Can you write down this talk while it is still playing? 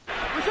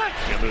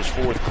in this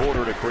fourth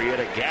quarter to create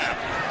a gap.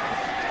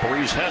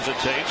 Breeze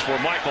hesitates for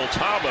Michael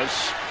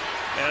Thomas,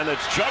 and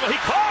it's juggled. He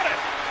caught it,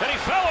 and he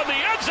fell in the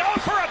end zone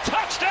for a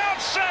touchdown,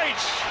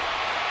 Saints.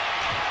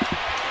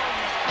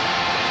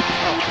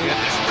 Oh, my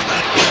goodness.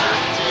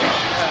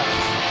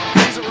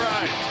 He's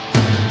arrived.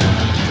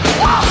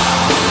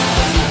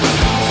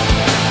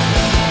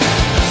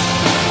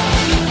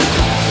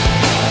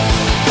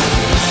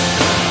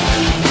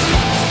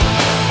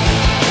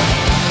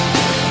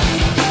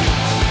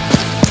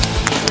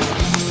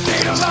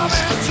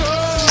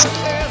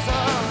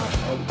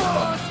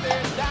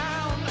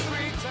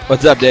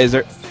 What's up,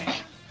 Dazer?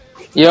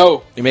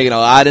 Yo. You're making a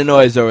lot of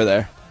noise over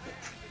there.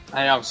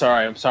 I know, I'm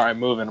sorry. I'm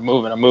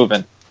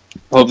moving.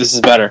 Hope this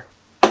is better.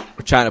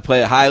 We're trying to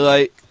play a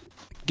highlight,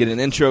 get an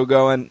intro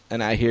going,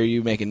 and I hear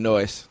you making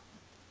noise.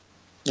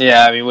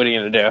 Yeah, I mean, what are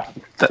you going to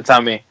do? That's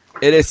on me.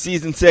 It is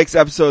Season 6,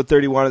 Episode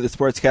 31 of the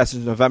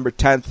Sportscasters, November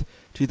 10th,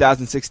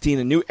 2016.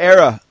 A new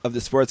era of the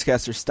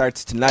Sportscaster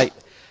starts tonight.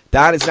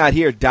 Don is not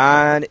here.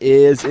 Don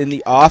is in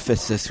the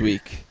office this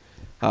week,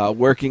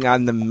 working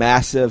on the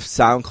massive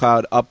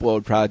SoundCloud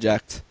upload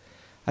project.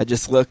 I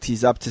just looked.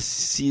 He's up to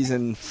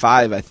Season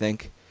 5, I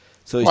think.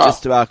 So he's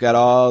just about got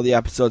all the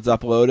episodes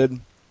uploaded.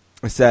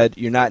 I said,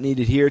 you're not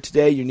needed here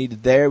today. You're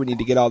needed there. We need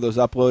to get all those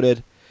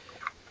uploaded.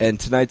 And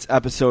tonight's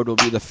episode will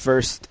be the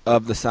first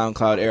of the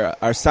SoundCloud era.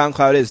 Our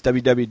SoundCloud is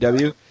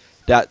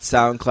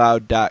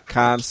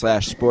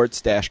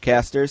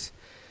www.soundcloud.com/sports-casters.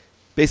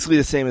 Basically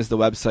the same as the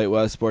website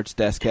was,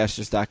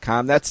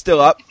 sports-casters.com. That's still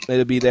up.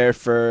 It'll be there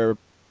for...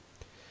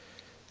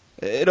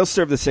 It'll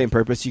serve the same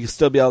purpose. You can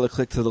still be able to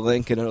click to the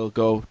link, and it'll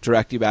go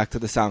direct you back to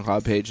the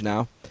SoundCloud page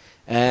now.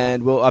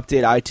 And we'll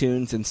update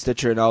iTunes and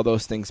Stitcher and all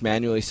those things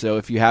manually, so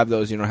if you have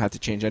those, you don't have to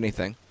change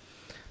anything.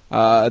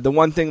 The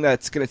one thing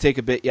that's going to take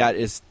a bit yet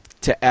is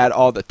to add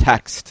all the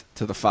text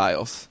to the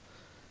files.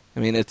 I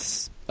mean,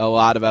 it's a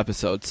lot of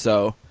episodes,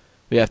 so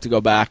we have to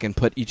go back and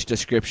put each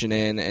description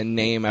in and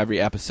name every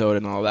episode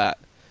and all that.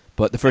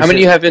 But the first How many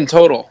do you have in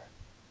total?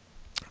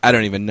 I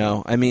don't even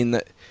know. I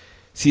mean,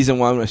 Season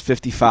 1 was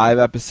 55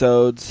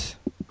 episodes.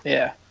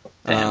 Yeah.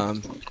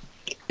 And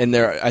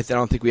I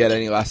don't think we had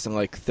any less than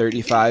like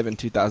 35 in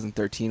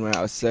 2013 when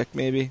I was sick,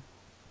 maybe.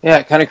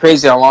 Yeah, kind of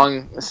crazy how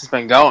long this has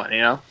been going, you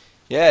know?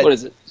 Yeah. What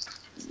is it?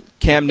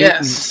 Cam Newton.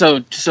 Yeah,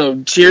 so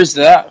cheers to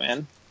that,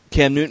 man.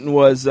 Cam Newton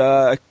was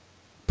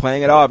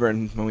playing at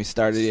Auburn when we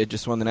started. He had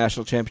just won the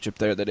national championship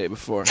there the day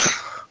before.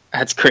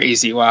 That's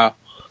crazy, wow.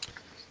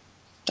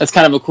 That's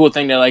kind of a cool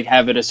thing to like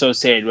have it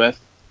associated with.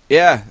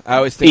 Yeah, I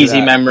always think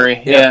easy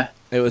memory. Yeah.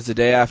 It was the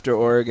day after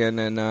Oregon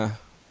and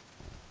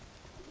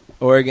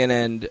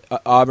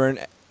Auburn,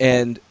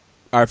 and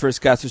our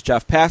first guest was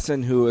Jeff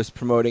Passan, who was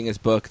promoting his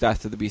book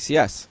Death of the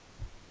BCS,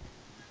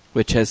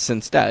 which has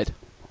since died.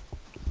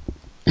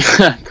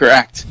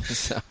 Correct.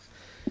 So.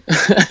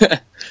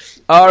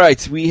 All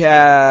right, we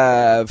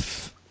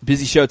have a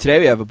busy show today.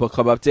 We have a book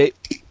club update.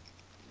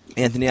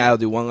 Anthony and I will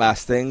do one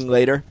last thing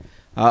later.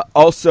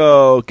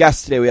 Also,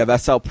 guest today, we have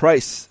S.L.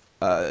 Price,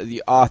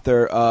 the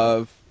author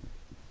of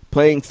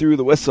Playing Through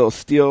the Whistle,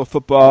 Steel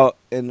Football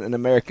in an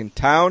American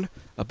Town,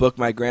 a book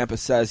my grandpa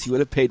says he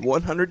would have paid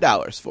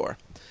 $100 for.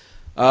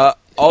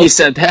 He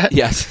said that?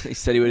 Yes, he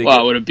said he would have.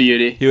 Wow, what a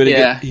beauty. He would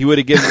have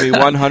given me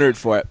 $100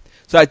 for it.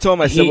 So I told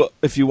him, I said, well,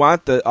 if you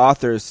want the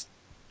author's,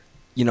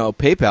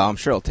 PayPal, I'm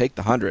sure he'll take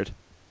the $100.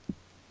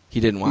 He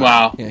didn't want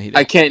Wow. it. Yeah,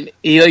 I can't.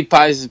 He like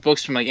buys his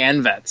books from like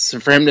ANVETS. So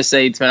for him to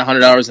say he'd spend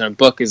 $100 on a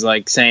book is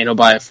like saying he'll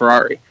buy a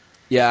Ferrari.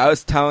 Yeah, I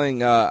was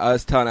telling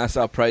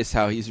S.L. Price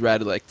how he's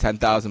read like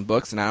 10,000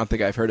 books, and I don't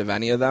think I've heard of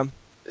any of them.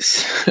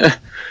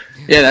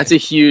 Yeah, that's a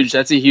huge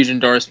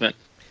endorsement.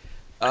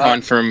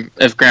 Coming from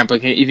if Grandpa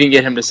can, you can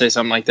get him to say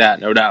something like that,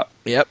 no doubt.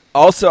 Yep.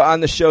 Also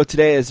on the show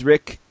today is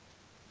Rick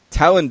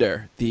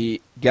Telander,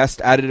 the guest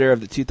editor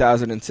of the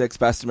 2006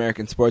 Best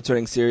American Sports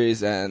Writing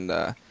Series and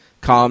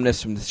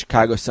columnist from the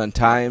Chicago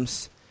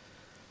Sun-Times.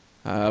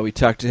 We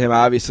talked to him,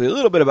 obviously, a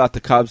little bit about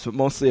the Cubs, but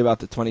mostly about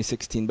the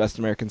 2016 Best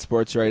American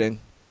Sports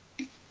Writing.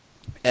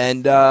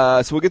 And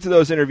so we'll get to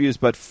those interviews,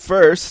 but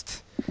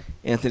first,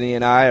 Anthony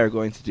and I are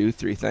going to do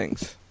three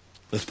things.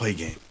 Let's play a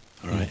game,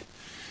 all right?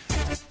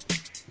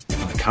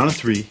 On the count of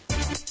three.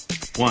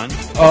 1.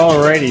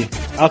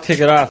 Alrighty, I'll kick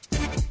it off.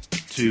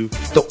 2.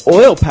 The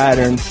oil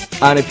patterns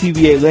on a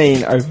PBA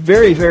lane are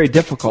very, very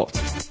difficult.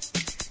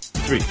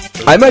 3.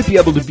 I might be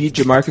able to beat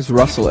Jamarcus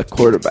Russell at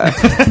quarterback.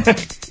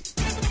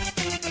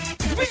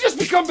 Did we just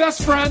become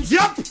best friends?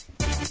 Yep!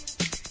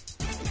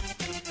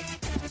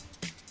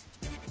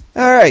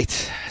 All right,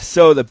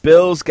 so the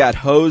Bills got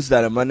hosed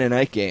at a Monday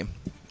night game.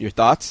 Your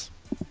thoughts?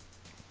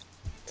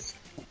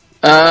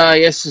 I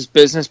guess it's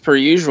business per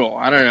usual.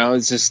 I don't know.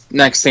 It's just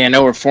next thing I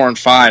know, we're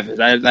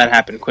 4-5. That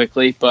happened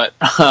quickly, but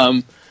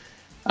I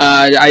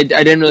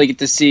didn't really get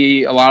to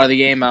see a lot of the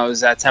game. I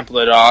was at Temple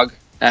of the Dog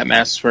at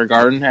Madison Square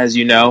Garden, as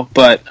you know,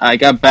 but I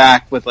got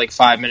back with like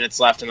 5 minutes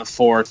left in the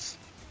fourth.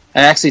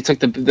 I actually took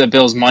the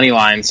Bills money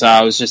line, so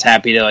I was just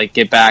happy to like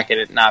get back and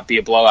it not be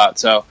a blowout.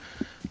 So,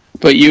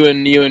 but you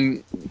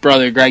and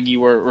brother Greggy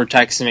were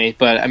texting me,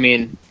 but I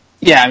mean,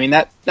 Yeah, I mean,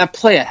 that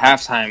play at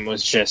halftime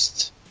was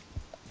just,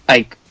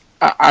 like,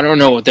 I don't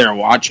know what they were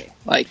watching.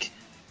 Like,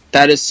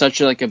 that is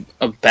such a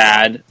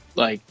bad,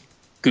 like,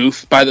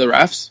 goof by the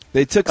refs.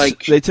 They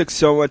took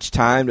so much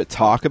time to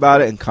talk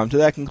about it and come to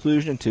that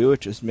conclusion, too,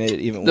 which just made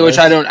it even worse. Which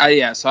I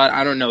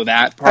don't know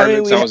that part of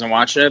it because I wasn't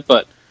watching it,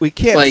 but... We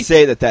can't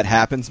say that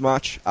happens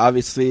much.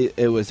 Obviously,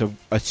 it was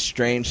a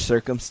strange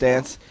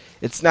circumstance.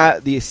 It's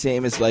not the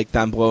same as, like,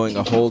 them blowing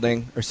a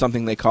holding or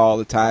something they call all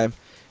the time.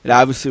 It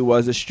obviously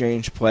was a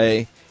strange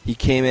play. He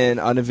came in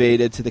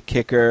unevaded to the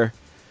kicker.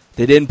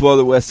 They didn't blow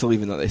the whistle,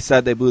 even though they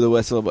said they blew the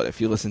whistle, but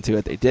if you listen to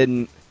it, they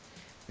didn't.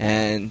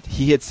 And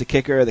he hits the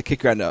kicker. The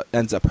kicker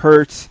ends up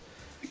hurt.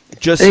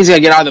 He's got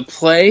to get out of the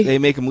play? They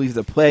make him leave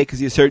the play because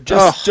he's hurt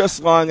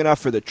just long enough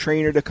for the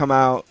trainer to come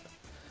out.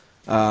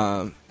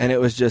 And it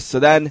was just... So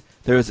then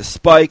there was a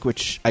spike,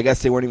 which I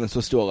guess they weren't even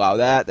supposed to allow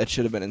that. That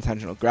should have been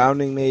intentional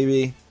grounding,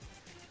 maybe.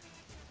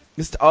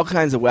 Just all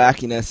kinds of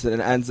wackiness, and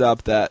it ends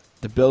up that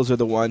the Bills are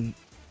the one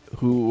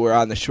who were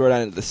on the short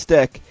end of the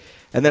stick.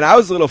 And then I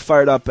was a little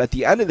fired up at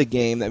the end of the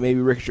game that maybe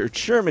Richard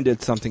Sherman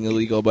did something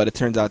illegal, but it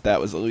turns out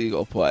that was a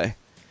legal play.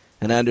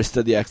 And I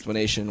understood the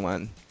explanation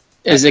when...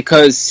 Is it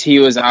because he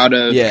was out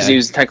of... Because he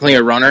was technically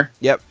a runner?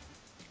 Yep.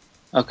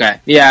 Okay.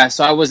 Yeah,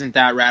 so I wasn't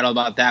that rattled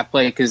about that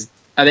play because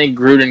I think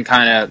Gruden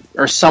kind of...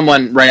 Or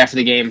someone right after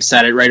the game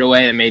said it right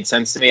away. It made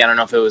sense to me. I don't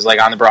know if it was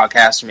like on the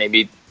broadcast or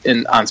maybe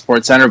on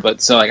SportsCenter,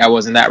 but so like I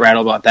wasn't that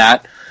rattled about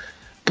that.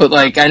 But,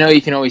 like, I know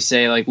you can always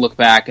say, like, look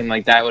back and,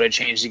 like, that would have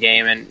changed the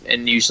game.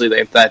 And usually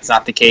like, that's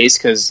not the case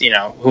because, you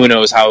know, who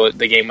knows how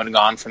the game would have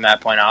gone from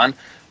that point on.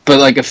 But,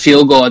 like, a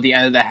field goal at the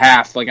end of the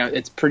half, like,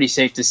 it's pretty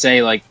safe to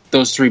say, like,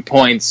 those 3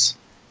 points,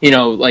 you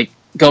know, like,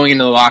 going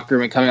into the locker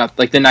room and coming up,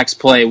 like, the next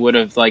play would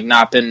have, like,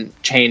 not been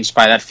changed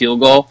by that field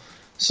goal.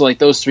 So, like,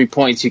 those 3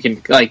 points you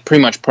can, like,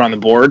 pretty much put on the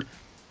board.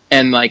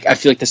 And, like, I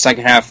feel like the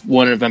second half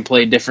wouldn't have been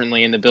played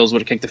differently and the Bills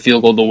would have kicked the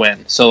field goal to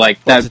win. So,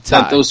 like,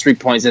 those 3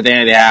 points at the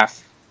end of the half,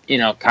 you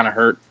know, kind of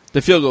hurt.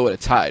 The field goal would have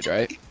tied,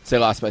 right? So they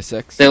lost by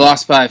 6? They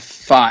lost by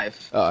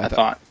 5, I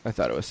thought. I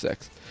thought it was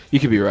 6. You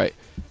could be right.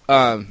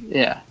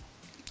 Yeah.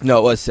 No,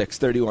 it was 6,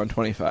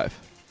 31-25.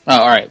 Oh,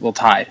 all right. Well,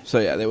 tied. So,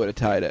 yeah, they would have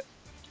tied it.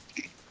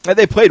 And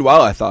they played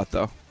well, I thought,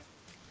 though.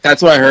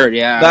 That's what I heard,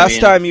 yeah. Last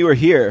time you were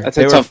here... That's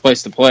a tough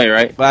place to play,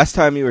 right? Last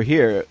time you were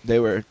here, they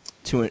were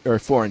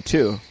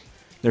 4-2.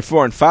 They're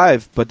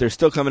 4-5, but they're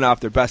still coming off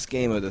their best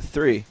game of the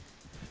 3.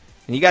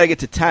 And you got to get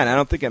to 10. I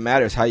don't think it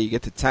matters how you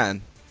get to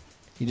 10.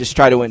 You just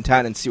try to win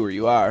 10 and see where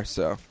you are,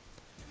 so,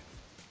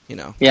 you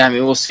know. Yeah, I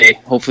mean, we'll see.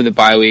 Hopefully the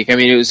bye week. I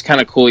mean, it was kind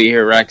of cool you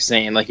hear Rex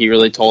saying, like, he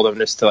really told them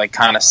just to, like,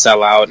 kind of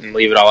sell out and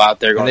leave it all out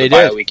there going to the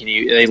bye week, and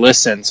they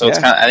listened, so it's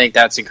kind of, I think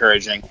that's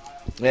encouraging.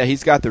 Yeah,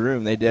 he's got the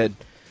room. They did.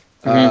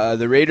 Mm-hmm.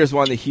 The Raiders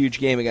won the huge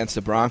game against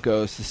the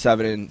Broncos, the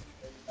 7-2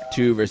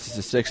 versus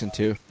the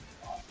 6-2.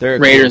 They're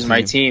Raiders,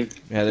 my team.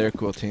 Yeah, they're a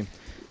cool team.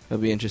 It'll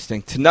be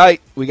interesting.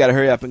 Tonight, we got to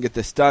hurry up and get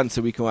this done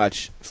so we can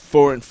watch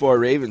 4-4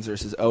 Ravens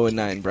versus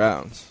 0-9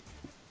 Browns.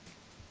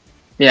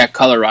 Yeah,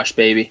 color rush,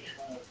 baby.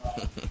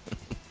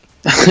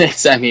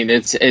 It's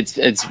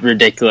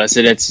ridiculous.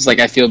 It's just like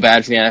I feel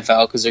bad for the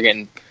NFL because they're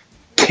getting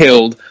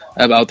killed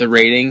about the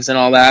ratings and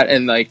all that,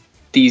 and like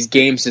these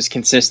games just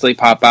consistently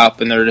pop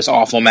up and they're just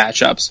awful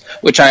matchups.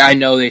 Which I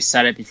know they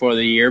said it before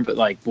the year, but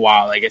like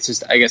wow, like it's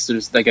just I guess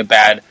there's like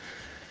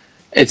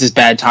it's just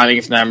bad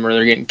timing for them where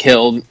they're getting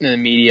killed in the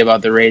media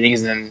about the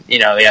ratings, and then you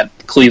know they got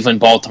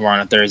Cleveland Baltimore on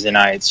a Thursday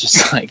night. It's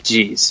just like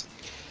geez.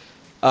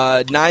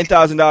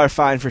 $9,000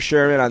 fine for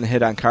Sherman on the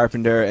hit on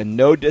Carpenter, and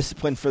no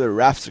discipline for the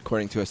refs,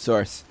 according to a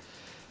source.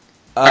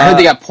 I heard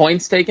they got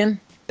points taken.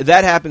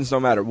 That happens no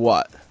matter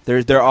what.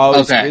 They're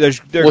always okay. They're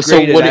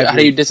so how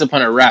do you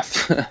discipline a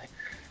ref?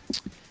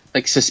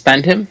 Like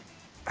suspend him?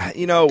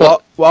 You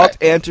know, Walt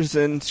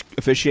Anderson's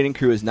officiating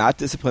crew is not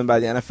disciplined by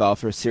the NFL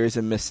for a series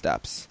of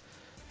missteps.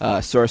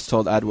 Source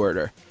told Ed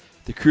Werder.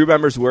 The crew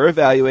members were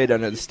evaluated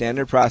under the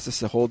standard process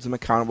that holds them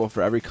accountable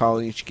for every call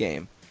in each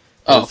game.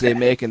 Those they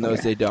make and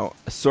those they don't.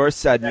 A source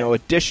said no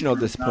additional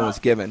discipline was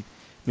given,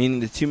 meaning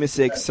the 2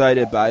 mistakes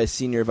cited by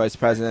senior vice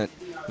president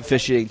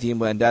officiating Dean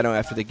Blandino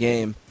after the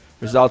game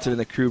resulted in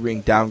the crew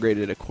being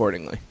downgraded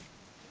accordingly.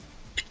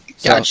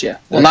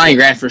 Gotcha. Well,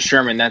 $9,000 for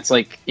Sherman, that's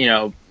like, you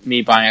know,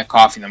 me buying a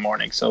coffee in the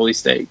morning, so at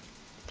least they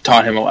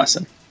taught him a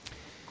lesson.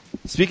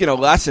 Speaking of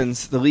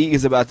lessons, the league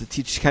is about to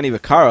teach Kenny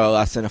Vaccaro a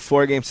lesson, a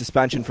 4-game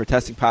suspension for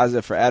testing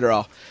positive for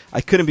Adderall.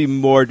 I couldn't be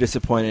more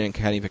disappointed in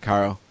Kenny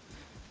Vaccaro.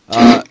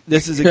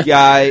 This is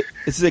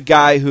a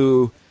guy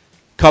who,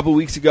 a couple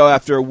weeks ago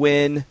after a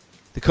win,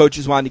 the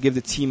coaches wanted to give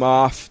the team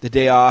the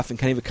day off, and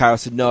Kenny Vaccaro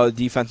said, no,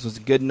 the defense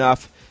wasn't good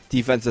enough.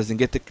 Defense doesn't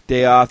get the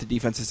day off. The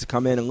defense has to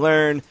come in and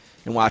learn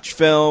and watch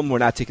film. We're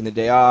not taking the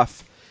day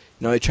off.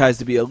 You know, he tries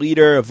to be a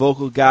leader, a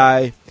vocal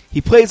guy. He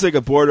plays like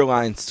a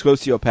borderline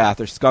sociopath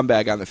or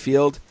scumbag on the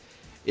field.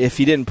 If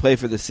he didn't play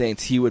for the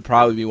Saints, he would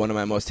probably be one of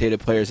my most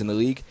hated players in the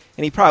league,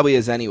 and he probably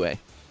is anyway.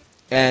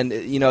 And,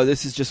 you know,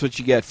 this is just what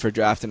you get for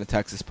drafting a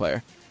Texas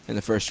player in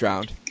the first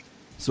round.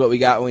 This is what we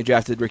got when we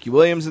drafted Ricky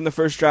Williams in the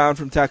first round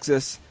from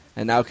Texas,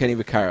 and now Kenny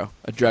Vaccaro,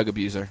 a drug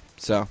abuser.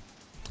 So,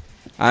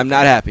 I'm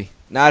not happy.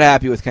 Not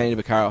happy with Kenny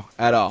Vaccaro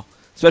at all.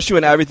 Especially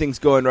when everything's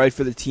going right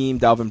for the team.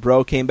 Delvin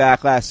Breaux came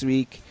back last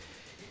week.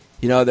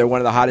 You know, they're one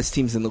of the hottest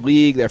teams in the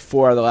league. They're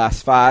 4 of the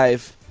last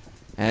 5.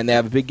 And they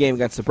have a big game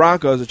against the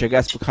Broncos, which I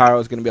guess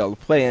Vaccaro is going to be able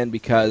to play in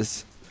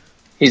because...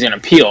 He's going to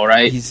appeal,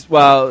 right? He's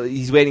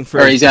waiting for...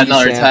 Or he's got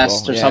another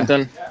test or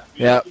something.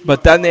 Yeah,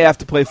 but then they have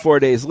to play 4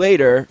 days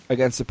later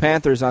against the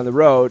Panthers on the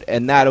road,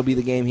 and that'll be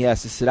the game he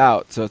has to sit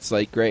out. So it's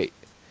like, great.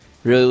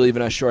 Really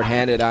leaving us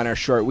shorthanded on our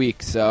short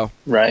week. So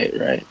Right.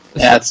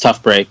 Yeah, it's a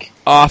tough break.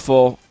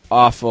 Awful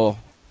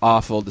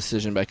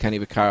decision by Kenny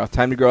Vaccaro.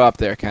 Time to grow up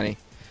there, Kenny.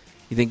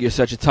 You think you're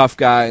such a tough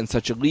guy and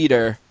such a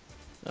leader,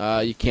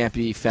 you can't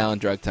be failing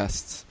drug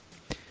tests.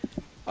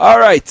 All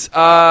right,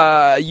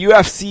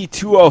 UFC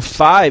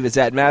 205 is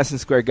at Madison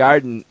Square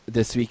Garden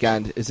this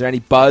weekend. Is there any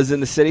buzz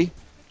in the city?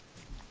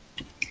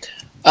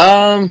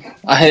 I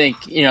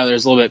think,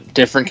 there's a little bit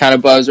different kind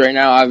of buzz right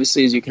now,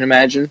 obviously, as you can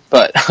imagine.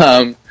 But,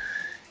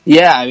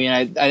 yeah, I mean,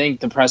 I think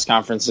the press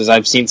conferences,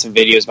 I've seen some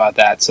videos about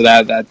that. So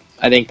that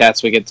I think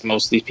that's what gets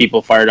most of these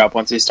people fired up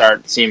once they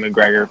start seeing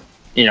McGregor,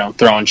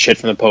 throwing shit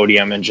from the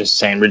podium and just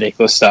saying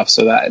ridiculous stuff.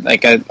 So that,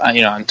 like,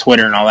 I on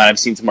Twitter and all that, I've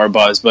seen some more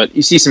buzz. But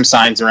you see some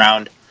signs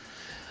around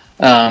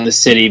the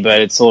city,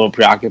 but it's a little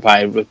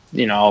preoccupied with,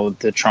 all of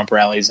the Trump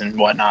rallies and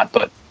whatnot.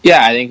 But,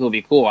 yeah, I think it'll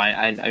be cool.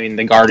 I mean,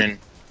 the Garden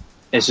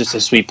is just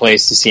a sweet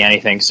place to see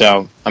anything.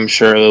 So I'm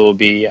sure there will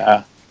be,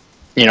 a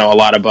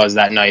lot of buzz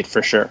that night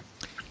for sure.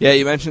 Yeah,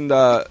 you mentioned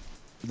the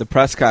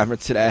press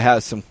conference today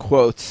has some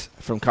quotes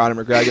from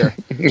Conor McGregor.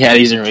 Yeah,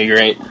 these are going to be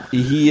great.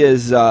 He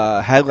is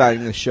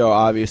headlining the show,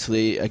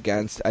 obviously,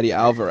 against Eddie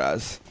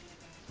Alvarez.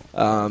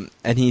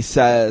 And he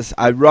says,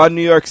 I run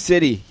New York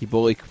City, he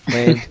bully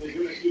claimed.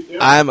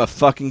 I'm a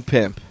fucking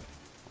pimp.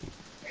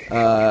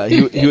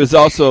 He was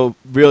also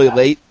really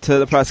late to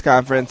the press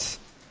conference.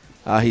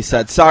 He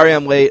said, sorry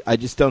I'm late, I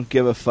just don't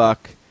give a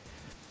fuck.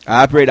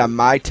 I operate on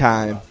my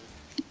time.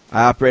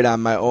 I operate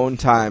on my own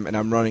time, and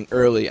I'm running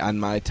early on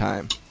my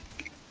time.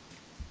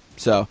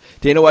 So,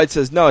 Dana White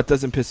says, no, it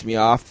doesn't piss me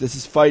off. This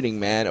is fighting,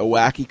 man. A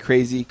wacky,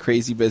 crazy,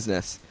 crazy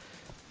business.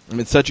 I'm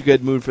in such a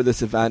good mood for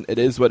this event. It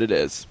is what it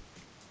is.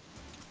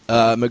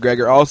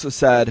 McGregor also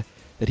said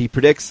that he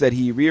predicts that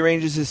he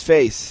rearranges his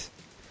face.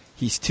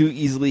 He's too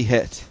easily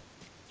hit.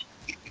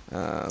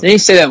 Didn't he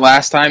say that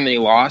last time that he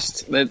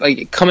lost?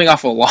 Like, coming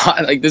off a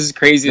loss. Like, this is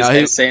crazy. This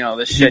guy's saying all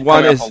this shit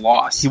coming off a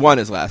loss. He won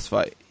his last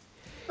fight.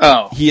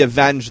 Oh. He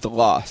avenged the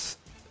loss.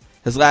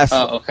 His last.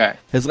 Oh, okay.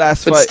 His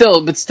last but fight.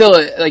 Still,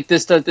 like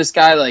this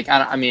guy. Like,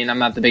 I mean, I'm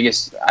not the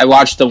biggest. I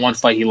watched the one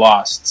fight he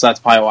lost, so that's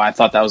probably why I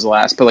thought that was the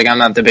last. But like, I'm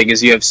not the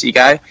biggest UFC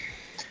guy.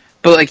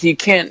 But like, he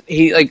can't.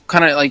 He like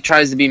kind of like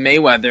tries to be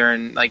Mayweather,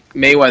 and like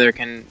Mayweather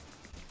can.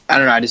 I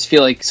don't know. I just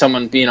feel like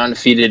someone being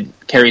undefeated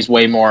carries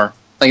way more.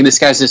 Like, this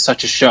guy's just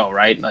such a show,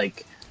 right?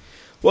 Like.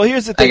 Well,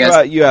 here's the thing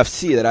about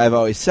UFC that I've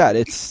always said.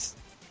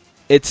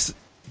 It's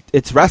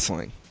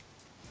wrestling.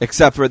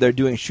 Except for they're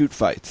doing shoot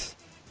fights.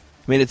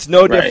 I mean, it's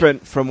no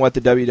different from what the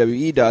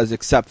WWE does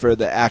except for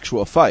the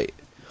actual fight.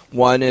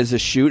 One is a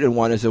shoot and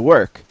one is a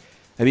work.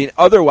 I mean,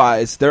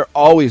 otherwise, they're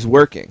always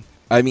working.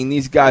 I mean,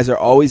 these guys are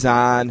always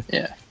on.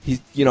 Yeah.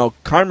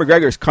 Conor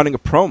McGregor is cutting a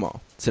promo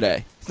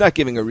today. He's not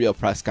giving a real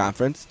press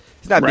conference.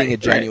 He's not being a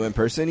genuine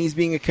person. He's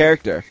being a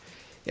character.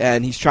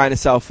 And he's trying to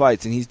sell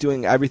fights. And he's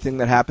doing everything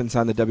that happens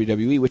on the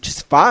WWE, which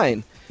is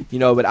fine.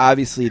 But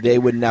obviously they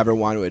would never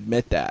want to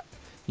admit that.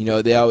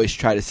 They always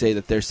try to say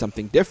that there's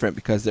something different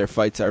because their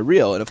fights are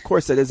real. And, of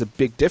course, that is a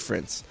big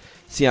difference.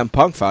 CM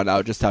Punk found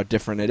out just how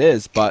different it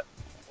is. But,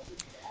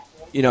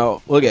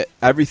 look at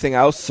everything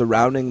else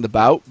surrounding the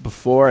bout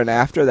before and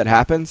after that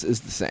happens is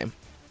the same.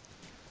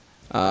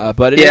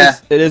 But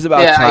it is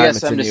about time. I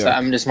guess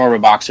I'm just more of a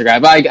boxer guy.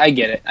 But I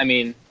get it. I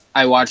mean,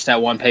 I watched that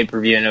one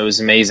pay-per-view, and it was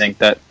amazing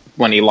that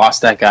when he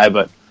lost that guy.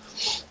 But,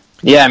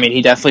 yeah, I mean,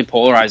 he definitely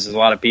polarizes a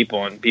lot of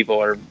people, and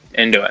people are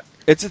into it.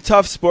 It's a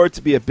tough sport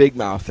to be a big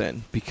mouth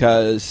in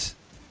because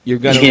you're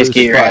going to lose fights.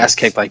 Get your ass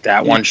kicked like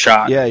that, one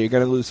shot. Yeah, you're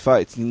going to lose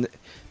fights. I mean,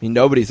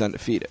 nobody's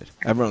undefeated.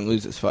 Everyone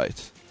loses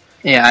fights.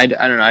 Yeah, I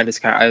don't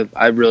know.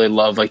 I really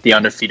love like the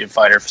undefeated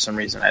fighter for some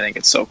reason. I think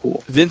it's so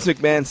cool. Vince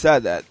McMahon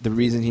said that the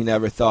reason he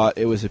never thought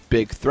it was a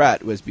big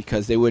threat was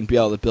because they wouldn't be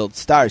able to build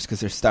stars because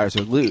their stars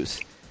would lose.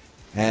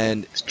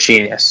 And it's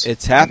genius.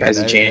 It's happened.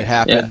 It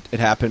happened. Yeah. It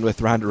happened with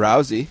Ronda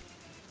Rousey,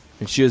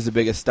 and she was the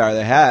biggest star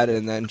they had,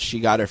 and then she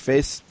got her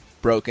face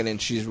broken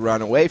and she's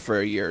run away for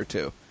a year or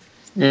two.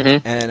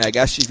 Mm-hmm. And I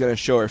guess she's going to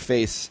show her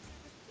face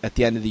at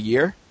the end of the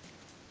year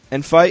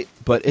and fight,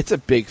 but it's a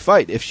big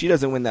fight. If she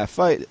doesn't win that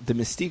fight, the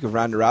mystique of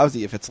Ronda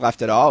Rousey, if it's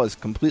left at all, is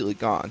completely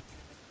gone.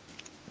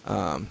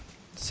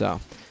 So,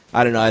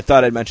 I don't know. I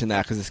thought I'd mention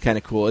that because it's kind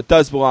of cool. It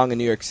does belong in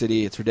New York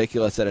City. It's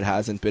ridiculous that it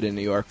hasn't been in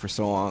New York for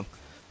so long.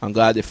 I'm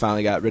glad they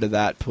finally got rid of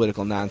that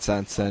political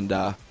nonsense and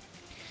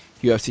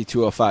UFC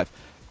 205.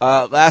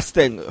 Last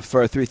thing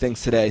for 3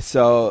 things today.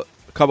 So,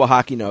 a couple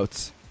hockey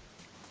notes.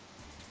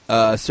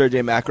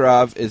 Sergei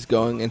Makarov is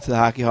going into the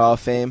Hockey Hall of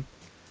Fame.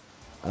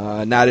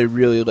 Not a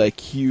really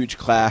huge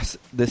class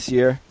this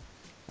year.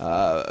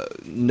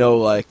 No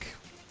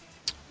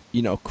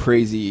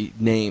crazy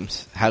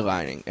names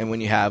headlining. And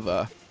when you have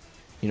a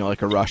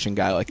Russian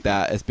guy like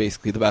that as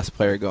basically the best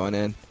player going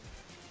in.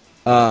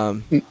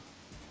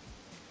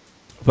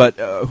 But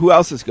who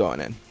else is going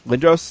in?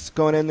 Lindros is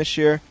going in this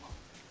year.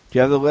 Do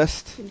you have the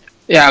list?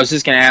 Yeah, I was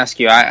just going to ask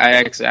you.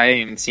 I didn't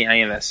even see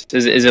any of this.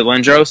 Is it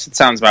Lindros? It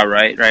sounds about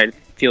right? I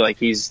feel like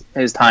his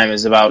time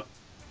is about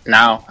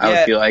now, I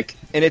would feel like.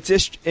 And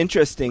it's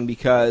interesting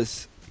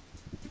because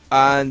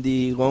on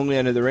the Lonely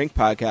Under the Rink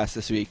podcast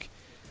this week,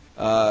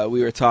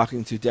 we were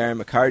talking to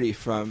Darren McCarty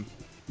from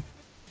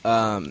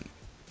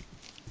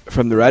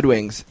the Red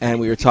Wings, and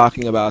we were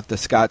talking about the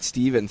Scott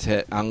Stevens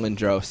hit on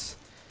Lindros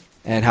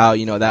and how,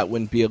 that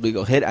wouldn't be a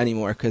legal hit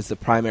anymore because the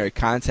primary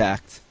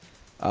contact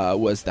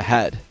was the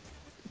head.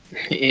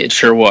 It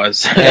sure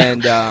was.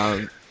 And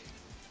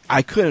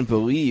I couldn't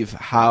believe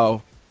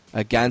how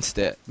against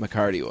it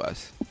McCarty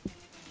was.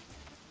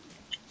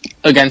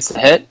 Against the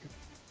hit?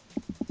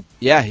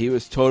 Yeah, he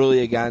was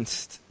totally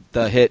against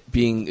the hit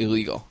being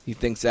illegal. He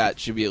thinks that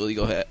should be a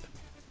legal hit.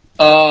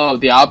 Oh,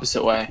 the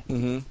opposite way.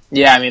 Mm-hmm.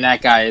 Yeah,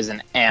 that guy is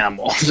an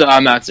animal, so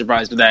I'm not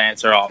surprised with that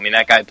answer at all.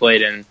 That guy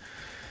played in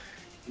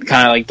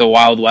kind of like the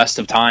Wild West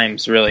of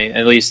times, really,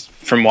 at least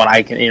from what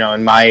I can,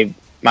 in my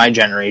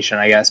generation,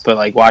 I guess. But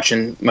like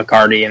watching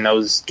McCarty in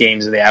those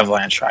games of the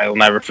Avalanche, I will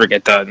never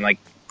forget that. And I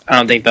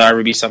don't think there'll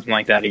ever be something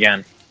like that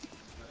again.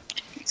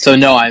 So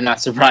no, I'm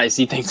not surprised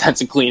he thinks that's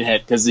a clean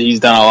hit because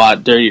he's done a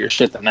lot dirtier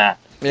shit than that.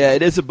 Yeah,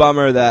 it is a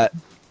bummer that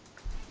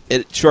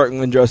it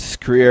shortened Lindros'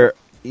 career.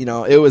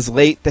 It was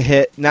late, the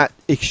hit, not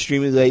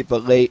extremely late,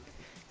 but late,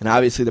 and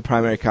obviously the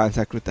primary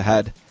contact with the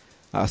head.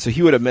 So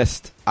he would have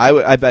missed.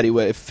 I bet he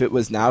would. If it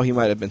was now, he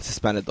might have been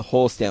suspended the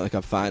whole Stanley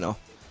Cup final,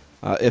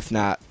 if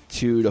not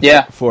 2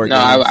 to 4 games.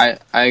 No,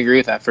 I agree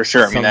with that for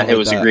sure. That hit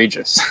was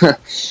egregious.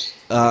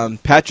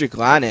 Patrick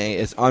Laine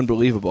is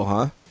unbelievable,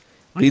 huh?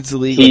 Leads the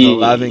league with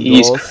 11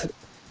 goals.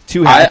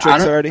 2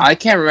 hat-tricks already. I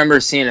can't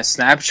remember seeing a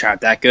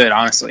snapshot that good,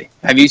 honestly.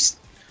 Have you...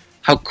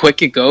 How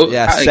quick it goes?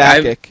 Yeah,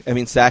 Sakic.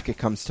 Sakic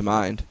comes to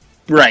mind.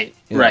 Right,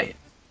 right.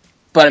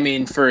 But,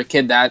 for a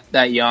kid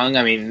that young,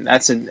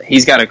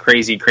 he's got a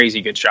crazy,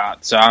 crazy good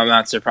shot. So I'm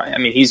not surprised.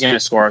 He's going to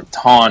score a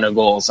ton of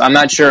goals. I'm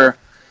not sure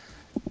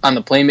on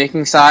the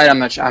playmaking side. I'm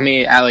not sure.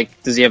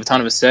 Does he have a ton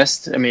of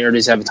assists? Or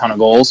does he have a ton of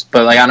goals?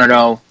 But, I don't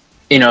know.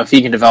 If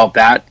he can develop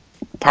that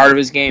part of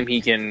his game,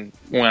 he can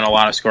win a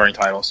lot of scoring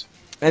titles.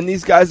 And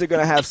these guys are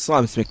going to have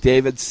slumps.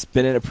 McDavid's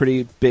been in a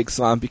pretty big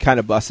slump. He kind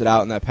of busted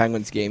out in that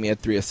Penguins game. He had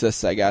 3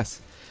 assists, I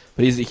guess.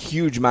 But he's a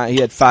huge He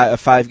had a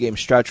 5-game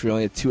stretch where he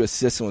only had 2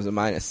 assists and was a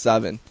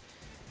 -7.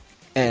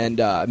 And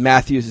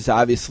Matthews is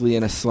obviously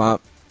in a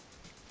slump.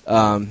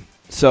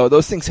 So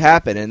those things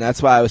happen, and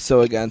that's why I was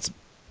so against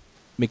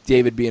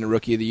McDavid being a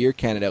Rookie of the Year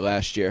candidate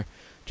last year.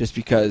 Just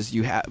because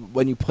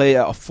when you play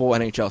a full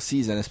NHL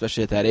season,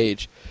 especially at that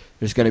age,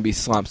 there's going to be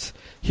slumps.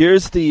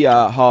 Here's the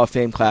Hall of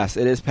Fame class.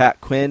 It is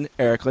Pat Quinn,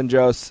 Eric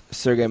Lindros,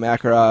 Sergei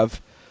Makarov,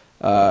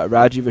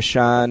 Raji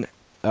Vachon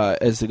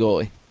as the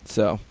goalie.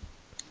 So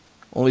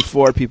only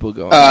 4 people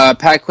going.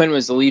 Pat Quinn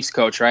was the Leafs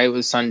coach, right?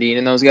 With Sundin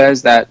and those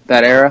guys that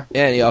era.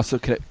 Yeah, and he also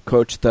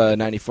coached the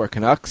 '94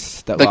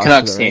 Canucks. The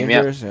Canucks team,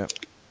 yeah. So.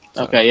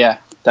 Okay, yeah,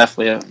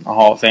 definitely a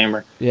Hall of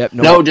Famer. Yep.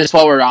 No, just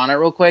while we're on it,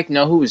 real quick.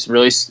 Who was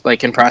really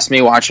impressed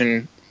me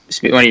watching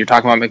when you're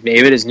talking about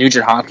McDavid is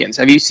Nugent Hopkins.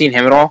 Have you seen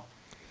him at all?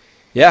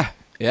 Yeah.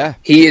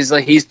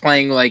 He's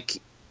playing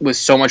with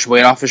so much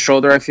weight off his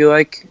shoulder. I feel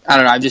like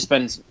I've just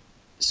been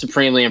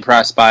supremely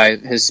impressed by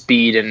his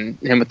speed and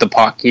him with the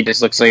puck. He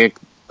just looks like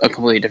a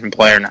completely different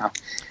player now.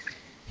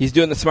 He's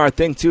doing the smart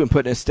thing too and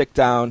putting his stick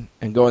down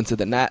and going to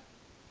the net.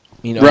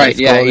 Right?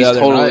 Yeah, he's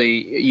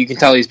totally. Night. You can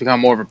tell he's become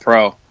more of a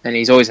pro, and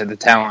he's always had the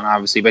talent,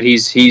 obviously. But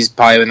he's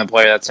probably been the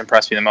player that's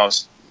impressed me the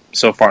most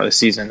so far this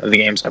season of the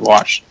games I've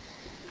watched.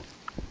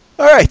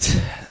 All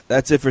right.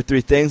 That's it for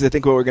 3 things. I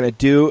think what we're going to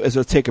do is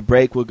we'll take a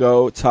break. We'll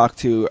go talk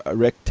to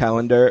Rick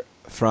Telander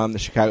from the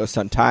Chicago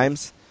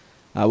Sun-Times.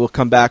 We'll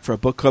come back for a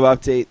book club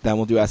update. Then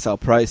we'll do SL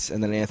Price.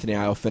 And then Anthony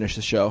and I will finish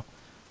the show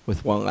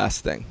with one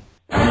last thing.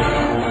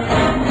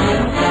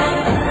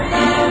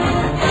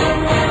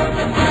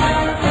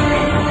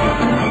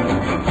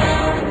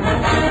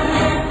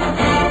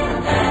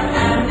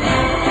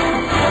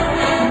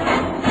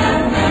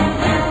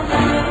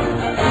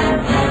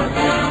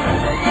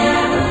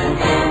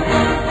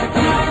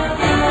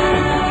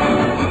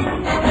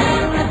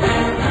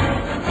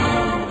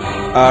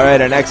 All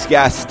right, our next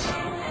guest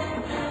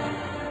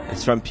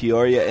is from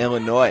Peoria,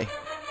 Illinois,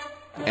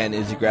 and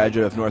is a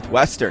graduate of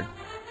Northwestern,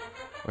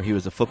 where he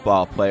was a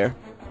football player.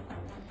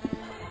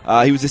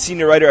 He was a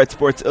senior writer at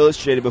Sports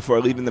Illustrated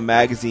before leaving the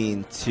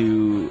magazine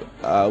to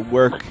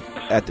work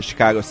at the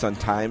Chicago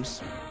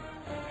Sun-Times.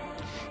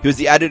 He was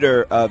the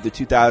editor of the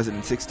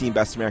 2016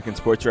 Best American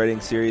Sports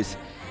Writing series,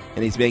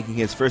 and he's making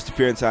his first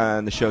appearance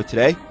on the show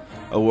today.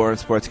 Warren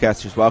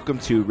Sportscasters, welcome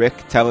to Rick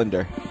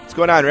Telander. What's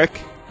going on, Rick?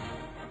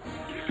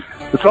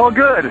 It's all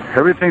good.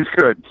 Everything's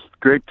good.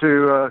 Great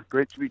to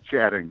be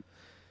chatting.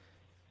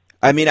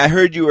 I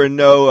heard you were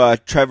no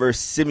Trevor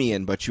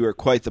Siemian, but you were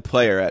quite the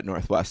player at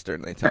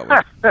Northwestern, they tell me.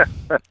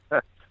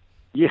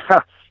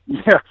 Yeah,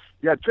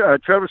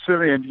 Trevor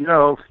Siemian,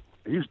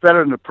 he's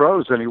better in the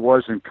pros than he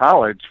was in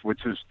college,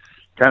 which is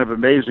kind of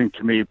amazing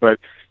to me. But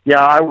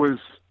yeah, I was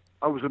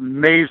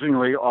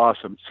amazingly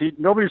awesome. See,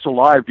 nobody's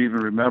alive to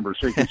even remember,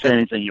 so you can say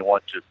anything you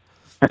want to.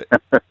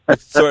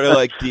 It's sort of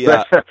like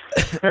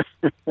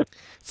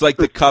it's like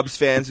the Cubs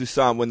fans who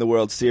saw him win the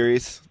World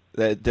Series.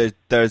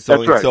 There's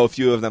only so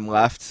few of them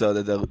left, so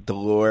the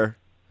lure.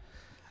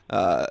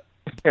 But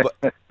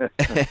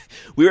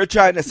we were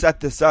trying to set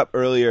this up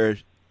earlier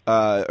in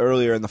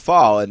the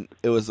fall, and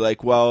it was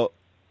like, well,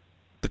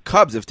 the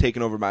Cubs have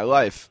taken over my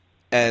life,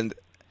 and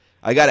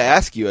I got to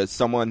ask you, as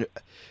someone,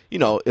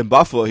 in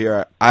Buffalo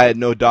here, I had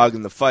no dog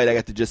in the fight. I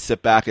got to just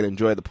sit back and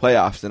enjoy the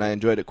playoffs, and I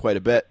enjoyed it quite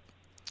a bit.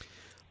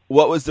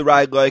 What was the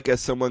ride like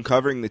as someone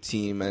covering the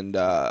team and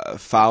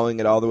following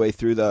it all the way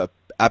through the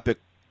epic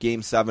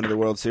Game 7 of the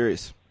World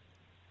Series?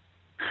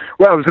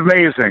 Well, it was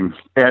amazing,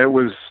 and it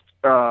was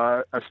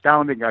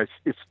astounding.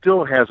 It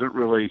still hasn't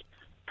really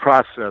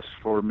processed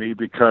for me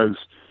because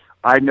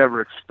I never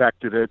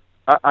expected it.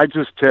 I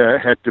just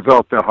had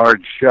developed a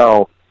hard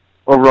shell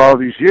over all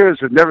these years.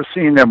 I've never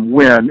seen them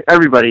win.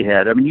 Everybody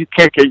had. I mean, you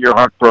can't get your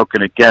heart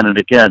broken again and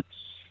again.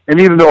 And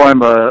even though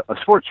I'm a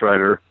sports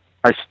writer,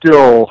 I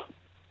still,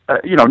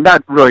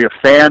 not really a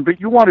fan, but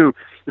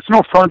it's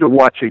no fun to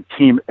watch a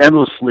team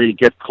endlessly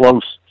get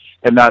close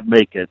and not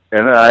make it.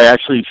 And I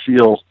actually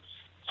feel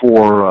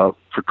for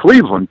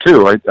Cleveland,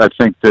 too. I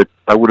think that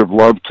I would have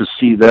loved to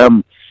see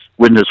them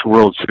win this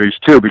World Series,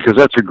 too, because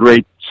that's a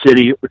great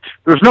city.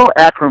 There's no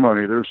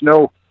acrimony. There's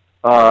no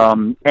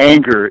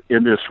anger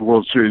in this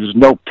World Series. There's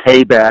no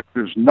payback.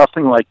 There's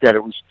nothing like that.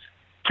 It was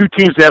two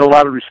teams that had a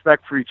lot of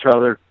respect for each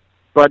other.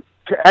 But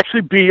to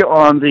actually be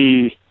on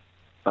the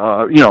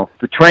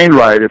train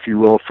ride, if you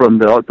will, from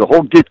the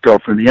whole get-go,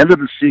 from the end of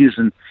the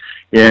season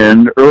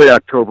in early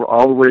October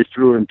all the way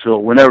through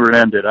until whenever it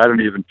ended. I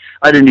didn't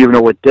even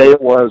know what day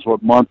it was,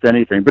 what month,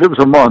 anything. But it was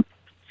a month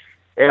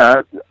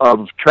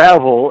of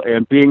travel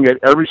and being at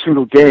every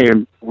single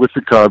game with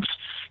the Cubs,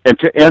 and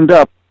to end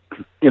up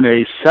in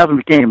a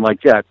seventh game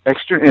like that,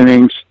 extra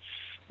innings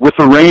with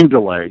a rain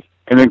delay,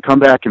 and then come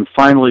back and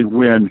finally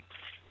win,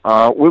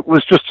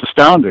 was just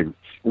astounding.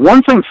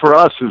 One thing for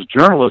us as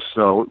journalists,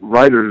 though,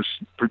 writers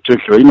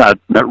particularly, not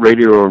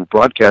radio or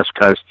broadcast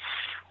guys,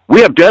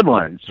 we have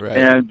deadlines. Right.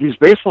 And these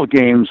baseball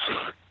games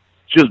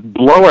just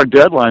blow our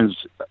deadlines.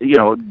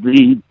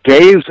 The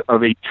days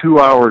of a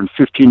 2-hour and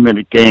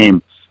 15-minute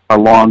game are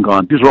long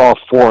gone. These are all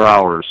 4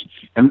 hours.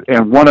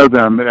 And one of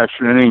them, an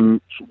extra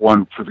innings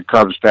one for the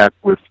Cubs back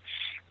with,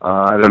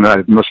 I don't know,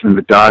 it must have been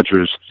the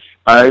Dodgers.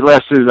 It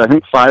lasted, I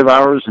think, 5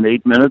 hours and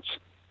 8 minutes.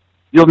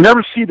 You'll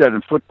never see that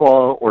in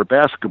football or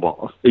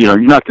basketball. You're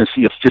not going to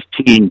see a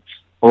 15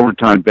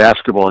 overtime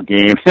basketball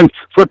game, and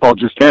football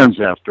just ends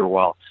after a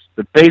while.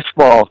 But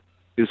baseball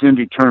is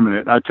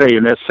indeterminate. And I tell you,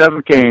 in that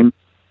seventh game,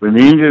 when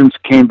the Indians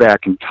came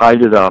back and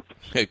tied it up,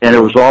 and it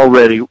was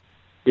already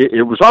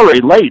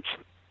late,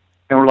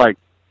 and we're like,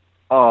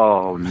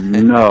 oh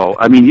no!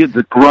 I mean,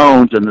 the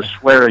groans and the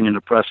swearing in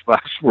the press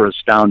box were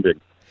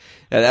astounding.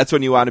 Yeah, that's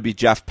when you want to be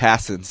Jeff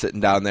Passan,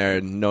 sitting down there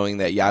and knowing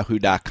that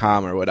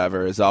Yahoo.com or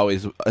whatever is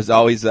always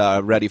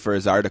ready for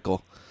his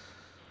article.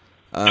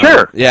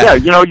 Sure. Yeah.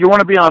 You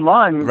want to be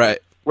online, right,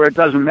 where it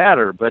doesn't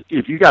matter. But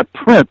if you got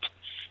print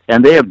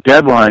and they have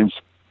deadlines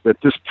that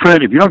this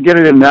print, if you don't get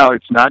it in now,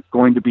 it's not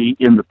going to be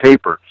in the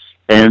paper.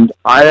 And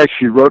I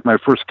actually wrote my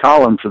first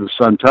column for the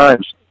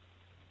Sun-Times.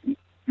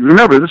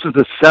 Remember, this is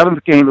the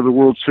seventh game of the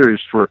World Series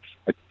for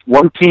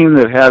one team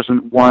that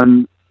hasn't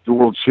won the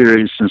World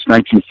Series since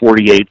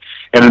 1948,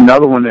 and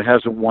another one that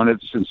hasn't won it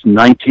since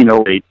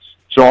 1908.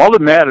 So all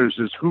that matters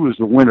is who is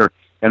the winner.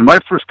 And my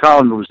first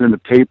column that was in the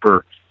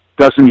paper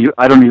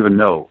I don't even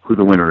know who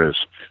the winner is.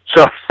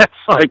 So it's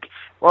like,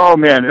 oh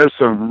man, there's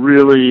some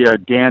really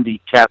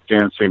dandy tap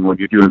dancing when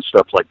you're doing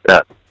stuff like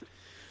that.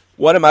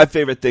 One of my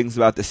favorite things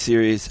about the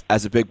series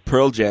as a big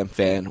Pearl Jam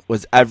fan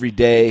was every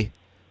day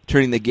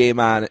turning the game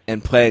on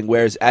and playing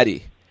Where's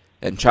Eddie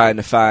and trying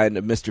to find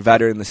Mr.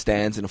 Vedder in the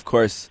stands. And of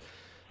course,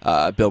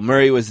 Bill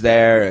Murray was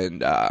there,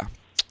 and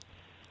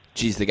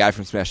the guy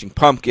from Smashing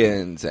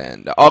Pumpkins,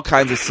 and all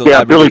kinds of celebrity.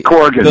 Yeah, Billy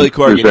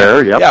Corgan was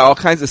there. Yep. Yeah, all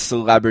kinds of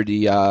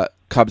celebrity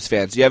Cubs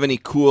fans. Do you have any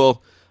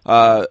cool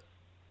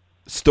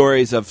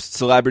stories of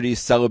celebrities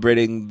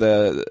celebrating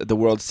the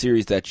World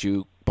Series that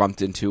you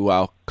bumped into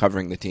while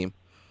covering the team?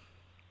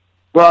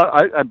 Well,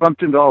 I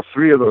bumped into all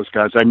three of those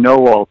guys. I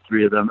know all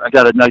three of them. I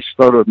got a nice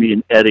photo of me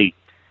and Eddie.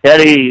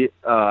 Eddie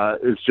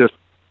is just,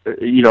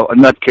 a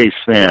nutcase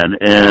fan,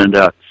 and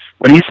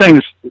when he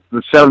sang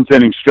the seventh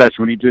inning stretch,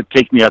 when he did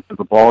take me out to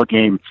the ball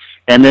game,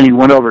 and then he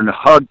went over and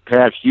hugged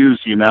Pat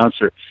Hughes, the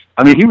announcer.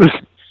 I mean, he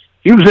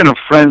was in a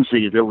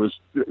frenzy that was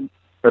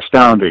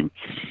astounding.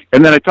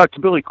 And then I talked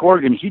to Billy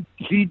Corgan.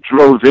 He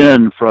drove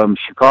in from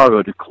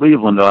Chicago to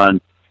Cleveland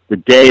on the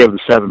day of the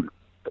seventh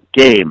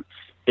game,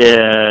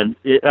 and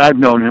I've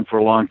known him for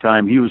a long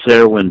time. He was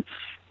there when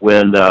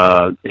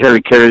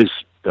Harry Caray's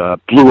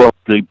blew up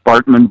the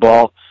Bartman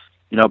ball.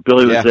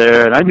 Billy was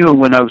there, and I knew him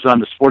when I was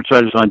on the Sports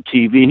Writers on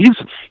TV.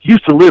 He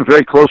used to live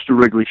very close to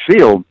Wrigley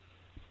Field,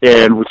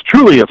 and was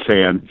truly a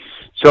fan.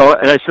 So,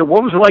 and I said,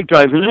 what was it like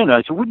driving in?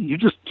 I said, what, you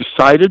just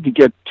decided to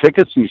get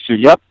tickets? And he said,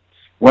 yep.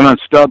 Went on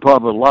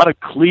StubHub. A lot of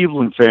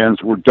Cleveland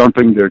fans were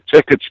dumping their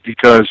tickets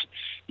because,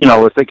 you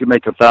know, if they could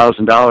make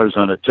 $1,000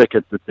 on a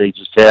ticket that they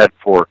just had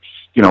for,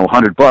 you know,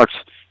 $100, a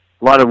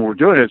lot of them were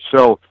doing it.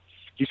 So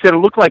he said it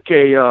looked like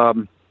a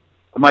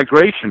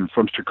migration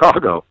from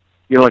Chicago,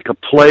 you know, like a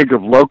plague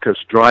of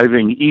locusts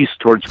driving east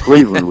towards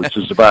Cleveland, which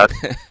is about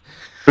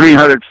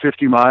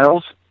 350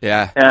 miles.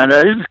 Yeah. And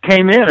it just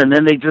came in, and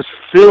then they just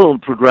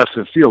filled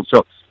Progressive Field.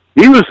 So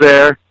he was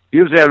there.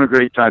 He was having a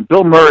great time.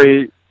 Bill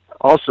Murray,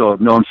 also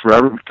known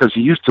forever because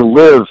he used to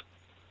live,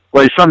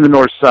 well, he's from the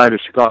north side of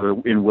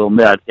Chicago in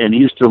Wilmette, and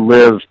he used to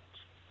live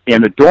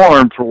in a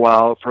dorm for a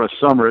while, for a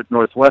summer at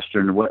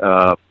Northwestern,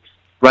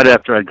 right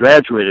after I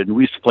graduated, and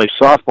we used to play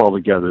softball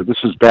together.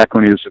 This was back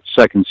when he was at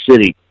Second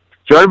City.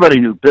 So everybody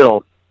knew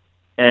Bill,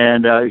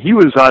 and he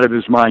was out of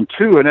his mind,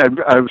 too,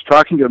 and I was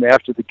talking to him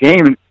after the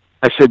game, and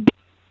I said,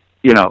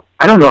 you know,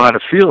 I don't know how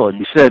to feel. And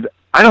he said,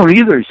 I don't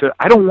either. He said,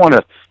 I don't want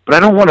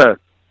to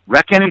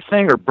wreck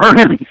anything or burn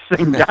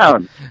anything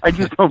down. I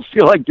just don't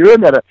feel like doing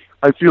that.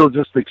 I feel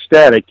just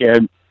ecstatic,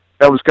 and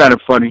that was kind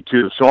of funny,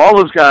 too. So all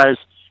those guys,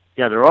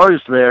 yeah, they're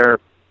always there.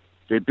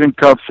 They've been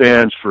Cub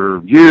fans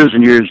for years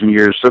and years and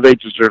years, so they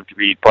deserve to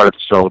be part of the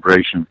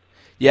celebration.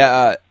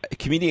 Yeah,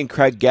 comedian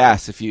Craig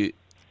Gass, if you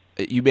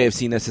may have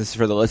seen this is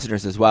for the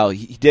listeners as well,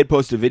 he did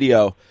post a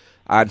video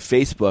on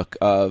Facebook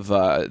of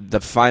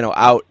the final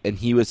out, and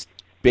he was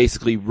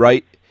basically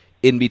right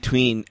in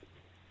between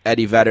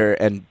Eddie Vedder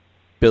and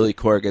Billy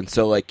Corgan.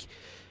 So, like,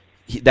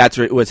 that's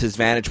where it was his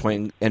vantage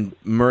point, and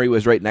Murray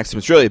was right next to him.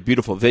 It's really a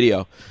beautiful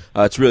video.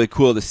 It's really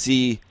cool to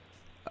see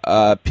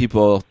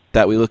people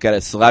that we look at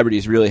as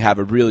celebrities really have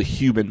a really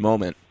human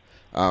moment.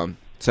 So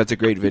that's a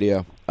great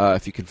video,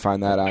 if you can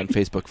find that on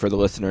Facebook for the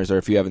listeners, or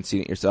if you haven't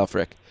seen it yourself,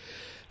 Rick.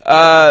 Did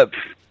I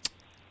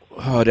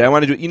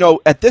want to do it? You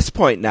know, at this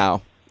point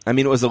now, I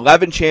mean, it was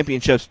 11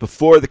 championships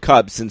before the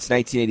Cubs since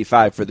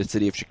 1985 for the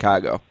city of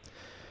Chicago.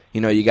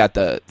 You know, you got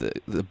the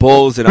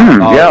Bulls and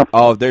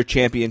all of their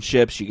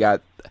championships. You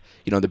got,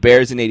 you know, the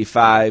Bears in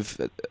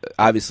 85,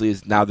 obviously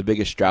is now the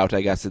biggest drought,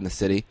 I guess, in the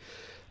city.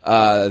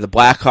 The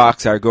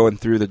Blackhawks are going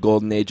through the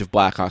golden age of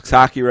Blackhawks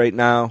hockey right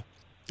now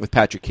with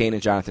Patrick Laine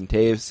and Jonathan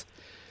Taves.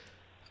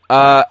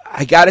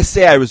 I got to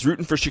say I was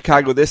rooting for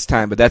Chicago this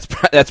time, but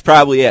that's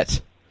probably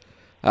it.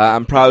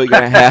 I'm probably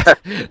going to have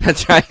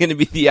that's probably going to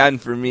be the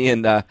end for me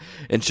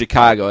in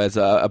Chicago as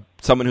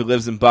someone who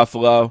lives in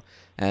Buffalo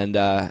and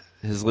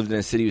has lived in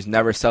a city who's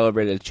never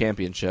celebrated a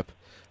championship.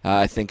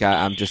 I think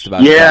I'm just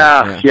about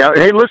yeah.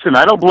 Hey, listen,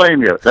 I don't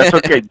blame you. That's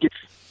okay.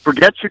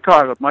 Forget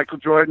Chicago. Michael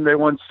Jordan, they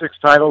won 6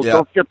 titles. Yep.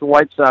 Don't forget the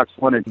White Sox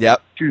won in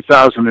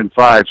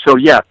 2005. So,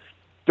 yeah,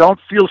 don't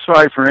feel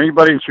sorry for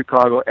anybody in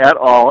Chicago at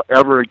all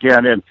ever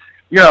again. And,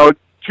 you know,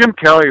 Jim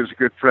Kelly is a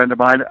good friend of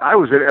mine. I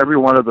was at every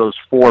one of those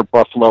 4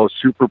 Buffalo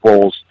Super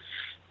Bowls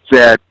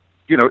that,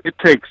 you know, it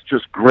takes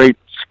just great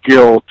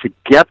skill to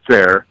get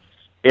there.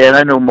 And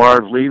I know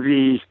Marv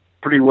Levy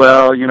pretty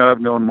well. You know,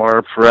 I've known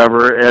Marv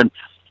forever. And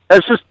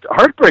it's just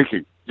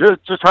heartbreaking,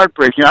 just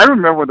heartbreaking. I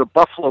remember when the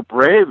Buffalo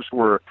Braves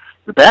were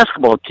the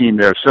basketball team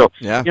there. So,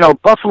 you know,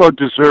 Buffalo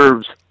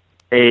deserves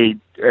a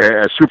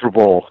Super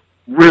Bowl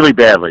really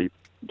badly.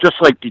 Just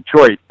like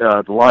Detroit,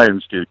 the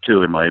Lions do,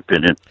 too, in my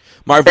opinion.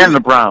 And the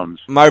Browns.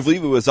 Marv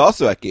Levy was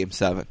also at Game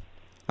 7.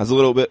 I was a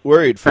little bit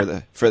worried for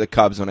the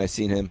Cubs when I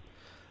seen him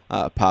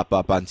pop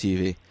up on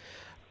TV.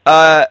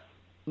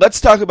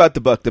 Let's talk about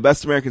the book, The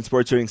Best American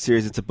Sports Writing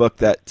Series. It's a book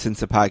that, since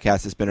the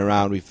podcast has been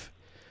around,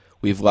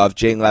 we've loved.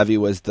 Jane Levy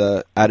was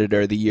the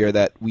editor the year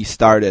that we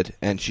started,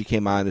 and she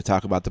came on to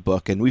talk about the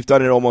book. And we've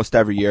done it almost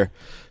every year.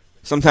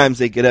 Sometimes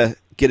they get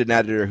an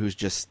editor who's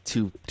just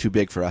too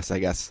big for us, I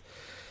guess.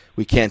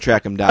 We can't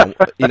track him down.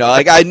 You know,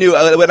 like I knew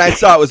when I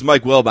saw it was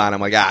Mike Wilbon,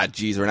 I'm like,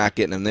 geez, we're not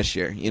getting him this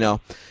year, you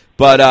know.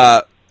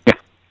 But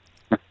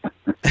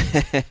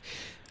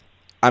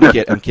I'm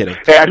kidding.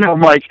 Hey, I know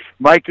Mike.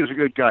 Mike is a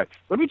good guy.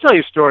 Let me tell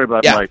you a story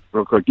about Mike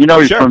real quick. You know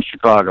he's from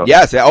Chicago.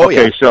 Yes.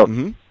 Okay, so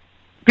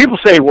people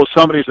say, well,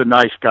 somebody's a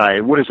nice guy.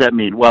 And what does that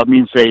mean? Well, it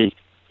means they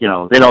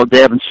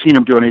haven't seen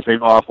him do anything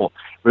awful.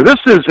 But this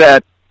is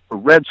at a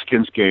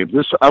Redskins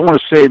game. I want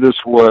to say this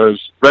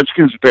was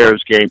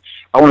Redskins-Bears game.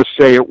 I want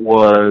to say it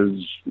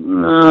was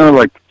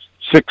like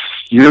 6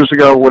 years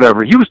ago,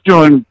 whatever. He was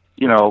doing,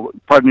 you know,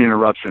 pardon the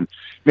interruption,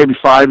 maybe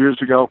 5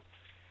 years ago.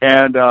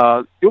 And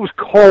it was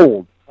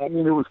cold. I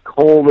mean, it was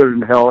colder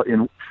than hell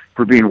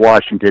for being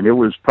Washington. It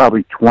was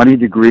probably 20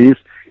 degrees,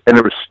 and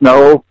there was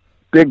snow,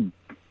 big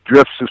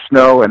drifts of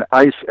snow and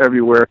ice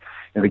everywhere.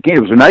 And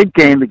it was a night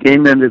game. The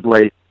game ended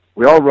late.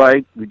 We all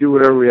write. We do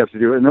whatever we have to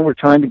do. And then we're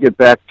trying to get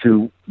back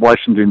to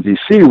Washington,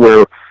 D.C.,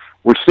 where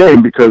we're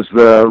staying because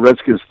the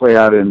Redskins play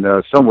out in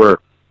somewhere,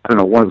 I don't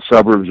know, one of the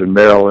suburbs in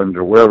Maryland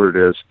or wherever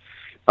it is.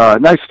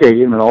 Nice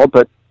stadium and all.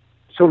 But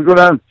so we go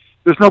down.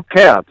 There's no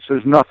cabs.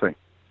 There's nothing.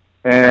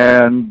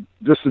 And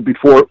this is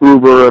before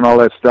Uber and all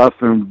that stuff.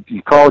 And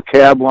you call a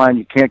cab line,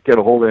 you can't get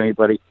a hold of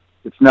anybody.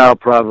 It's now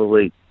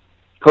probably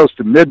close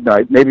to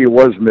midnight. Maybe it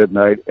was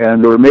midnight,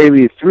 and there were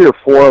maybe 3 or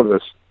 4 of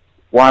us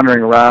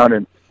wandering around.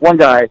 And one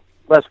guy,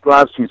 Les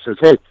Grobstein, says,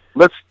 "Hey,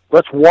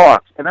 let's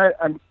walk." And I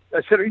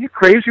said, "Are you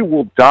crazy?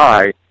 We'll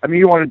die. I mean,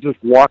 you want to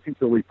just walk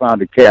until we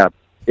found a cab?"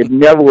 It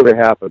never would have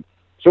happened.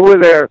 So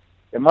we're there,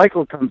 and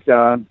Michael comes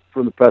down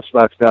from the press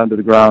box down to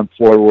the ground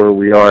floor where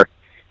we are,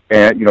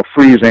 and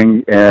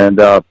freezing. And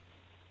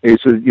he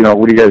said,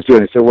 "What are you guys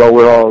doing?" He said, "Well,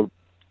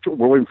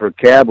 we're waiting for a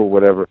cab or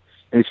whatever."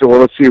 And he said, "Well,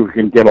 let's see if we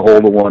can get a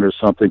hold of one or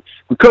something."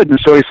 We couldn't.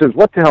 So he says,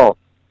 "What the hell?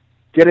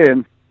 Get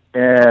in,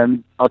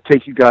 and I'll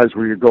take you guys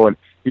where you're going."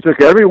 He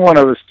took every one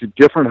of us to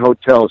different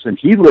hotels, and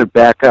he lived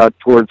back out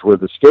towards where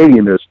the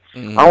stadium is.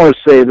 Mm-hmm. I want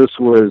to say this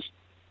was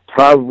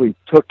probably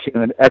took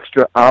him an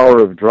extra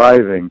hour of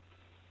driving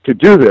to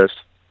do this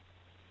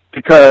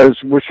because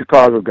we're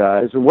Chicago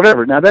guys or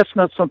whatever. Now, that's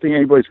not something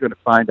anybody's going to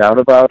find out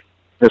about.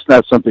 That's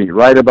not something you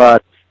write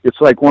about.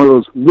 It's like one of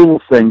those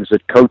little things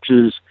that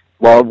coaches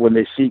love when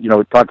they see,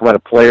 talk about a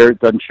player, it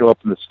doesn't show up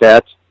in the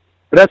stats.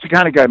 But that's the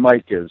kind of guy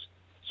Mike is.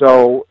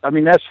 So, I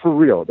mean, that's for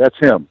real. That's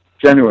him,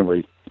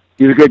 genuinely.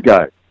 He's a good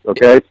guy,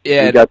 okay?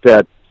 Yeah. He got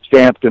that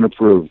stamped and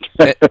approved.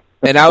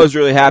 And I was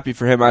really happy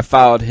for him. I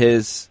followed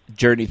his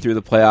journey through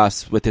the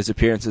playoffs with his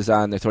appearances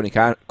on the Tony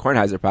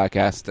Kornheiser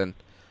podcast, and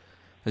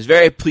I was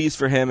very pleased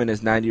for him and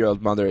his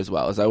 90-year-old mother as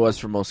well, as I was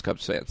for most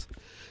Cubs fans.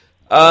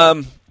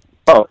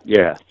 Oh,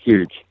 yeah,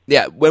 huge.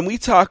 Yeah, when we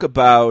talk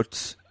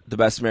about the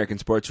best American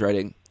sports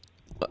writing,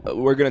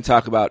 we're going to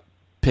talk about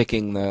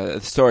picking the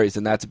stories,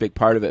 and that's a big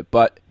part of it.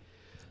 But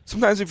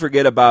sometimes we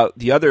forget about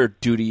the other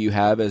duty you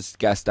have as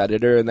guest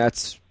editor, and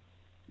that's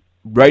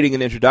writing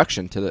an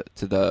introduction to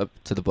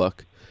the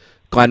book.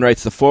 Glenn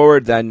writes the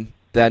foreword, then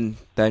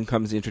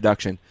comes the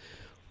introduction.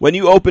 When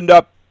you opened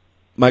up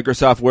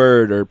Microsoft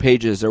Word or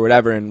Pages or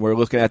whatever, and we're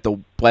looking at the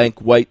blank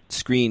white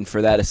screen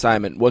for that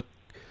assignment, what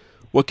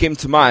came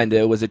to mind?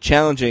 Was it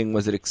challenging?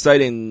 Was it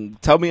exciting?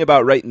 Tell me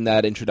about writing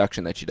that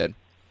introduction that you did.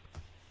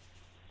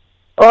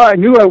 I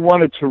knew I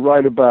wanted to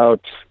write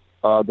about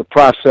the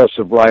process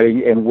of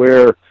writing and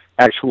where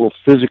actual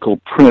physical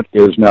print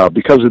is now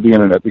because of the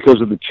internet,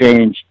 because of the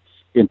change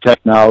in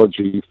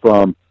technology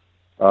from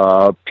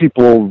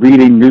people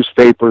reading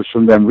newspapers,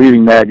 from them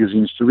reading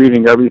magazines, to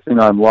reading everything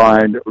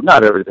online, or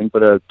not everything,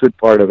 but a good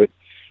part of it,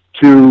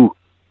 to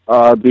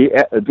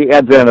the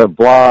advent of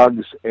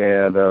blogs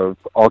and of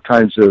all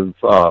kinds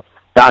of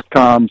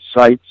 .com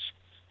sites,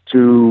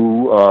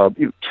 to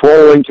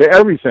trolling, to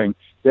everything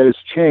that has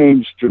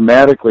changed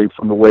dramatically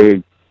from the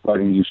way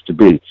writing used to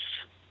be.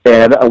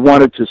 And I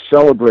wanted to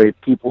celebrate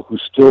people who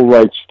still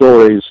write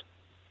stories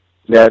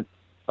that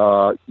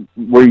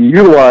where you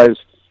utilize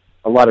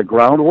a lot of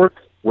groundwork,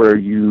 where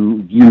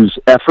you use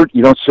effort.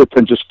 You don't sit there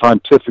and just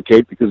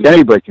pontificate, because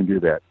anybody can do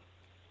that.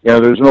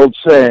 There's an old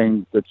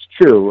saying that's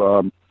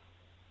true.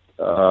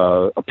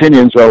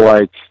 Opinions are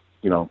like,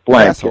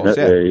 blank, assholes,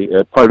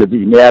 a part of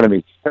the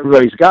anatomy.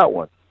 Everybody's got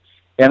one.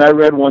 And I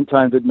read one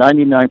time that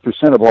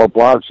 99% of all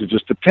blogs are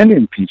just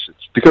opinion pieces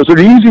because they're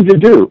easy to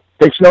do.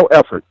 Takes no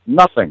effort,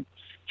 nothing.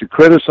 To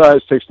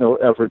criticize takes no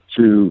effort.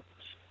 To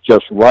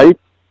just write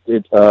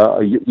it,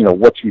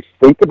 what you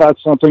think about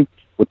something.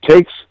 What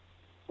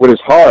is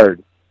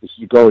hard is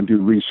you go and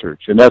do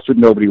research, and that's what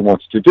nobody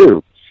wants to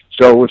do.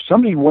 So if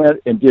somebody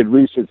went and did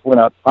research, went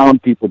out,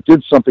 found people,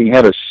 did something,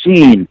 had a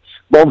scene,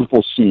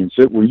 multiple scenes,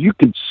 where you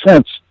could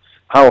sense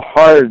how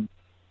hard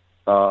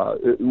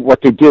what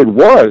they did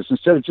was,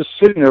 instead of just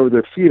sitting there with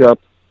their feet up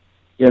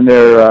in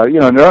their,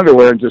 in their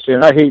underwear and just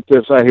saying, "I hate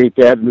this, I hate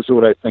that, and this is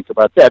what I think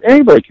about that."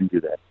 Anybody can do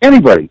that.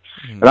 Anybody.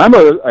 Mm-hmm. And I'm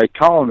a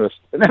columnist,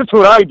 and that's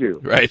what I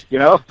do. Right.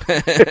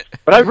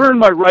 But I've earned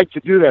my right to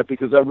do that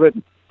because I've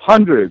written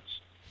hundreds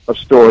of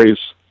stories,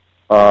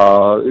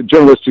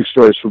 journalistic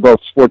stories for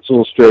both Sports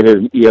Illustrated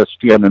and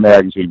ESPN, the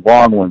magazine,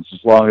 long ones, as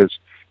long as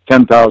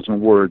 10,000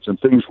 words, and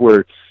things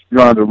where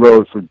you're on the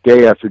road for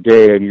day after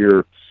day, and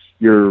you're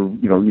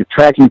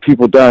tracking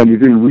people down, you're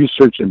doing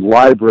research in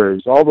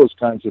libraries, all those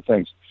kinds of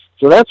things.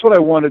 So that's what I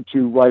wanted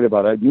to write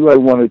about. I knew I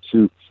wanted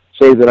to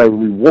say that I was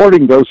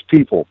rewarding those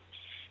people.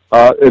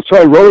 And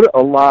so I wrote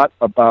a lot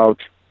about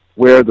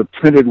where the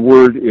printed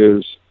word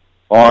is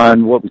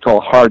on what we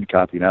call hard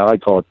copy now. I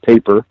call it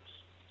paper,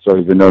 so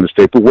it's been known as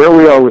paper. Where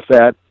we are with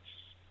that,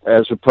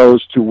 as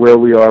opposed to where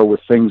we are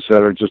with things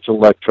that are just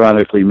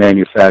electronically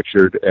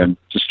manufactured and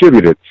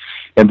distributed.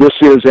 And this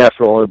is,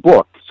 after all, a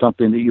book,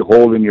 something that you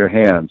hold in your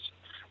hands.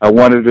 I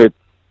wanted it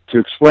to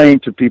explain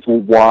to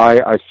people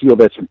why I feel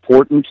that's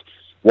important,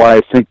 why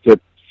I think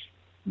that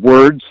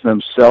words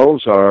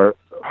themselves are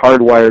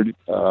hardwired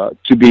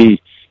to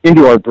be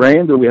into our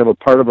brain, that we have a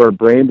part of our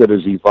brain that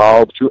has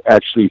evolved to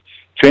actually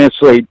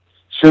translate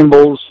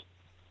symbols,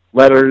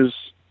 letters,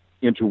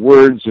 into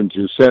words,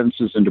 into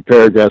sentences, into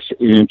paragraphs,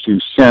 into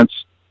sense,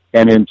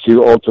 and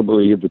into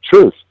ultimately the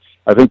truth.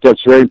 I think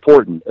that's very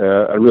important.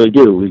 I really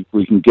do.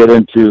 We can get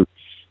into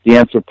the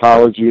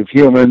anthropology of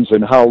humans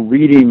and how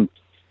reading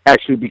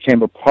actually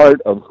became a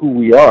part of who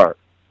we are.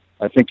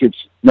 I think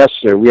it's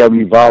necessary. We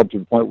haven't evolved to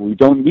the point where we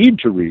don't need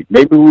to read.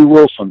 Maybe we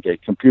will someday.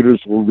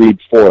 Computers will read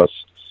for us.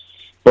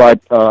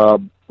 But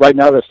right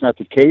now that's not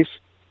the case.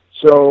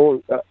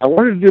 So I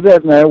wanted to do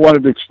that, and I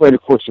wanted to explain,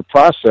 of course, the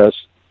process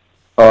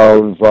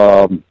of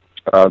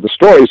the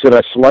stories that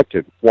I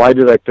selected. Why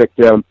did I pick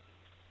them?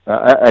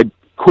 I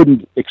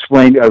couldn't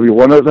explain every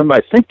one of them.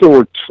 I think there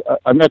were,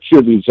 I'm not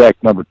sure the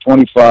exact number,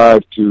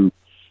 25 to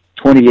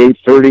 28,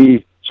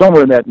 30,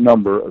 somewhere in that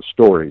number of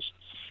stories.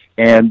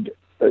 And,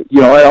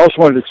 I also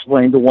wanted to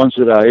explain the ones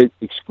that I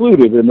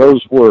excluded, and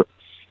those were,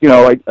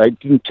 I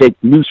didn't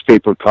take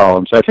newspaper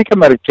columns. I think I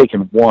might have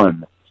taken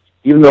one,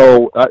 even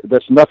though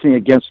that's nothing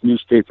against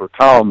newspaper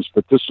columns,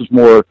 but this is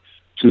more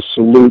to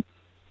salute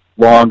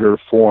longer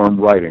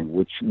form writing,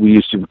 which we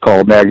used to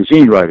call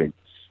magazine writing.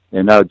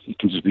 And now it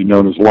can just be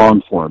known as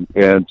long form.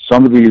 And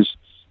some of these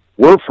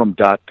were from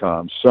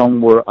 .com.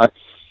 Some were,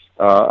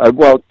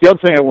 well, the other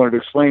thing I wanted to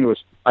explain was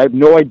I have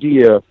no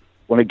idea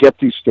when I get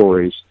these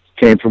stories.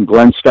 Came from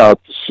Glenn Stout,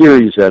 the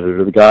series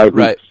editor, the guy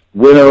who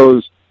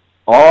winnows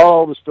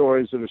all the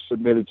stories that are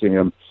submitted to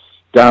him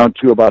down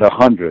to about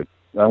 100.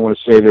 I want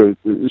to say there's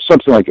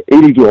something like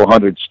 80 to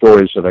 100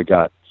 stories that I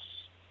got.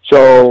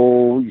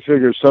 So you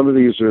figure some of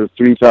these are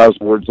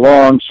 3,000 words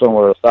long, some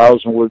are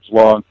 1,000 words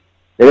long.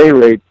 At any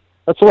rate,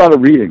 that's a lot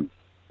of reading.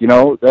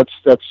 That's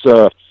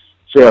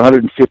say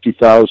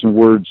 150,000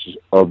 words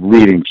of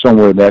reading,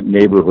 somewhere in that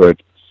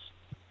neighborhood.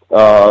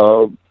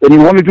 And you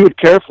want to do it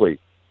carefully.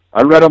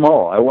 I read them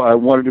all. I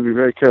wanted to be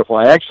very careful.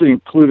 I actually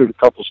included a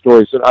couple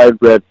stories that I had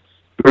read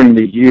during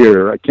the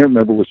year. I can't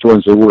remember which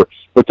ones they were,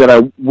 but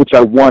which I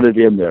wanted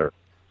in there.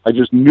 I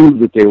just knew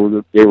that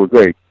they were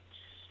great.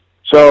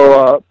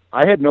 So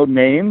I had no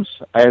names.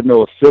 I had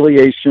no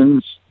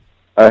affiliations.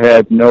 I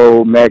had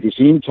no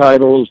magazine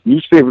titles,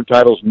 newspaper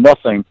titles,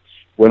 nothing.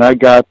 When I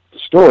got the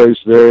stories,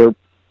 the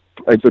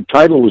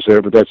title was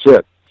there, but that's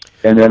it.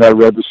 And then I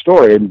read the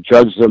story and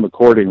judged them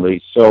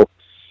accordingly. So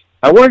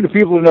I wanted the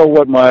people to know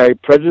what my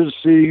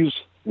prejudices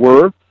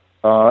were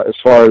as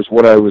far as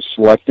what I was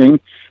selecting,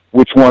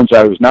 which ones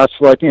I was not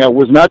selecting. I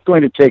was not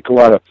going to take a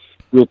lot of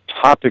real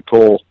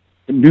topical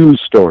news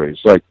stories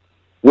like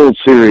World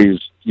Series,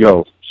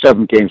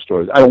 7-game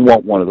stories. I don't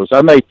want one of those.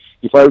 I might,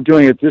 if I were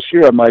doing it this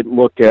year, I might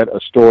look at a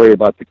story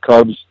about the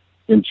Cubs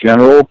in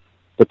general,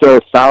 but there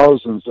are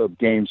thousands of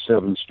Game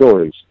 7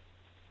 stories.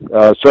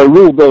 So I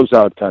ruled those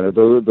out, kind of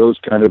those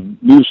kind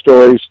of news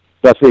stories.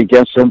 Nothing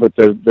against them, but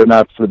they're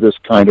not for this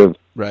kind of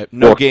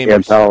book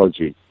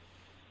anthology.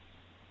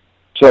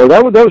 So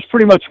that was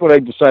pretty much what I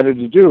decided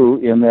to do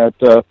in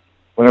that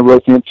when I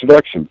wrote the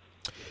introduction.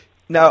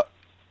 Now,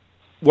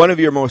 one of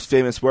your most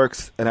famous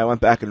works, and I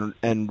went back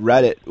and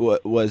read it,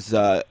 was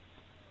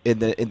in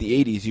the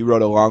 80s. You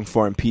wrote a long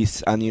form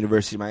piece on the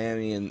University of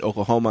Miami and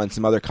Oklahoma and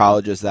some other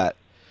colleges that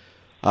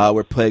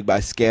were plagued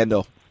by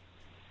scandal.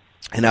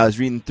 And I was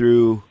reading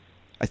through,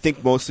 I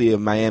think mostly a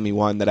Miami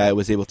one that I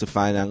was able to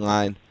find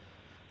online.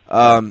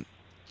 And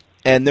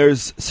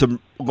there's some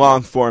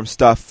long-form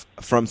stuff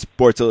from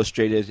Sports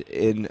Illustrated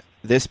in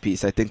this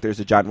piece. I think there's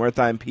a John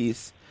Wertheim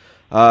piece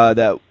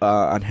that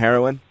on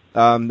heroin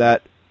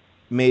that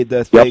made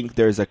the thing. Yep.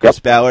 There's a Chris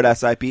Ballard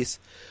SI piece.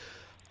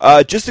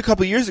 Just a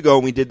couple years ago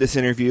when we did this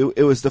interview,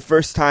 it was the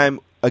first time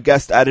a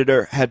guest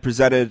editor had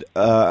presented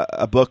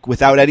a book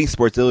without any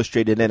Sports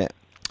Illustrated in it.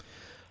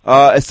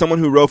 As someone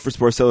who wrote for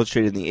Sports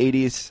Illustrated in the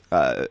 80s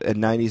and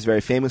 90s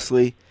very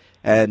famously,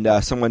 and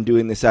someone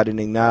doing this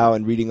editing now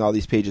and reading all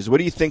these pages, what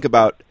do you think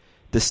about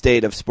the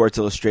state of Sports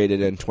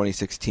Illustrated in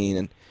 2016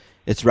 and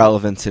its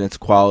relevance and its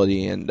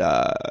quality, and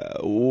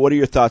what are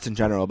your thoughts in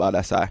general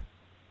about SI?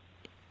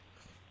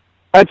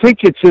 I think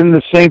it's in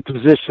the same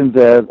position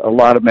that a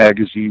lot of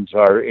magazines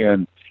are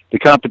in. The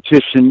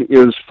competition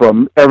is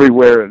from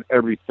everywhere and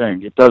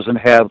everything. It doesn't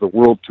have the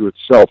world to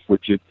itself,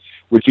 which it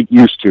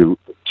used to.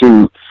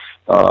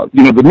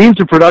 The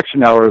means of production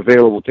now are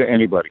available to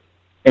anybody,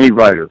 any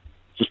writer.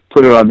 Just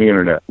put it on the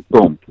internet.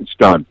 Boom, it's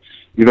done.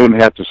 You don't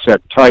have to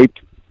set type.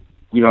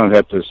 You don't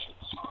have to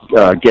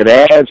get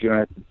ads. You don't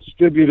have to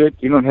distribute it.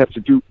 You don't have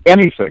to do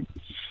anything.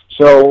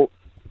 So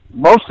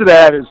most of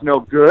that is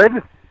no good.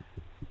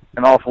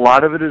 An awful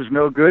lot of it is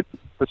no good,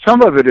 but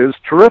some of it is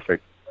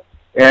terrific.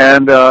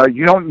 And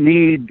you don't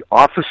need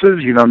offices.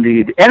 You don't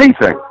need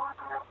anything.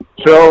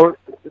 So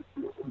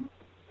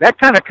that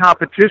kind of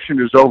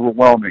competition is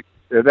overwhelming.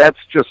 That's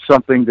just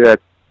something that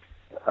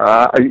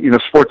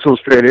Sports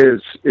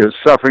Illustrated is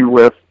suffering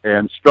with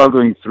and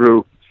struggling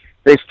through.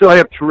 They still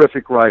have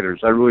terrific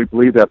writers. I really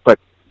believe that. But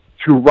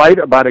to write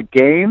about a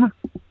game,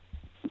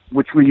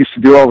 which we used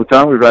to do all the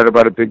time, we write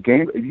about a big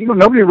game.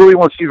 Nobody really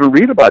wants to even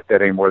read about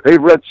that anymore.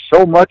 They've read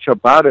so much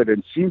about it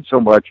and seen so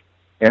much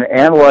and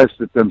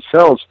analyzed it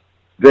themselves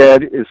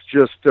that it's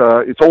just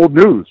it's old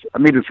news. I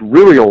mean, it's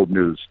really old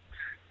news.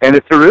 And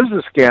if there is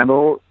a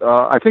scandal,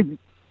 I think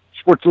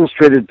Sports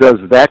Illustrated does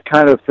that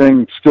kind of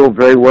thing still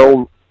very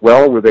well,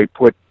 where they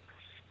put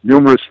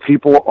numerous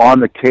people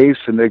on the case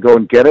and they go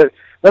and get it.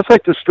 That's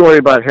like the story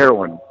about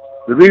heroin.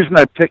 The reason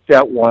I picked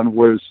that one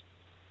was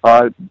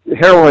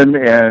heroin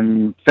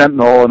and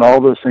fentanyl and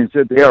all those things,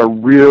 they are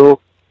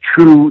real,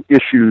 true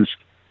issues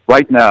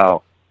right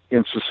now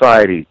in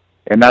society.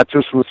 And not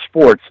just with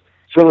sports,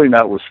 certainly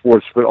not with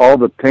sports, but all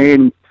the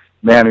pain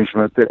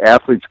management that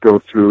athletes go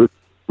through.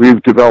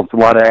 We've developed a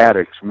lot of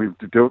addicts, and we've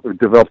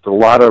developed a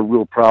lot of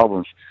real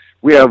problems.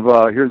 We have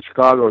here in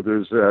Chicago,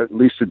 there's at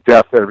least a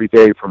death every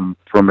day from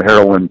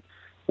heroin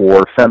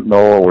or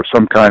fentanyl or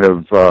some kind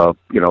of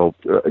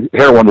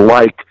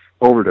heroin-like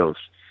overdose.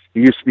 It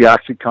used to be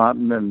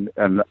OxyContin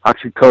and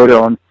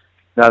oxycodone.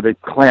 Now they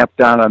clamped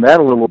down on that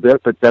a little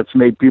bit, but that's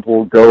made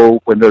people go,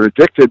 when they're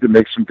addicted, it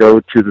makes them go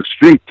to the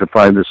street to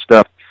find this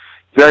stuff.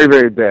 Very,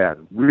 very bad.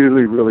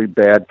 Really, really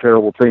bad,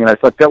 terrible thing. And I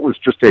thought that was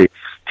just a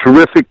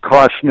terrific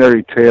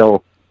cautionary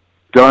tale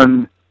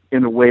done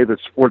in a way that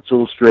Sports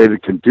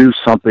Illustrated can do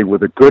something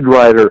with a good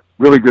writer,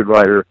 really good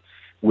writer,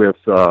 with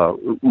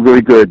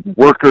really good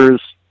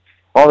workers,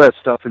 all that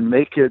stuff, and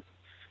make it,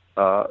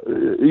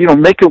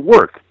 make it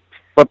work.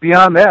 But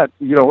beyond that,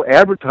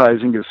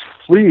 advertising is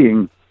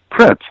fleeing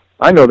print.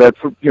 I know that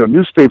for,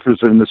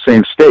 newspapers are in the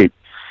same state.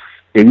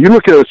 And you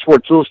look at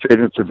Sports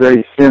Illustrated, it's a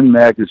very thin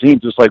magazine,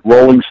 just like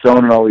Rolling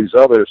Stone and all these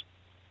others.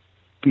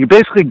 You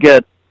basically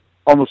get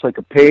almost like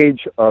a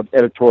page of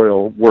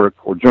editorial work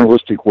or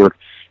journalistic work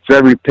for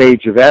every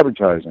page of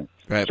advertising.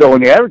 Right. So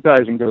when the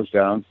advertising goes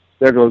down,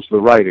 there goes the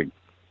writing.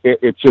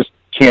 It just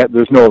can't,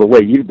 there's no other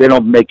way. They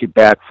don't make it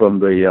back from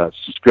the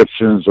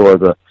subscriptions or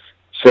the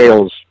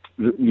sales,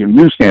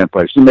 newsstand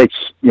price. It makes,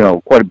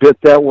 quite a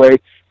bit that way,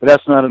 but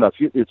that's not enough.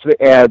 It's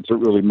the ads that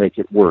really make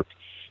it work.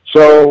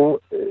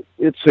 So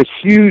it's a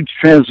huge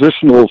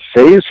transitional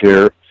phase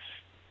here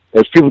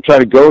as people try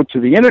to go to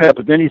the internet,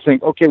 but then you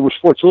think, okay, we're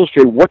Sports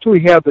Illustrated. What do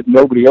we have that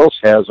nobody else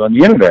has on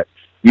the internet?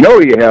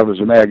 What you have is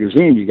a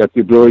magazine. You got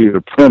the ability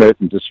to print it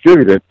and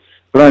distribute it.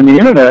 But on the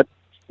internet,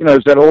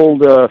 there's that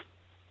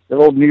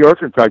old New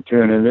Yorker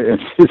cartoon, and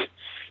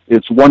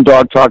it's one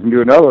dog talking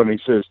to another, and he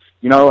says,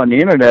 on the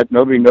internet,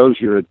 nobody knows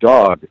you're a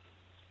dog.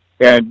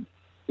 And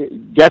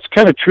that's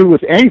kind of true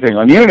with anything.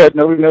 On the internet,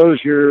 nobody knows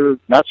you're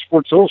not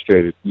Sports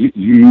Illustrated.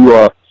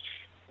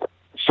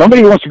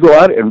 Somebody wants to go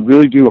out and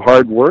really do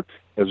hard work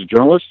as a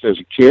journalist, as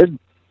a kid,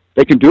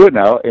 they can do it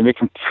now, and they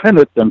can print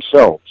it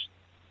themselves.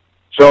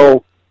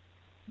 So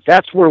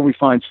that's where we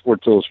find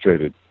Sports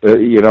Illustrated,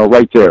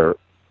 right there.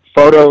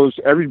 Photos,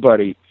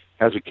 everybody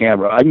has a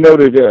camera. I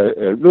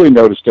really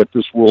noticed at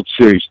this World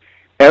Series,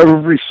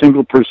 every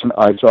single person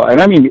I saw, and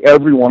I mean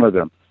every one of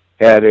them,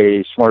 had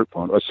a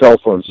smartphone, a cell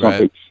phone,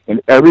 something, right.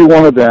 And every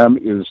one of them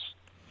is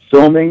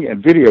filming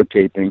and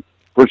videotaping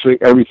virtually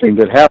everything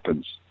that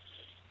happens.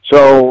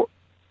 So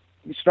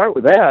you start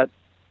with that.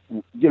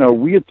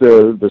 We at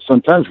the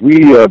Sun-Times, we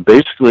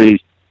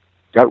basically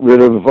got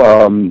rid of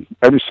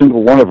every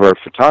single one of our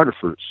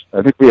photographers.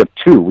 I think we have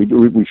 2.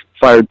 We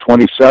fired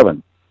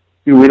 27.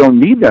 We don't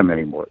need them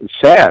anymore. It's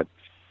sad.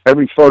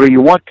 Every photo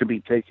you want could be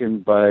taken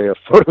by a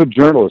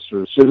photojournalist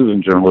or a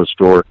citizen journalist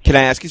or Can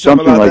I ask you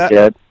something like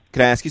that?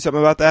 Can I ask you something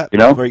about that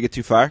before you get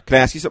too far? Can I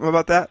ask you something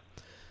about that?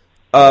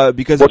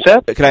 Because what's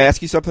that? Can I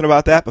ask you something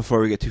about that before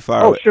we get too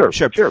far? Oh, sure.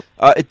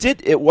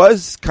 It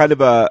was kind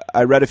of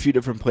I read a few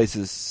different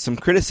places, some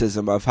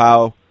criticism of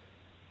how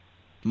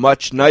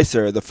much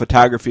nicer the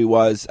photography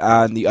was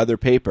on the other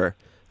paper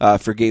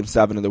for Game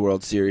 7 of the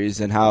World Series,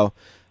 and how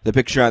the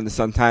picture on the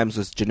Sun-Times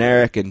was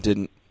generic and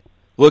didn't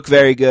look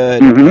very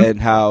good,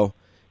 and how,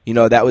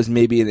 that was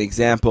maybe an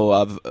example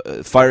of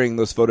firing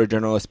those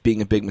photojournalists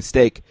being a big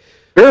mistake.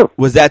 Sure.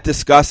 Was that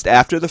discussed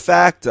after the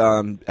fact?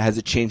 Has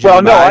it changed your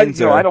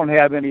minds? I don't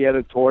have any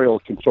editorial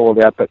control of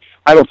that, but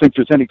I don't think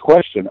there's any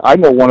question. I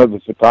know one of the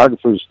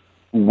photographers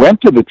who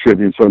went to the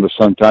Tribune from the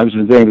Sun-Times.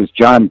 His name is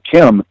John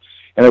Kim,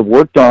 and I've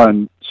worked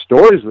on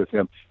stories with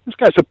him. This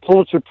guy's a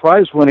Pulitzer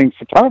Prize-winning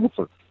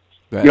photographer.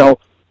 Right.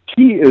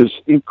 He is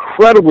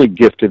incredibly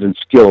gifted and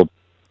skilled,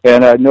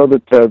 and I know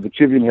that the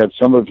Tribune had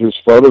some of his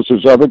photos.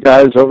 There's other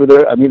guys over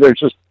there. I mean, they're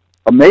just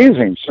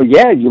amazing. So,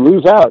 yeah, you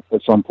lose out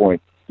at some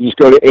point. You just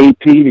go to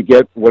AP to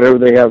get whatever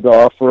they have to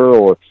offer,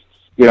 or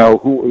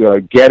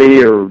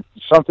Getty or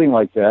something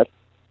like that.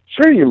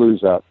 Sure, you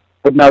lose out.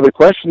 But now the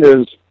question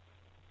is,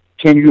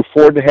 can you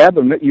afford to have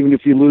them even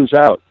if you lose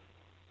out?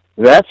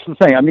 That's the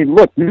thing. I mean,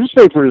 look,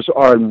 newspapers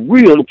are in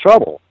real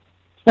trouble.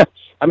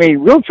 I mean,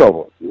 real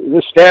trouble.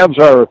 The stabs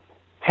are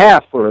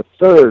half or a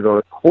third or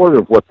a quarter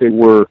of what they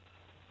were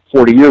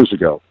 40 years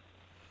ago.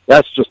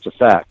 That's just a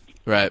fact.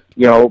 Right.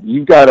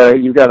 You've got a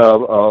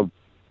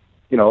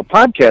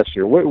podcast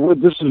here.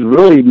 This is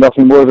really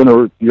nothing more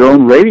than your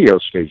own radio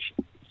station.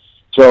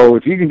 So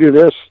if you can do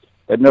this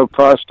at no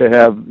cost to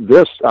have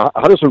this,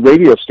 how does a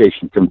radio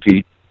station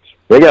compete?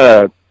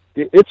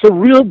 It's a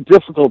real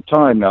difficult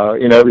time now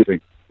in everything.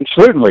 And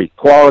certainly,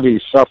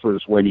 quality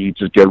suffers when you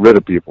just get rid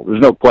of people.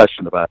 There's no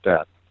question about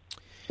that.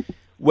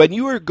 When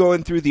you were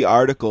going through the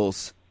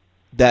articles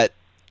that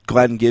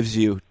Glenn gives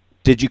you,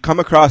 did you come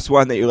across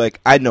one that you're like,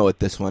 I know what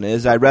this one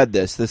is. I read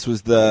this. This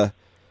was the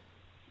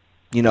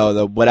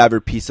whatever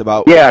piece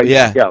about. Yeah.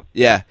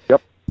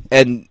 Yep.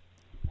 And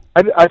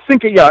I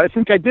think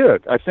I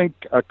did. I think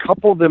a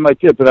couple of them I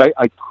did, but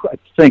I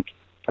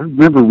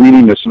remember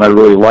reading this and I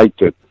really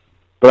liked it,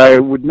 but I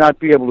would not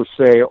be able to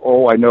say,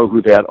 oh, I know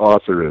who that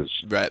author is.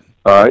 Right.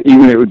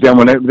 Even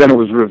then it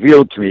was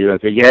revealed to me, I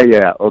think,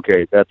 yeah,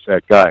 okay, that's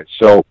that guy.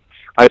 So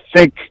I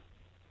think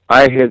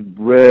I had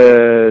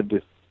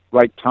read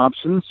Wright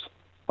Thompson's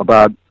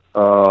about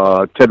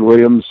Ted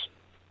Williams'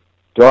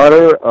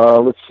 daughter.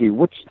 Let's see,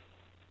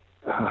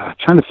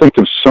 trying to think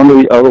of some of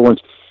the other ones.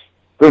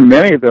 There were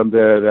many of them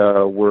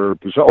that were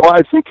bizarre. Well,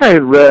 I think I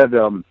had read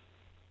the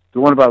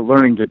one about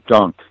learning to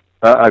dunk.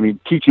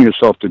 Teaching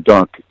yourself to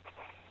dunk.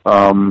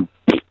 The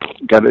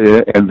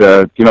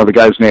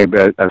guy's name,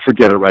 I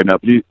forget it right now,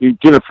 but he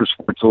did it for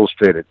Sports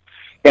Illustrated.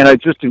 And I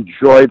just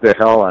enjoyed the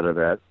hell out of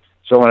that.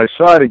 So when I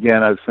saw it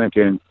again, I was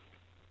thinking,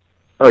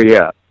 oh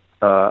yeah,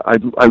 I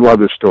love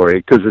this story,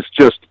 because it's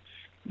just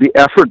the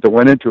effort that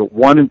went into it,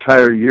 one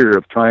entire year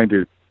of trying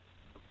to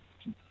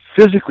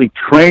physically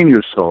train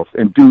yourself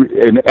and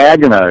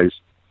agonize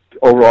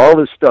over all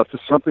this stuff to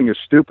something as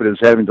stupid as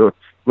having to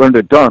learn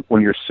to dunk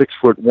when you're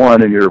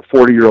 6'1" and you're a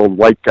 40-year-old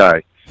white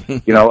guy.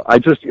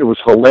 It was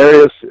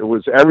hilarious. It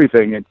was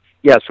everything. And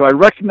yeah, so I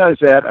recognize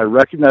that. I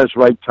recognize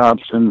Wright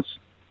Thompson's.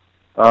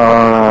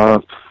 I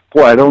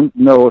don't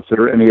know if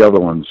there are any other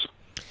ones.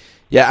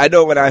 Yeah, I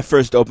know when I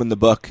first opened the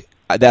book,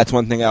 that's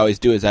one thing I always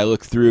do is I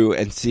look through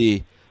and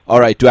see, all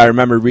right, do I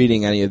remember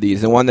reading any of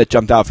these? And one that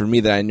jumped out for me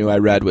that I knew I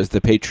read was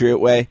The Patriot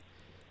Way.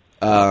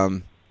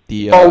 Right.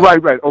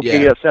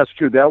 Okay, yes, that's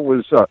true. That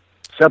was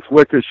Seth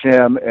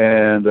Wickersham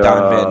and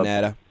Don Van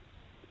Natta.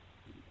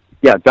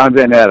 Yeah, Don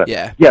Van Natta.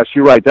 Yeah. Yes,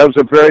 you're right. That was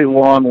a very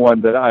long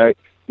one that I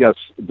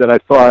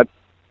thought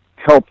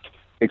helped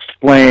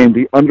explain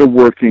the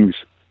underworkings.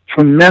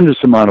 Tremendous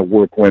amount of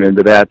work went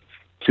into that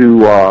to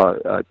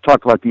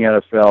talk about the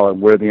NFL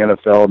and where the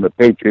NFL and the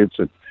Patriots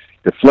and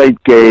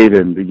Deflategate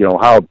and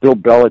how Bill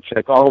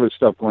Belichick, all this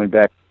stuff going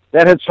back.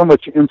 That had so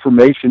much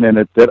information in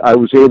it that I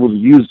was able to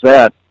use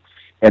that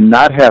and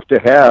not have to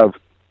have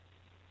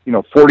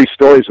 40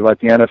 stories about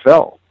the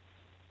NFL.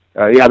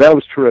 That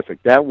was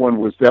terrific. That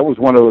was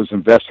one of those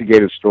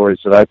investigative stories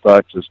that I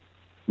thought just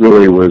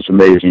really was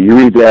amazing. You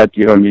read that,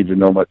 you don't need to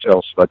know much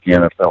else about the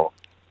NFL.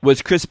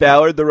 Was Chris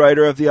Ballard the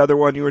writer of the other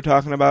one you were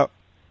talking about?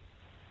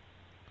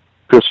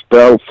 Chris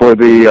Bell for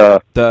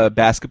the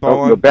basketball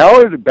one? The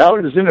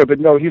Ballard is in there, but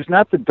no, he's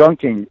not the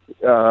dunking.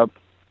 God,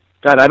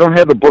 I don't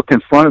have the book in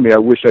front of me. I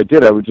wish I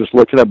did. I would just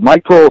look it up.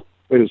 Michael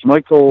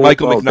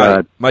McKnight.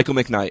 God. Michael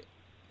McKnight.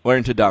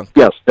 Learn to dunk.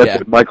 Yes,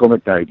 that's it. Michael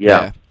McKnight,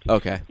 yeah.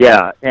 Okay.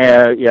 Yeah,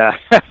 and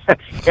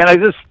I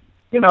just,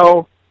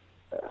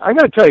 I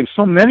got to tell you,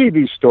 so many of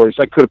these stories,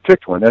 I could have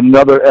picked one, and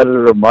another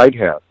editor might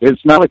have.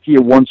 It's not like the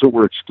ones that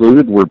were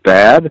excluded were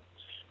bad.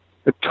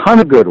 A ton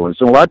of good ones,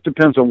 and a lot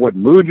depends on what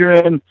mood you're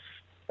in.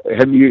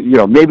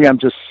 Maybe I'm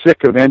just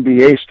sick of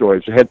NBA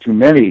stories. I had too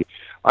many.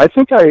 I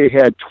think I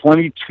had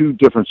 22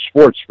 different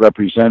sports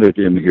represented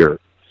in here,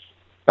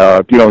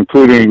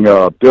 including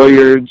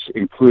billiards,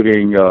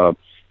 including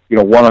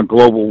one on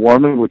global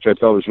warming, which I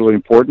thought was really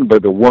important,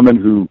 but the woman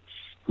who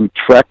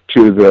trekked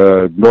to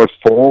the North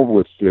Pole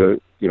with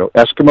the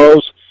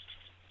Eskimos,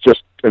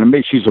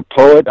 she's a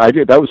poet.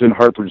 That was in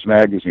Harper's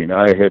Magazine.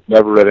 I had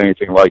never read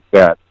anything like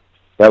that.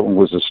 That one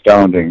was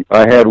astounding.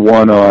 I had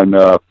one on,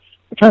 I'm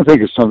trying to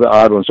think of some of the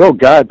odd ones. Oh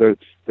God, the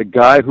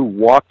guy who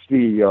walked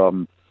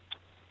the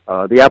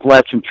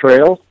Appalachian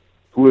Trail,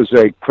 who was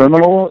a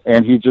criminal,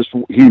 and he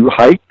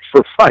hiked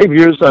for 5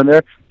 years on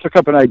there, took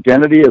up an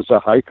identity as a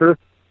hiker.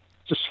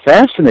 Just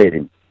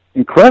fascinating,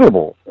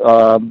 incredible.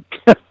 There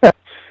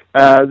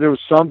were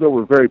some that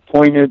were very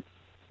poignant.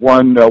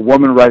 One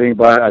woman writing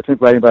about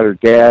her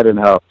dad and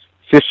how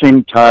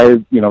fishing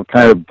kind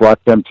of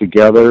brought them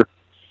together.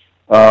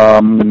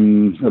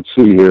 Let's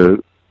see here.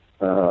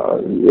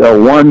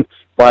 One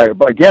by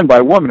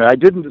a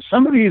woman.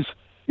 Some of these,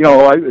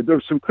 there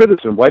was some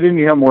criticism. Why didn't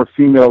you have more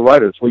female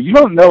writers? Well, you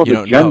don't know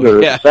the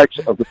gender, the sex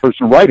of the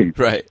person writing.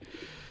 Right.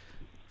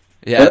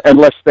 Yeah.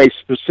 Unless they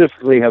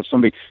specifically have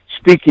somebody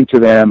speaking to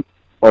them,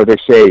 or they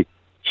say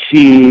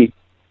she,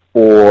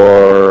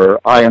 or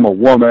I am a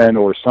woman,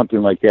 or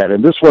something like that.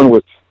 And this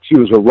one she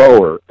was a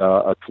rower,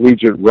 a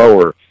collegiate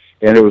rower,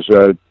 and it was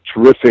a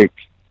terrific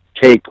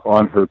take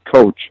on her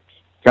coach,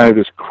 kind of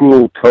this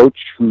cruel coach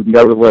who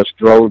nevertheless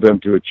drove them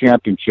to a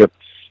championship,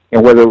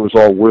 and whether it was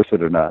all worth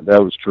it or not.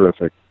 That was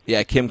terrific.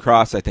 Yeah, Kim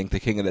Cross, I think, The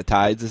King of the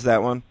Tides, is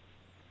that one?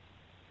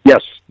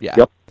 Yes. Yeah.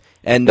 Yep.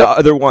 And the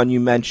other one you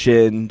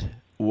mentioned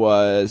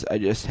was, I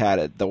just had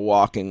it, the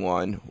walking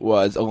one,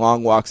 was A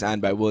Long Walk's On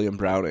by William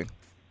Browning.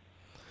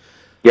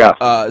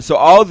 Yeah. So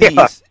all of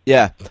these,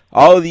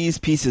 all of these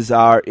pieces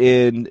are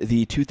in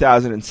the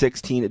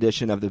 2016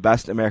 edition of the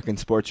Best American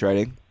Sports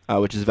Writing,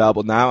 which is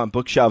available now on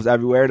bookshelves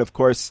everywhere, and of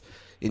course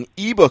in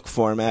ebook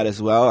format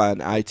as well on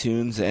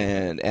iTunes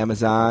and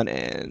Amazon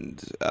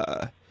and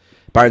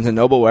Barnes &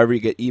 Noble, wherever you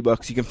get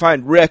ebooks. You can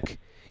find Rick.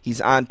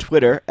 He's on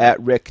Twitter at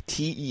Rick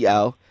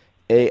Telander.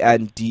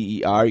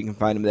 You can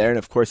find him there, and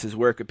of course his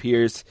work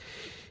appears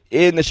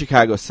in the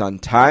Chicago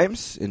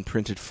Sun-Times in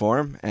printed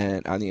form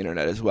and on the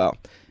internet as well.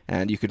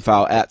 And you can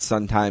follow at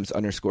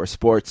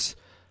 @Suntimes_sports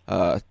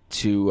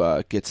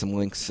to get some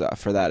links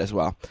for that as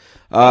well.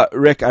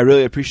 Rick, I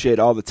really appreciate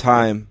all the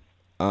time.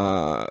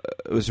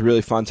 It was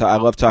really fun. I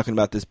love talking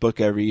about this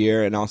book every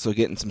year and also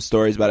getting some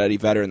stories about Eddie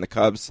Vedder and the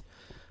Cubs.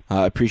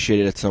 I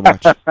appreciated it so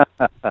much.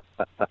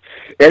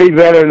 Eddie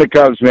Vedder and the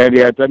Cubs, man.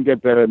 Yeah, it doesn't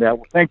get better than that.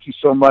 Well, thank you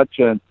so much.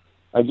 And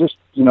I just,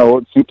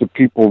 think that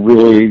people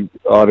really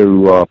ought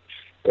to,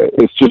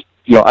 it's just,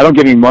 I don't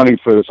get any money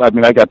for this. I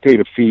mean, I got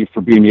paid a fee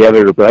for being the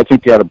editor, but I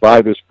think you ought to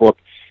buy this book.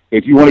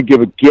 If you want to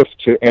give a gift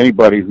to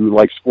anybody who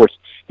likes sports,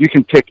 you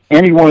can pick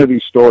any one of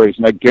these stories,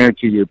 and I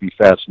guarantee you'll be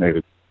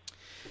fascinated.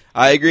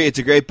 I agree. It's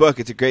a great book.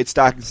 It's a great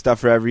stocking stuff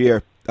for every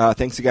year.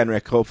 Thanks again,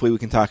 Rick. Hopefully we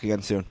can talk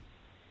again soon.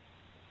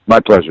 My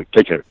pleasure.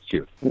 Take care. See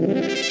you.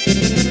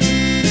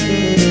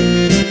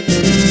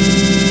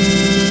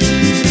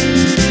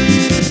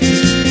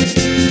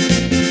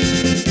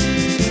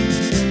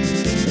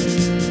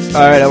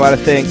 All right, I want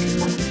to thank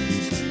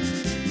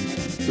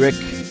Rick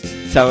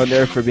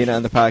Telander for being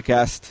on the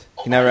podcast.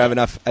 You can never have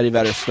enough Eddie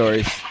Vedder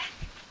stories,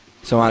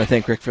 so I want to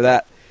thank Rick for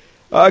that.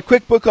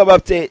 Quick book club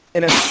update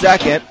in a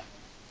second.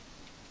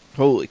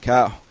 Holy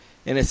cow.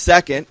 In a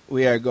second,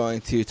 we are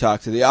going to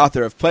talk to the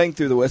author of Playing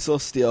Through the Whistle,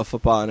 Steal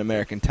Football in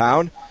American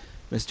Town,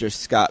 Mr.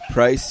 Scott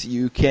Price.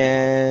 You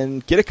can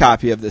get a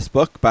copy of this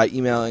book by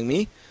emailing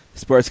me,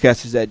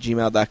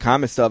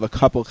 sportscasters@gmail.com. I still have a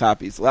couple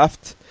copies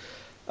left.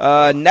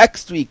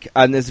 Next week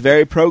on this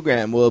very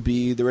program will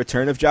be the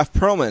return of Jeff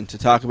Pearlman to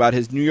talk about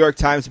his New York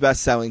Times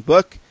best-selling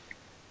book,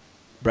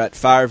 Brett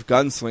Favre,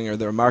 Gunslinger,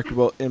 The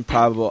Remarkable,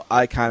 Improbable,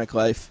 Iconic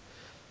Life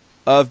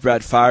of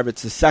Brett Favre.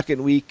 It's the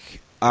second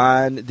week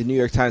on the New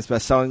York Times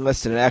best-selling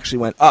list, and it actually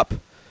went up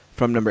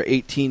from number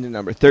 18 to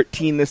number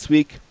 13 this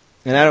week.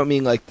 And I don't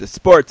mean like the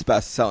sports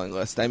best-selling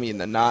list. I mean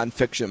the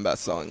non-fiction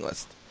best-selling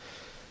list.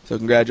 So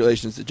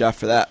congratulations to Jeff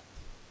for that.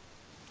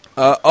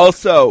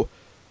 Also,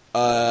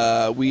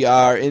 we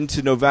are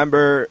into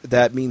November.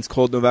 That means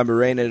Cold November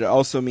Rain, and it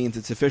also means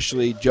it's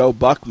officially Joe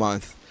Buck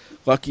month.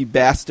 Lucky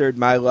Bastard,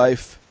 My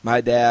Life, My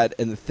Dad,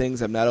 and the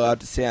Things I'm Not Allowed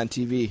to Say on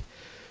TV.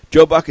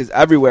 Joe Buck is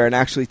everywhere, and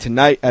actually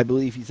tonight, I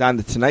believe he's on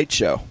The Tonight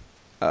Show.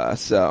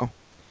 So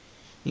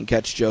you can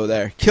catch Joe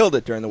there. Killed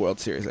it during the World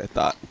Series, I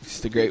thought.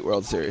 Just a great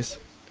World Series.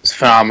 It's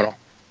phenomenal.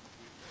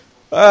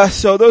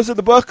 So those are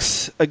the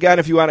books. Again,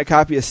 if you want a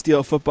copy of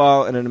Steal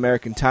Football in an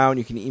American Town,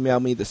 you can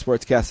email me,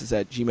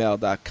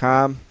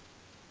 thesportscasters@gmail.com.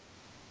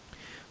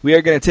 We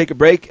are going to take a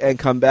break and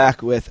come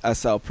back with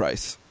SL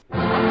Price.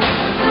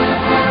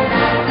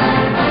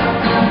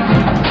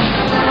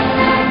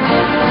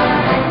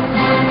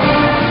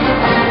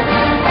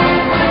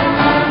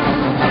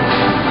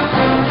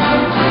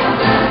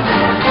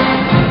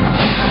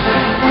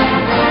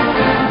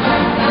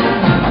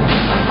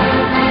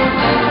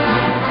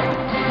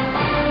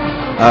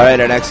 All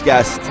right, our next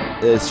guest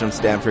is from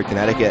Stamford,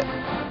 Connecticut,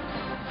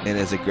 and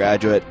is a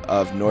graduate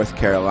of North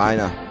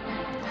Carolina.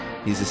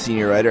 He's a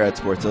senior writer at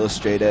Sports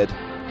Illustrated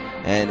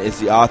and is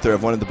the author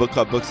of one of the book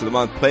club books of the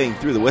month, Playing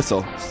Through the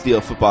Whistle,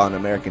 Steal Football in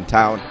American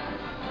Town.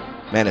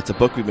 Man, it's a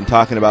book we've been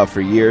talking about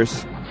for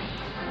years,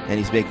 and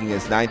he's making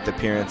his 9th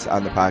appearance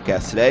on the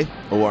podcast today.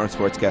 A Warren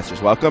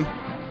Sportscasters welcome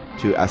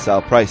to SL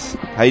Price.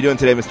 How you doing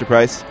today, Mr.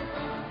 Price?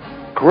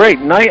 Great.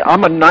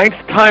 I'm a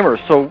 9th timer,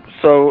 so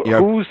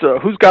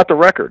who's got the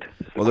record?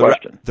 Well,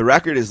 the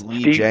record is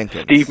Lee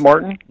Jenkins. Steve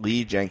Martin?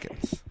 Lee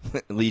Jenkins.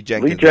 Lee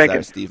Jenkins is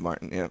our Steve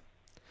Martin, yeah.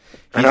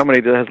 And how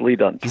many has Lee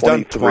done? He's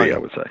done 20, I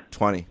would say.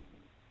 20.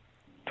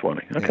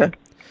 20, okay.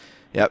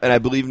 Yeah. Yep, and I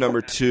believe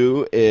number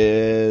 2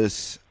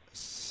 is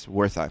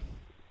Wertheim.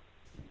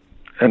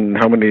 And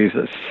how many is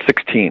it?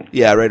 16?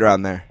 Yeah, right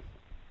around there.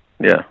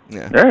 Yeah.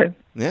 Yeah. All right.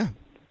 Yeah.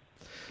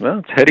 Well,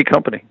 it's heady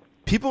company.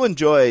 People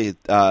enjoy.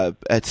 I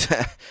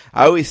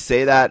always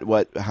say that.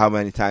 How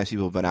many times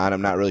people have been on?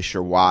 I'm not really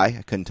sure why.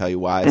 I couldn't tell you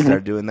why I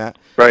started doing that.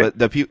 Right.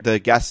 But the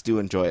guests do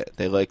enjoy it.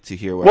 They like to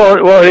hear.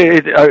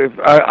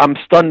 I'm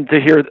stunned to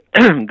hear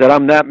that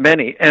I'm that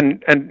many.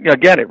 And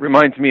again, it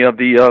reminds me of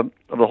the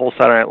whole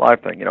Saturday Night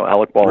Live thing.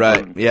 Alec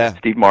right. and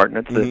Steve Martin.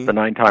 It's the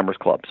 9 timers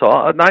club.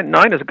 So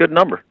 9 is a good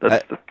number. Before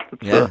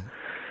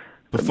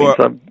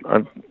that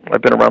means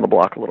I've been around the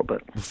block a little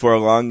bit. Before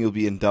long, you'll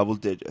be in double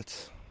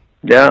digits.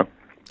 Yeah.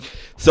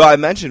 So I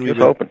mentioned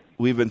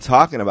we've been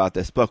talking about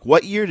this book.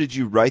 What year did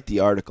you write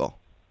the article?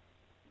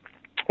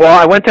 Well,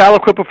 I went to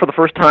Aliquippa for the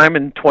first time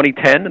in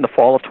 2010, in the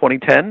fall of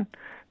 2010,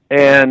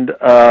 and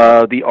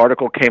the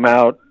article came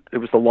out. It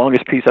was the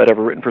longest piece I'd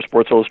ever written for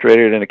Sports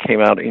Illustrated, and it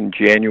came out in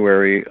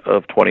January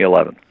of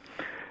 2011.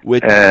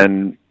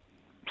 And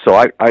so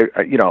I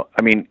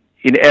mean,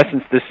 in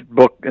essence, this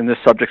book and this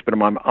subject's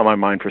been on my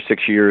mind for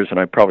 6 years, and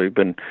I've probably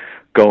been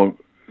going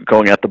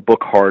at the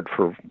book hard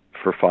for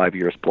 5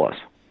 years plus.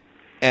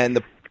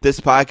 And this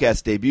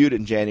podcast debuted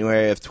in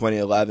January of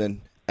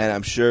 2011, and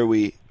I'm sure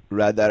we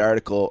read that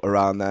article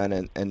around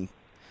then, and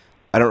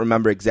I don't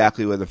remember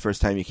exactly when the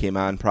first time you came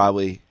on.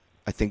 Probably,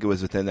 I think it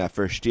was within that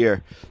first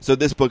year. So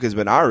this book has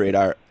been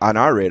on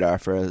our radar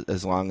for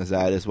as long as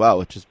that as well,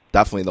 which is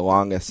definitely the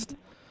longest.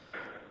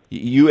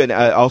 You and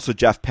also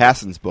Jeff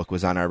Passan's book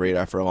was on our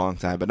radar for a long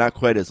time, but not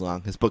quite as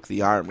long. His book,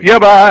 The Arm. Yeah,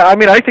 but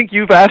I think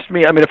you've asked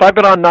me. I mean, if I've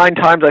been on 9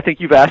 times, I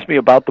think you've asked me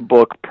about the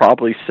book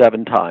probably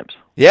 7 times.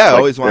 Yeah, I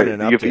always wanted an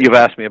update. You've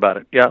asked me about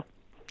it, yeah.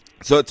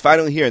 So it's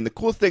finally here. And the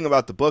cool thing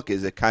about the book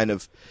is it kind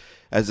of,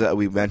 as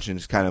we mentioned,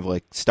 it's kind of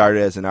like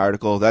started as an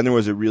article. Then there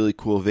was a really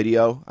cool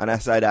video on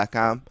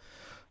SI.com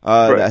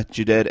that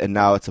you did, and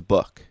now it's a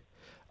book.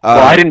 Well,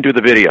 I didn't do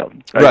the video.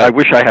 Right. I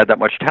wish I had that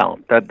much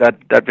talent.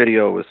 That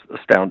video was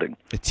astounding.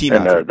 A team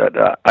effort.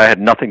 I had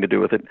nothing to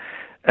do with it.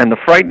 And the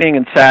frightening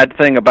and sad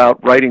thing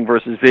about writing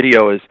versus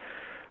video is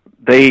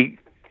they,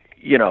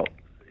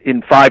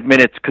 in 5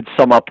 minutes could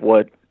sum up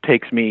what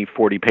takes me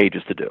 40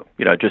 pages to do.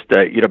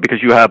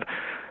 Because you have,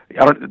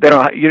 they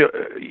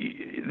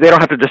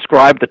don't have to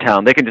describe the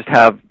town. They can just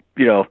have,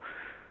 the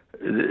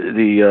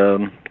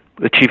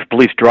chief of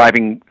police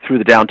driving through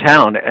the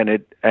downtown, and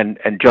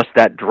just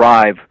that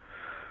drive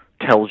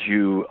tells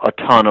you a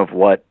ton of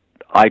what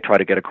I try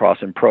to get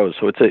across in prose.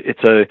 So it's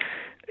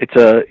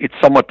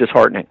somewhat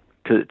disheartening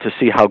to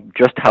see how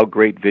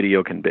great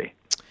video can be,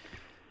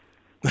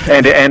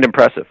 and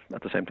impressive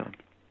at the same time.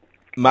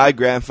 My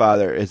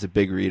grandfather is a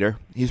big reader.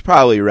 He's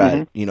probably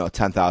read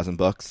 10,000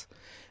 books.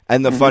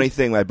 And the funny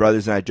thing, my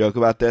brothers and I joke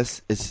about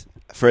this, is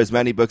for as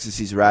many books as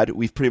he's read,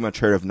 we've pretty much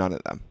heard of none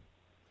of them.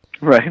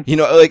 Right.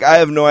 I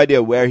have no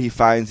idea where he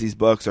finds these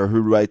books or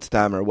who writes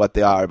them or what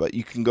they are, but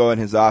you can go in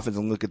his office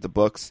and look at the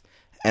books,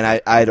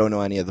 and I don't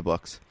know any of the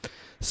books.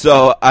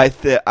 So I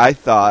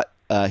thought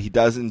he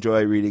does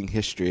enjoy reading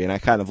history, and I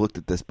kind of looked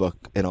at this book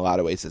in a lot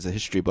of ways as a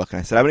history book,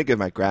 and I said, I'm going to give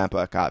my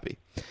grandpa a copy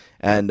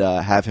and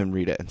have him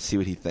read it and see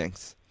what he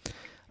thinks.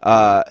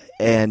 I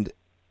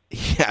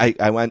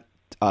went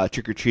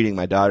trick-or-treating.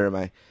 My daughter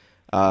and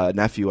my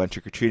nephew went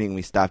trick-or-treating, and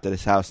we stopped at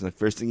his house, and the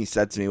first thing he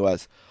said to me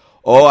was,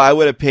 "Oh, I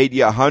would have paid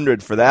you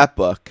 $100 for that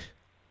book."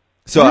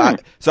 So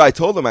I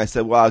told him, I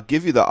said, "Well, I'll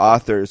give you the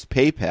author's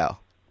PayPal."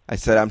 I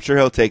said, "I'm sure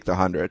he'll take the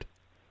 $100."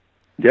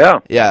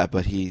 Yeah,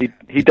 but he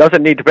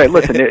doesn't need to pay.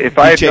 Listen, if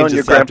I had known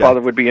your grandfather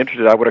would be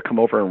interested, I would have come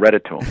over and read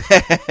it to him.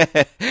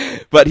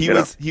 But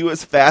he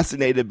was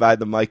fascinated by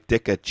the Mike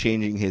Ditka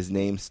changing his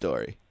name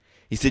story.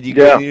 He said,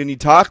 when you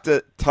talk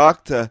to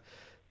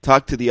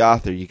the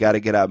author, you got to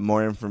get out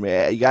more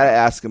information. You got to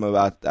ask him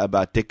about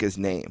Ditka's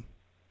name.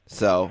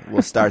 So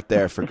we'll start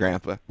there for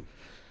Grandpa.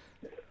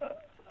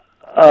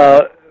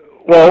 I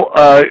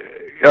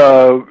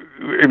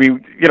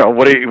mean,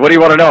 what do you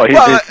want to know?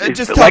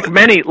 He's like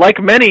many,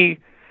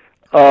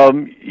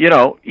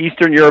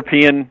 Eastern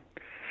European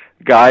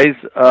guys,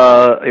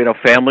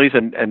 families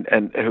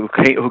and who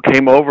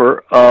came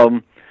over.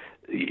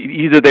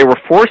 Either they were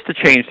forced to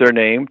change their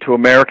name to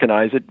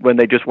Americanize it when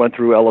they just went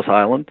through Ellis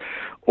Island,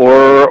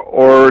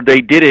 or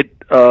they did it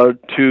to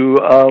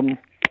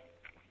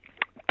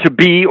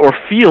be or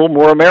feel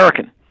more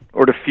American,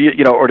 or to feel,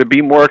 or to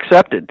be more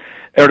accepted,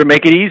 or to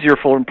make it easier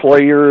for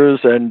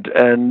employers and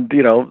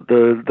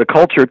the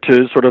culture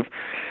to sort of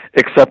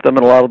accept them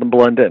and a lot of them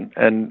blend in.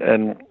 And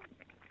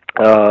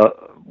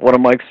one of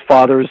Mike's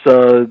father's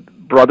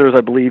brothers,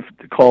 I believe,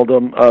 called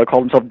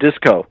himself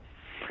Disco,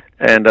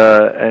 and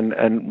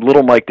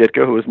little Mike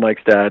Ditka, who was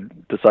Mike's dad,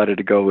 decided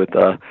to go with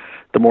the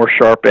more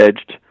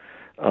sharp-edged,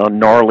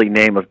 gnarly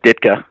name of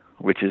Ditka,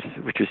 which is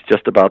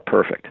just about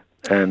perfect.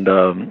 And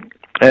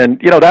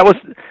that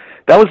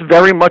was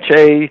very much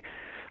a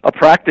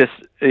practice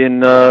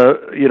in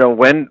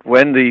when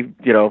the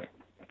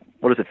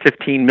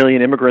 15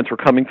 million immigrants were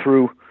coming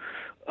through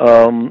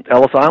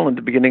Ellis Island at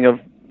the beginning of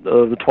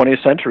the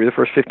 20th century, the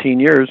first 15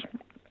 years.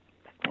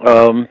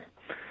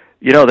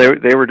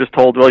 They were just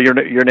told, well,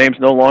 your name's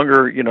no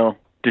longer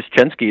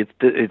Dischensky,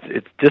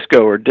 it's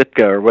Disco or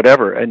Ditka or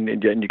whatever,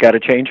 and you got to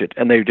change it,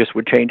 and they just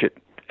would change it,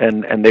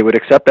 and they would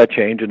accept that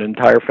change, and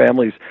entire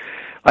families'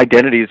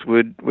 identities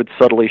would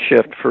subtly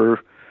shift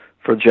for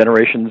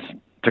generations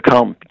to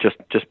come, just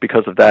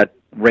because of that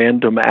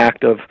random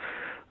act of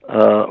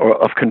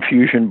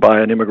confusion by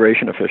an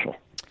immigration official.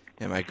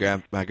 Yeah, my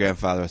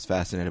grandfather was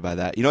fascinated by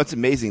that. It's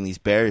amazing, these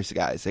Bears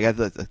guys. They got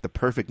the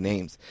perfect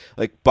names,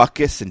 like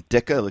Buckus and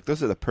Ditka. Like,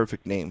 those are the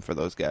perfect name for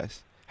those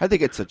guys. How'd they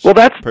get such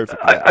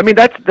perfect names? Let me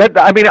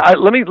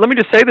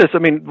just say this. I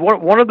mean,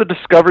 one of the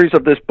discoveries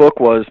of this book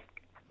was,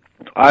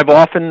 I've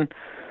often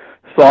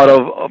thought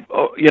of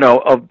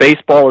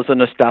baseball as a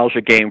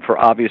nostalgia game for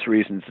obvious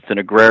reasons. It's an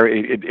it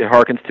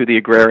harkens to the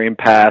agrarian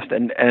past,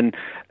 and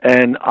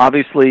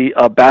obviously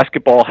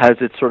basketball has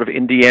its sort of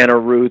Indiana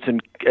roots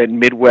and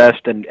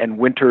Midwest and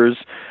winters,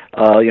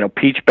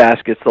 peach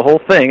baskets, the whole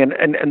thing,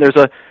 and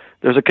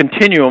there's a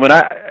continuum,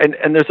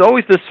 and there's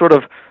always this sort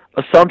of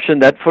assumption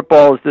that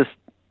football is this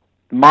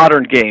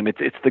modern game.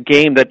 It's the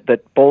game that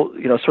both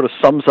sort of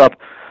sums up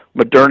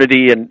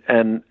modernity and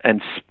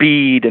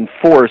speed and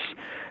force,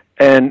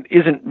 and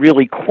isn't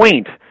really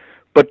quaint.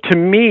 But to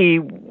me,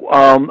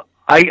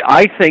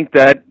 I think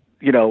that,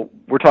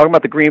 we're talking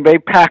about the Green Bay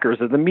Packers,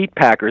 the Meat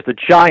Packers, the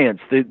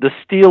Giants, the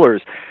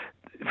Steelers.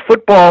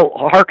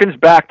 Football harkens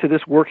back to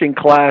this working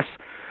class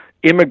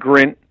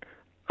immigrant,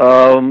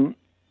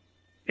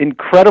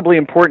 incredibly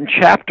important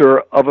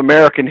chapter of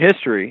American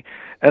history.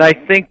 And I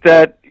think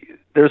that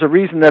there's a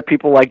reason that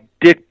people like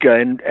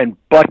Ditka and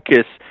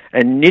Butkus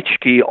and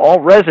Nitschke all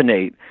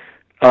resonate.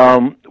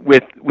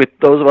 with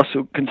those of us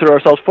who consider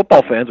ourselves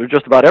football fans, or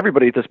just about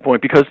everybody at this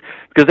point, because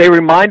they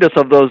remind us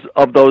of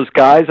those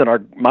guys.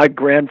 And my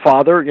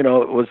grandfather,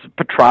 was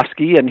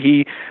Petrovsky, and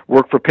he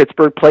worked for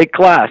Pittsburgh Plate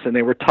Glass, and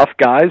they were tough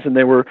guys, and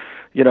they were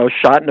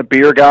shot in a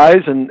beer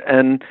guys,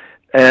 and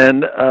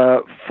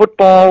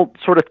football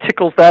sort of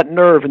tickles that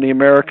nerve in the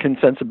American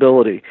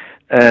sensibility,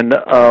 and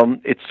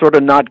it's sort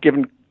of not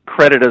given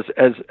credit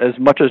as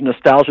much as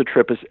nostalgia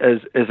trip as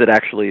it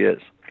actually is.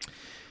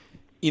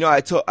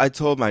 I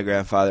told my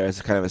grandfather as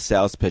a kind of a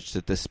sales pitch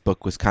that this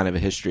book was kind of a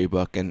history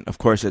book, and of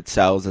course it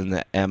sells in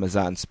the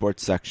Amazon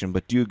sports section.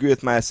 But do you agree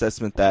with my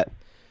assessment that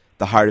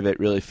the heart of it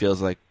really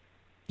feels like,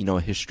 a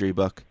history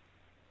book?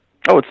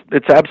 Oh,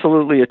 it's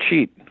absolutely a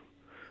cheat.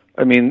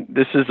 I mean,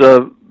 this is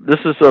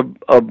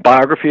a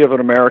biography of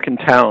an American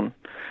town,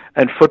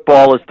 and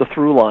football is the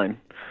through line.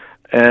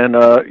 And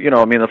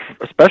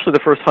especially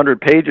the first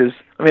 100 pages.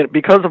 I mean,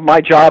 because of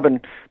my job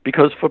and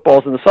because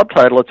football's in the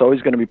subtitle, it's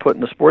always going to be put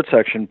in the sports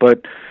section.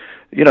 But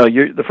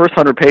the first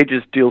 100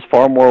 pages deals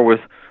far more with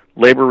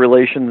labor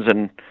relations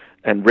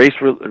and race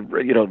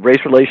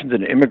relations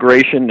and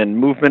immigration and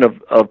movement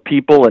of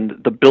people and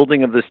the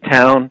building of this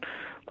town,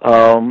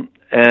 and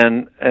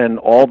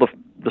all the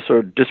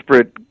sort of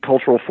disparate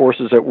cultural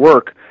forces at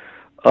work.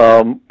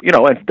 And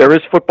there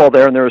is football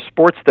there and there is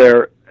sports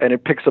there, and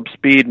it picks up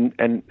speed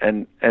and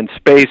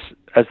space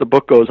as the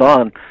book goes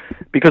on,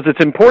 because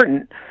it's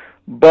important.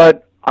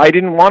 But I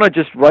didn't want to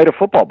just write a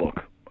football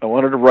book. I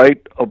wanted to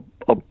write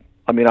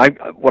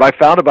what I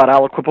found about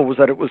Aliquippa was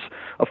that it was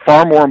a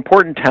far more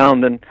important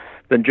town than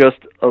just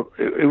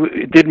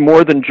it did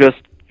more than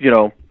just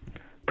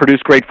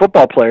produce great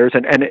football players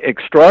and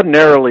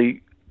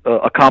extraordinarily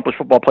accomplished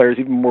football players,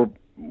 even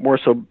more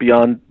so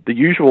beyond the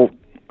usual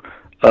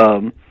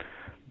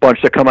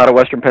bunch that come out of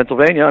Western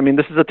Pennsylvania. I mean,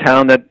 this is a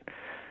town that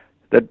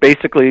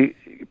basically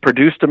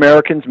produced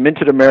Americans,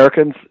 minted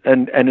Americans,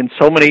 and in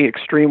so many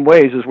extreme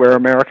ways is where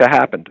America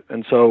happened.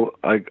 And so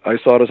I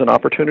saw it as an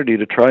opportunity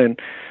to try and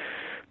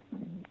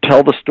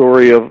tell the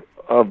story of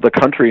the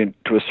country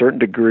to a certain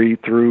degree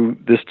through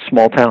this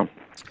small town.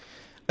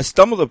 I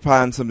stumbled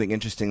upon something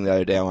interesting the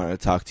other day I wanted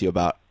to talk to you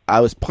about. I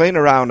was playing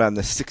around on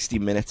the 60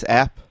 Minutes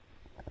app,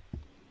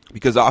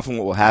 because often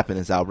what will happen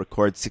is I'll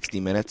record 60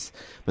 minutes,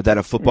 but then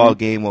a football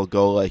game will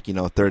go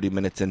 30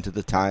 minutes into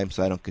the time,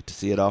 so I don't get to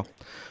see it all.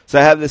 So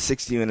I have this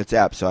 60 Minutes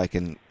app so I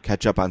can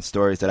catch up on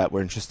stories that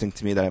were interesting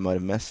to me that I might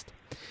have missed.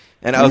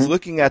 And I was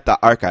looking at the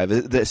archive.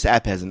 This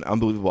app has an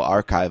unbelievable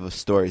archive of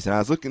stories, and I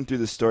was looking through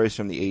the stories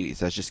from the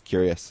 80s. I was just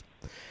curious.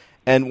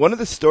 And one of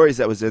the stories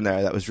that was in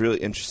there that was really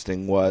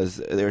interesting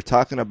was they were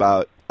talking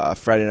about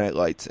Friday Night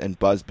Lights and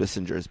Buzz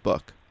Bissinger's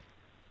book.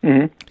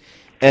 Mm-hmm.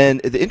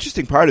 And the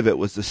interesting part of it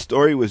was the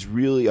story was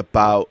really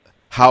about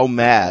how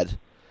mad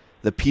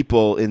the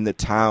people in the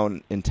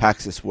town in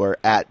Texas were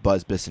at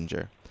Buzz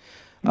Bissinger.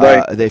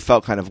 Right. They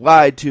felt kind of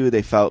lied to.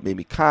 They felt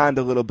maybe conned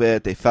a little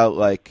bit. They felt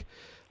like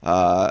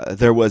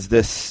there was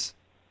this,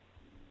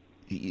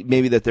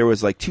 maybe that there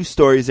was two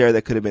stories there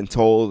that could have been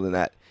told, and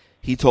that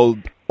he told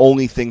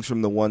only things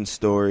from the one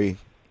story.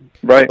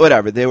 Right.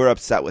 Whatever. They were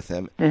upset with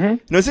him. Mm-hmm. And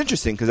it was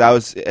interesting because I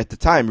was, at the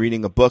time,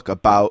 reading a book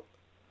about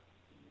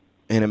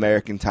an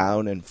American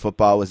town, and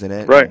football was in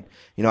it. Right.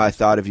 And, I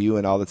thought of you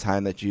and all the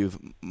time that you've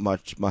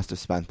must have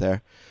spent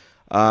there.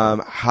 Now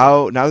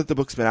that the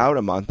book's been out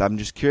a month, I'm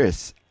just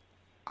curious,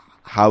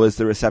 how has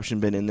the reception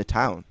been in the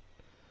town?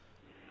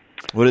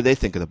 What do they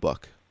think of the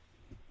book?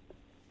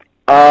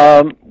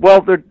 Well,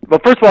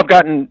 first of all, I've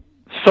gotten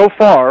so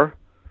far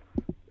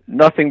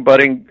nothing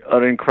but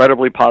an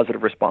incredibly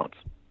positive response,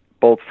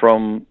 both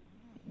from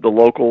the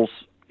locals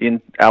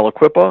in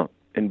Aliquippa,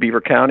 in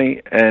Beaver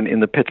County, and in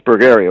the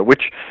Pittsburgh area,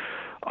 which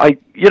I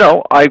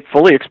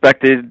fully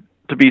expected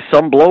to be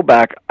some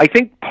blowback. I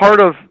think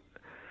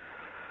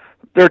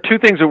there are two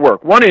things at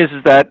work. One is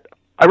that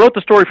I wrote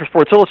the story for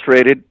Sports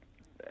Illustrated,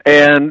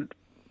 and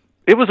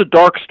it was a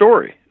dark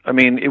story. I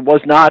mean, it was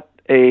not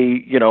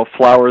a,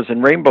 flowers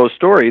and rainbows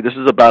story. This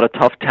is about a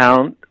tough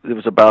town. It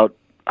was about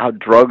how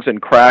drugs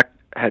and crack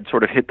had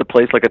sort of hit the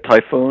place like a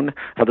typhoon,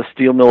 how the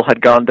steel mill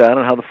had gone down,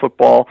 and how the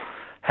football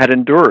had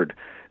endured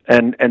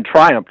and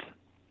triumphed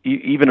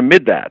even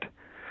amid that.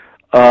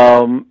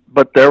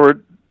 But there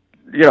were,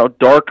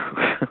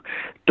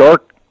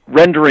 dark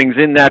renderings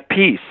in that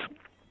piece.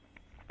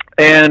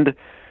 And,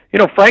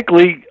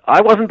 frankly, I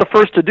wasn't the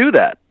first to do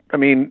that. I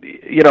mean,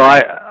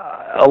 I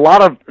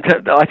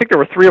think there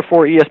were 3 or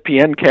 4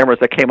 ESPN cameras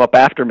that came up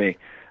after me,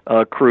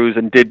 crews,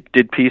 and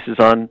did pieces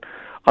on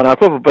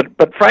Aliquippa.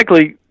 But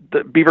frankly,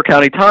 the Beaver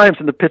County Times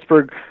and the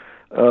Pittsburgh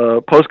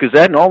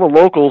Post-Gazette and all the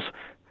locals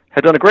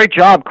had done a great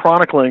job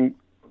chronicling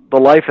the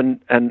life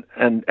and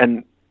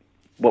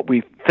what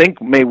we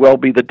think may well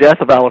be the death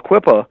of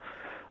Aliquippa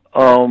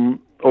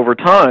over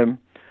time,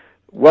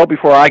 well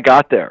before I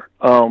got there.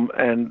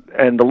 And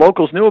the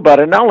locals knew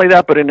about it. Not only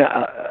that, but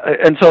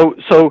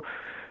so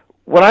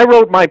when I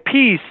wrote my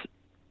piece,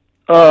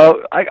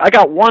 I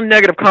got one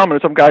negative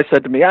comment. Some guy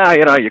said to me,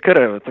 you could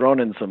have thrown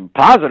in some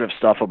positive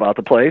stuff about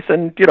the place.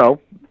 And,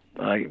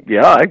 I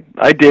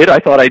did. I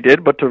thought I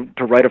did, but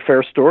to write a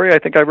fair story, I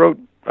think I wrote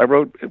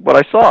what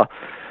I saw.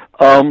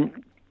 And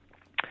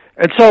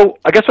so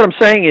I guess what I'm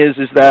saying is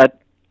that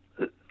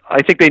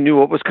I think they knew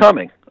what was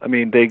coming. I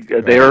mean, they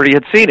already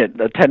had seen it,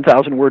 a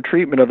 10,000-word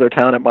treatment of their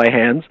town at my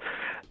hands.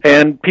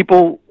 And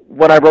people,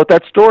 when I wrote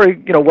that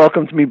story,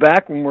 welcomed me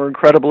back and were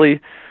incredibly,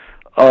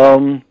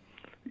 open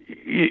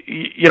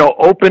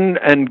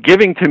and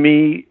giving to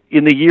me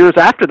in the years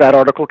after that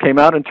article came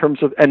out in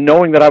terms of, and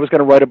knowing that I was going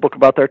to write a book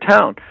about their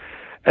town.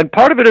 And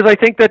part of it is I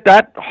think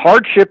that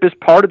hardship is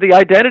part of the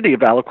identity of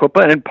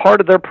Aliquippa and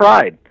part of their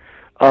pride.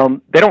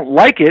 They don't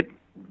like it,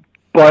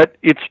 but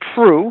it's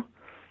true,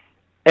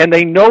 and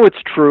they know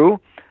it's true,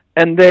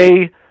 and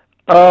it's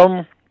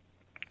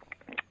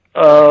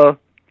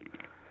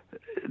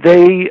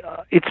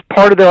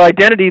part of their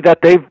identity that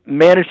they've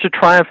managed to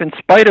triumph in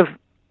spite of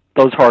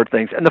those hard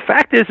things. And the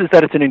fact is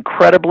that it's an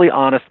incredibly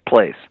honest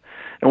place.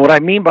 And what I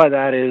mean by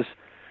that is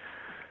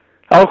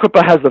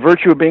Aliquippa has the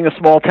virtue of being a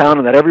small town,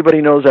 and that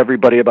everybody knows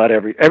everybody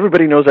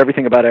knows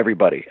everything about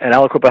everybody. And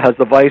Aliquippa has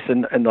the vice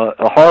and the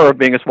horror of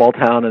being a small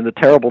town and the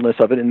terribleness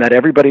of it, in that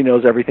everybody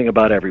knows everything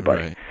about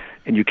everybody, right.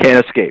 And you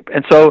can't escape.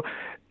 And so,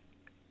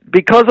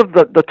 because of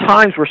the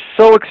times were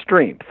so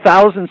extreme,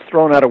 thousands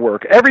thrown out of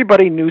work,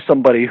 everybody knew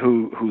somebody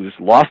who's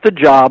lost a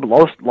job,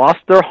 lost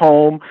their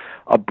home,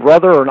 a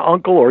brother or an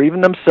uncle, or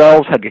even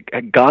themselves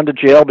had gone to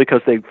jail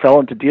because they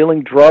fell into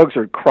dealing drugs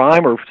or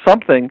crime or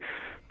something,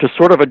 to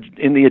sort of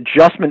in the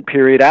adjustment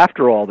period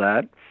after all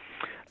that,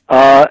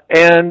 or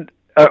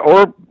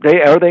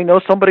they know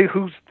somebody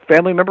whose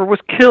family member was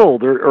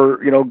killed or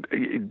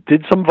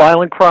did some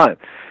violent crime.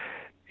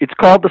 It's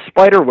called the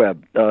spider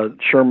web.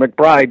 Sherm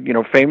McBride,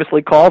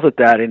 famously calls it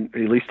that, at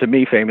least to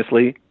me,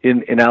 famously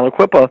in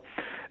Aliquippa,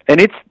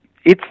 and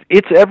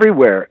it's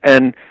everywhere.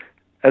 And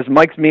as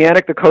Mike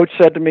Mianic, the coach,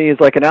 said to me, is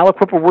like, in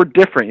Aliquippa, we're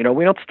different.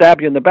 We don't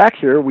stab you in the back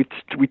here. We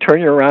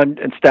turn you around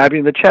and stab you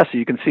in the chest so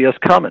you can see us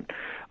coming.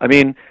 I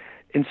mean,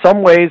 in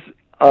some ways,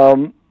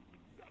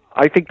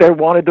 I think they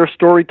wanted their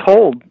story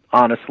told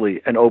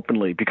honestly and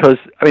openly. Because,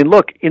 I mean,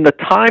 look, in the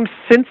time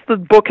since the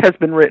book has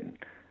been written,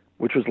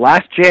 which was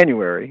last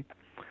January,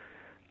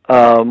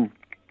 the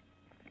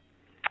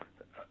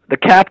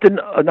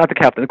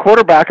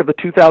quarterback of the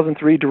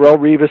 2003 Darrelle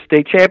Revis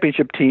State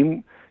Championship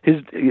team,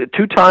 his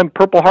two-time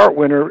Purple Heart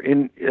winner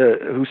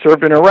who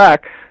served in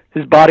Iraq,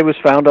 his body was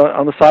found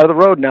on the side of the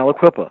road in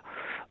Aliquippa.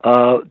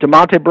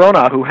 DeMonte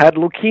Brona, who had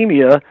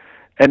leukemia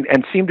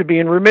and seemed to be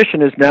in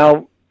remission, has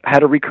now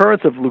had a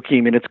recurrence of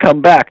leukemia, and it's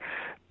come back.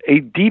 A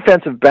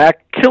defensive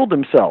back killed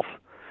himself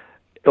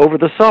over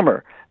the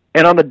summer.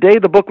 And on the day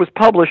the book was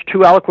published, 2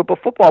 Aliquippa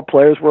football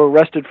players were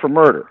arrested for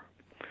murder.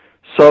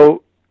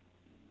 So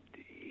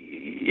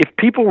if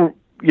people,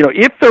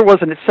 if there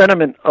was a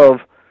sentiment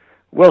of,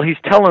 well, he's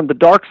telling the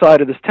dark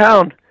side of this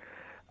town,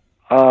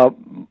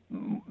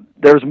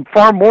 there's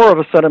far more of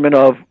a sentiment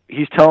of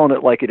he's telling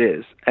it like it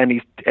is,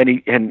 and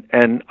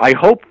I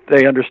hope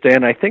they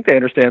understand. I think they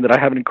understand that I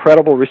have an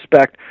incredible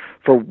respect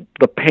for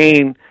the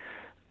pain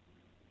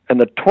and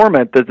the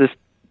torment that this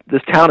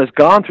town has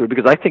gone through,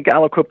 because I think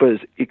Aliquippa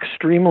is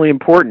extremely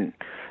important,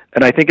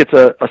 and I think it's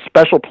a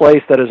special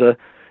place that is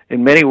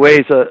in many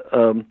ways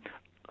a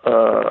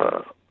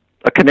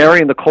canary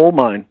in the coal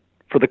mine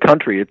for the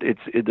country.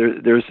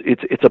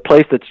 It's a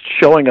place that's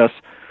showing us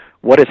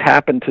what has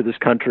happened to this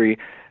country.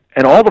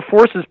 And all the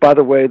forces, by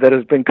the way, that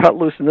has been cut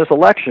loose in this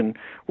election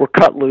were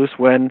cut loose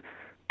when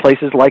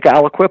places like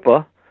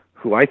Aliquippa,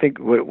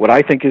 what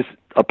I think is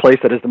a place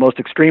that is the most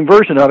extreme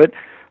version of it,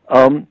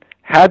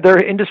 had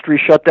their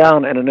industry shut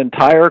down, and an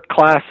entire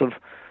class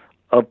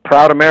of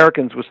proud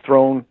Americans was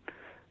thrown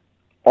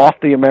off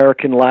the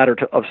American ladder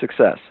of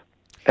success.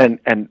 And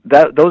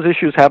those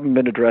issues haven't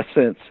been addressed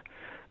since,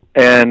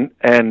 and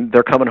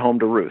they're coming home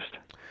to roost.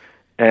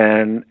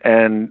 And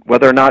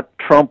whether or not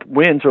Trump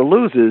wins or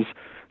loses,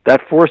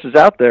 that force is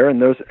out there,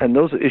 and those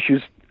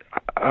issues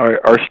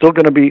are still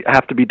going to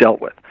have to be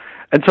dealt with.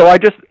 And so I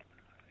just,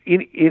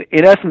 in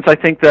essence, I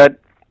think that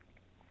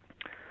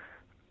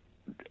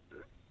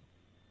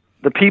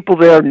the people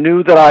there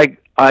knew that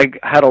I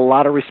had a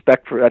lot of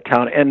respect for that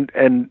town,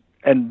 and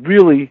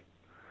really,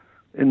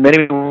 in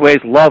many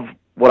ways, love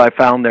what I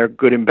found there,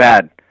 good and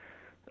bad.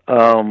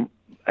 And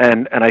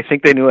I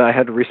think they knew I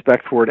had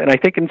respect for it. And I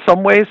think in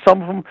some ways,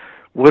 some of them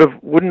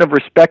wouldn't have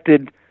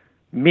respected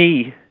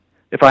me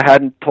if I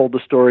hadn't told the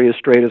story as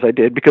straight as I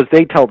did, because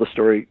they tell the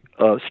story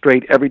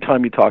straight every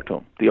time you talk to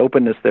them. The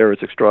openness there is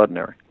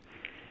extraordinary.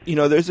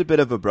 There's a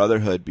bit of a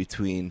brotherhood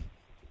between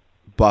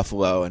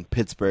Buffalo and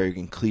Pittsburgh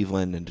and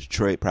Cleveland and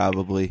Detroit,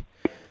 probably.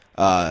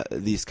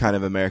 These kind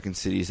of American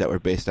cities that were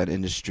based on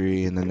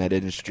industry, and then that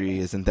industry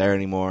isn't there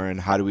anymore, and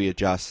how do we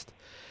adjust?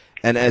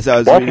 And as I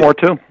was Baltimore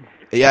too.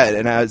 Yeah,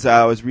 and as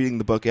I was reading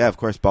the book, of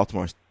course,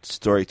 Baltimore's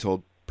story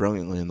told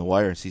brilliantly in The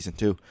Wire in season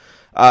 2.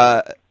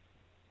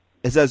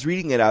 As I was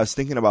reading it, I was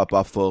thinking about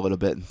Buffalo a little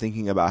bit and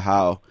thinking about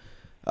how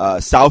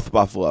South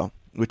Buffalo,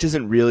 which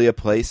isn't really a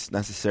place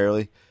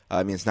necessarily,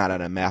 I mean, it's not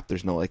on a map.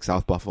 There's no like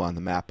South Buffalo on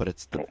the map, but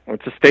it's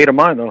it's a state of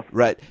mind, though.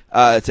 Right.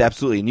 It's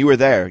absolutely. And you were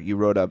there. You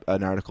wrote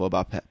an article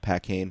about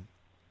Pat Laine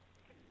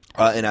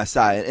in SI,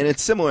 and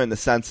it's similar in the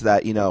sense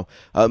that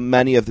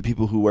many of the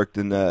people who worked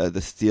in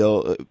the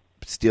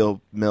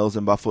steel mills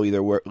in Buffalo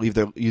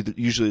either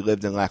usually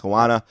lived in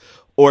Lackawanna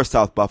or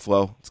South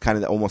Buffalo. It's kind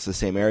of almost the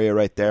same area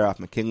right there off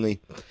McKinley.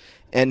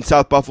 And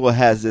South Buffalo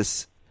has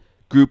this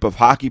group of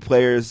hockey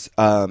players.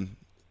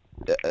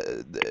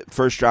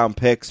 First-round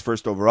picks,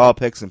 first overall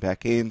picks in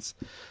Pat Laine's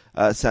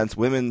sense,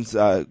 women's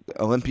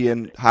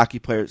Olympian hockey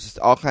players, just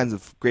all kinds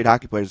of great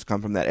hockey players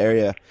come from that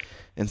area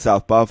in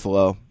South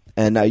Buffalo.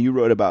 And you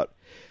wrote about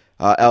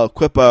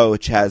Aliquippa,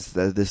 which has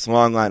this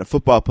long line of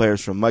football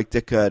players from Mike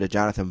Ditka to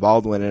Jonathan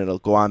Baldwin, and it'll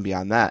go on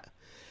beyond that.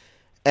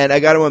 And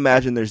I got to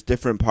imagine there's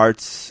different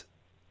parts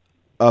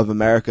of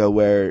America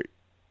where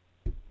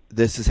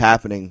this is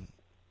happening,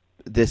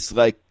 this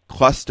like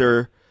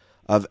cluster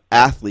of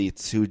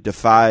athletes who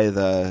defy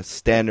the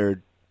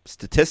standard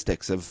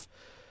statistics of,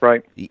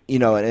 right?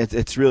 And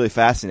it's really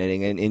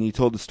fascinating. And you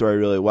told the story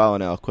really well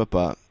in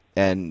Aliquippa.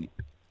 And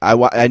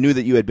I knew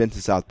that you had been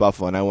to South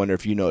Buffalo, and I wonder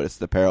if you noticed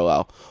the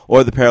parallel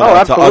or the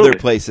parallel to other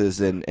places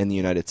in the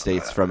United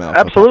States from Aliquippa.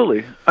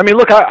 Absolutely. I mean,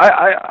 look,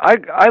 I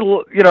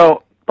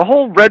the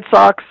whole Red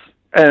Sox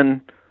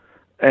and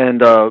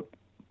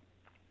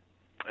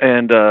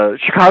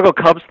Chicago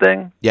Cubs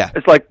thing. Yeah,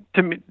 it's like,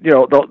 to me,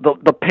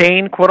 the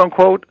pain, quote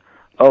unquote,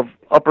 of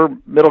upper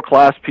middle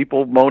class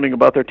people moaning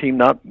about their team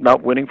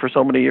not winning for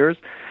so many years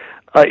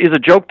is a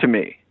joke to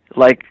me.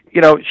 Like,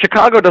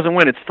 Chicago doesn't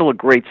win, it's still a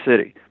great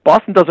city.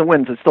 Boston doesn't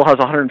win, it still has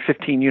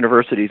 115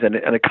 universities and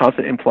a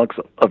constant influx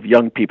of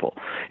young people.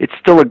 It's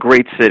still a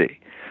great city.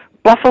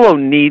 Buffalo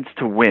needs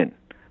to win.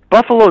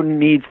 Buffalo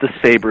needs the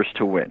Sabres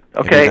to win,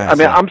 okay? I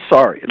mean, I'm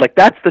sorry. Like,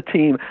 that's the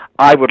team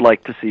I would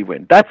like to see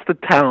win. That's the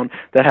town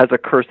that has a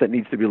curse that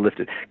needs to be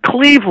lifted.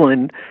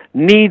 Cleveland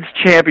needs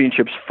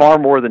championships far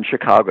more than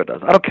Chicago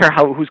does. I don't care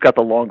who's got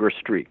the longer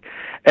streak.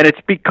 And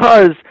it's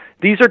because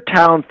these are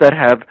towns that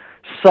have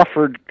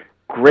suffered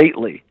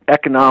greatly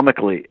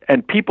economically,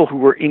 and people who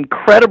were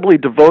incredibly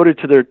devoted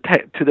to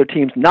their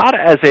teams, not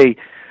as a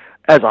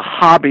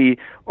hobby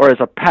or as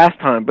a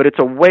pastime, but it's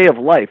a way of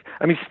life.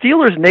 I mean,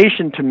 Steelers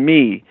Nation to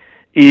me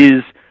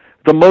is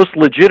the most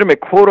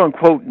legitimate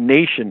quote-unquote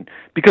nation,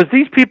 because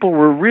these people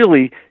were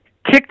really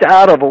kicked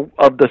out of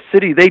the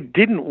city they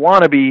didn't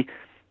want to be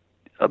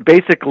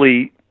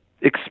basically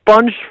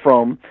expunged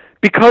from,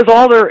 because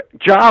all their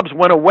jobs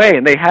went away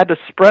and they had to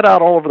spread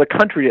out all over the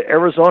country to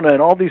Arizona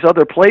and all these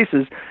other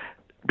places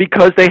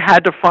because they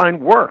had to find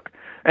work.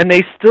 And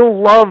they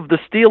still love the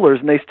Steelers,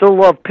 and they still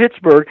love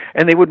Pittsburgh,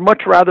 and they would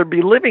much rather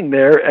be living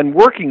there and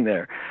working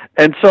there.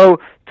 And so,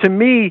 to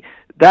me,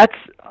 that's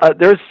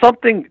there's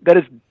something that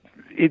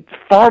it's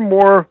far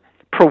more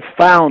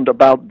profound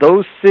about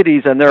those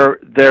cities and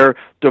their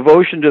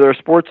devotion to their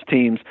sports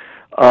teams.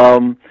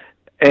 And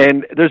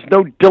there's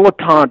no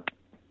dilettante,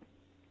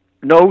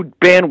 no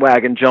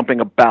bandwagon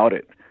jumping about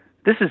it.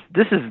 This is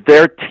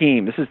their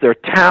team. This is their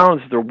town.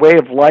 This is their way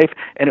of life,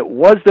 and it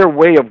was their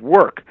way of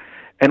work.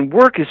 And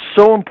work is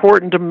so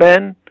important to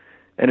men,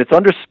 and it's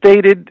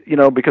understated,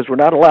 because we're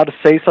not allowed to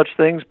say such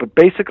things. But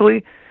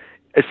basically,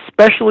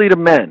 especially to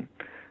men,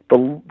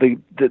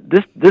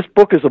 this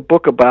book is a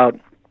book about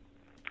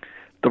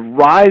the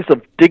rise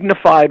of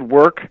dignified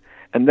work,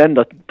 and then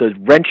the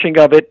wrenching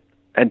of it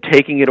and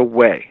taking it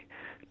away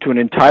to an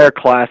entire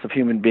class of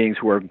human beings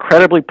who are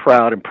incredibly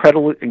proud,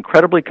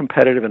 incredibly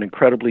competitive, and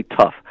incredibly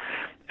tough.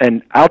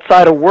 And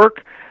outside of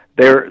work,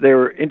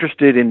 they're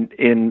interested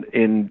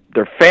in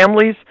their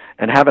families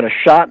and having a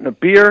shot and a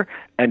beer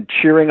and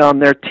cheering on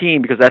their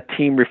team because that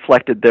team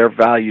reflected their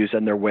values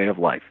and their way of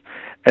life.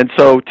 And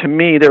so, to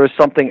me, there is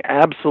something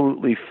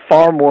absolutely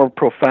far more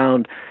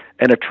profound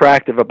and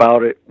attractive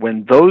about it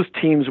when those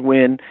teams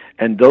win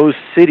and those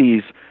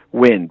cities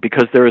win,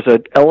 because there is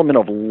an element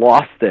of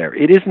loss there.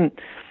 It isn't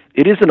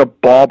a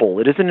bauble.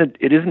 It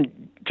isn't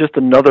just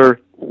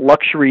another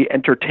luxury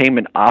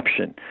entertainment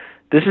option.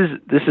 This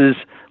is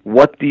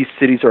what these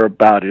cities are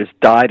about. It has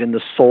died in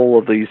the soul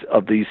of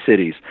these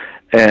cities.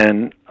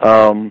 And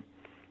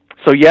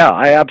so yeah,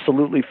 I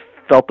absolutely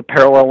felt the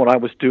parallel when I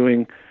was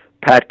doing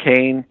Pat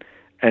Laine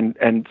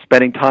and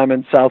spending time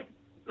in South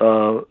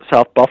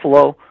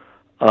Buffalo.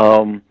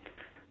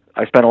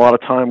 I spent a lot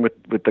of time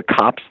with the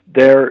cops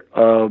there.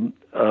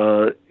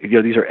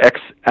 These are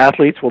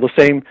ex-athletes. Well,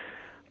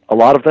 a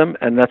lot of them,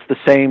 and that's the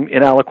same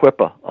in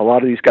Aliquippa. A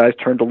lot of these guys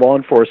turned to law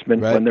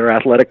enforcement when their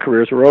athletic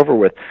careers were over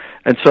with.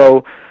 And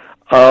so,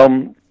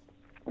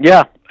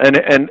 yeah,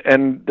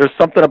 and there's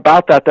something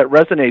about that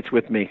resonates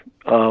with me.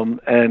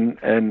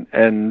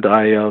 And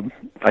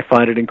I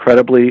find it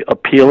incredibly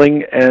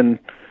appealing and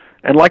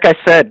like I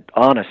said,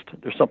 honest.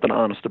 There's something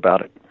honest about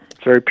it.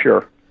 It's very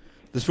pure.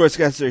 The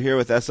Sportscasters are here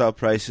with S.L.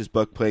 Price, whose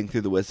book, Playing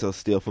Through the Whistle,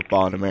 Steel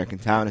Football in American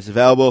Town, is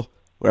available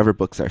wherever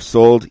books are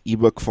sold,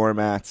 ebook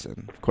formats,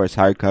 and, of course,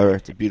 hardcover.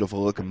 It's a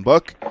beautiful-looking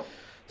book.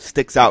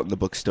 Sticks out in the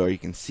bookstore. You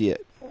can see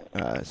it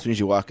as soon as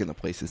you walk in the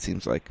place, it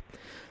seems like.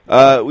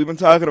 We've been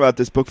talking about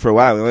this book for a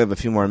while. We only have a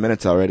few more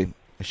minutes already.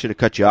 I should have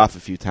cut you off a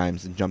few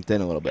times and jumped in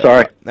a little bit.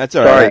 Sorry. That's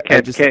all right.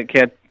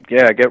 Can't.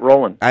 Yeah, get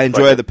rolling. I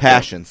enjoy the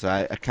passion, so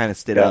I kind of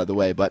stayed out of the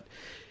way. But,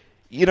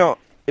 it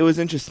was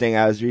interesting.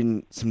 I was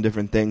reading some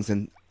different things,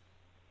 and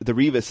the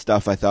Rivas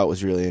stuff I thought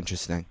was really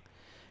interesting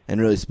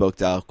and really spoke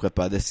to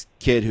Aliquippa, this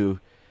kid who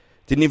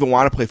didn't even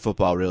want to play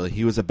football, really.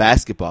 He was a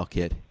basketball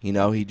kid. He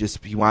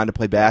wanted to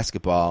play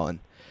basketball, and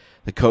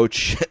the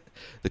coach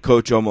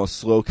almost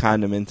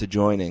slow-conned him into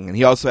joining. And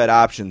he also had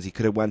options. He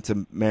could have went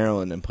to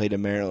Maryland and played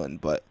in Maryland,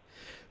 but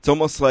it's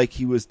almost like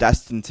he was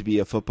destined to be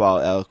a football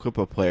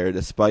Aliquippa player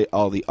despite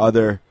all the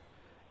other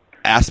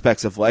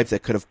aspects of life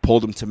that could have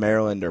pulled him to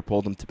Maryland or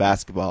pulled him to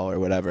basketball or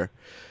whatever.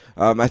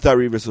 I thought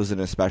Rivas was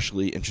an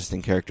especially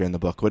interesting character in the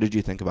book. What did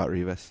you think about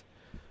Rivas?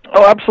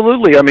 Oh,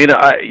 absolutely. I mean,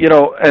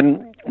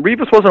 and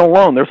Rivas wasn't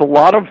alone. There's a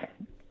lot of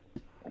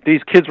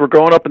these kids were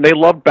growing up and they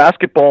loved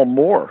basketball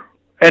more.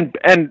 And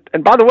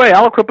by the way,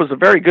 Aliquippa is a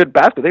very good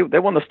basketball. They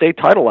won the state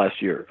title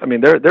last year. I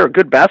mean, they're a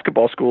good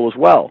basketball school as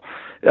well.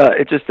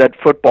 It's just that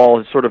football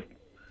has sort of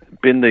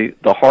been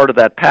the heart of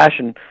that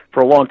passion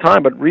for a long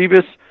time. But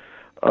Rivas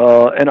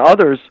and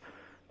others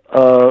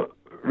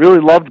really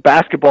loved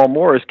basketball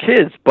more as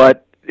kids.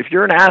 But if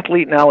you're an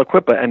athlete in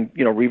Aliquippa, and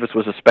Rivas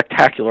was a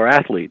spectacular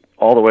athlete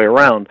all the way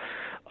around,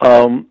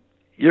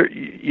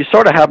 you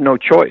sort of have no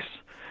choice.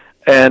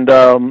 And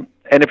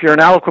if you're an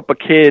Aliquippa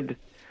kid,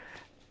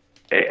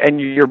 and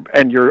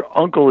your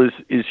uncle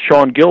is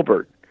Sean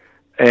Gilbert,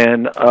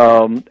 and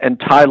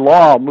Ty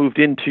Law moved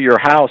into your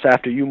house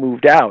after you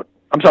moved out.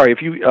 I'm sorry,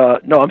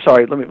 I'm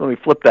sorry. Let me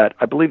flip that.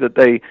 I believe that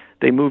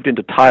they moved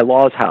into Ty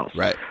Law's house.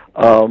 Right.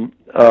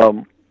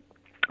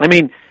 I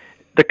mean,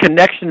 the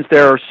connections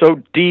there are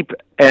so deep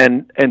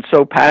and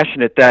so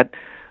passionate that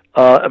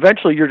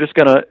eventually you're just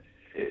gonna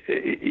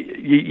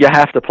you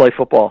have to play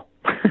football.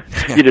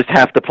 You just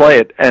have to play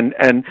it.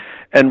 And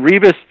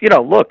Rivas,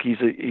 look, he's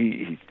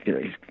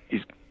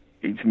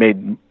made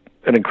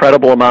an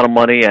incredible amount of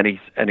money, and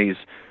he's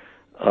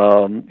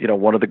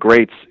one of the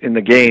greats in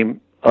the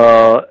game.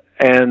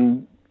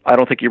 And I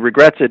don't think he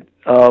regrets it.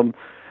 And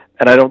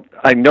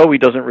I know he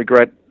doesn't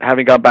regret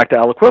having gone back to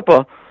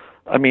Aliquippa.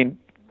 I mean,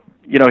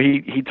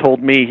 he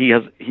told me he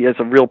has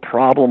a real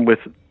problem with,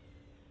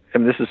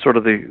 and this is sort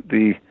of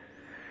the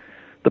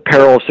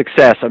peril of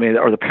success. I mean,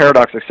 or the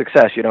paradox of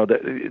success.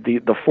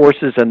 The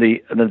forces and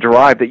the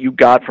drive that you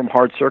got from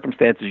hard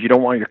circumstances. You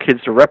don't want your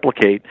kids to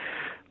replicate.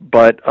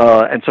 But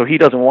and so he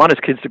doesn't want his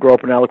kids to grow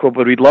up in Aliquippa,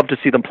 but he'd love to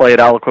see them play at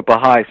Aliquippa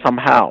High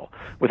somehow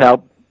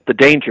without the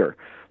danger.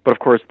 But of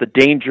course, the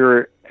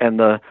danger and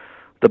the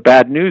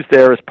bad news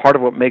there is part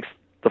of what makes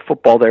the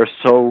football there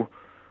so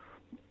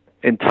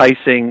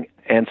enticing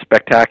and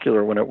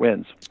spectacular when it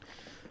wins.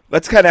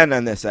 Let's kind of end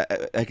on this.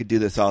 I could do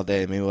this all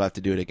day. Maybe we'll have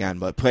to do it again.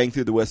 But Playing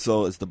Through the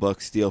Whistle is the book,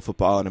 Steal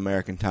Football in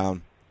American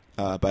Town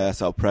by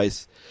S.L.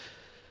 Price.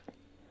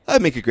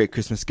 That'd make a great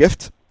Christmas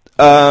gift.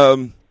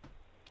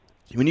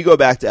 When you go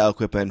back to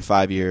Aliquippa in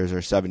 5 years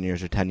or 7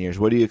 years or 10 years,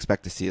 what do you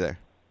expect to see there?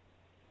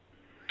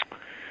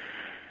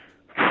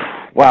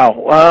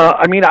 Wow.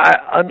 I mean,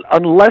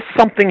 unless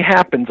something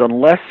happens,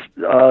 unless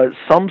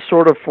some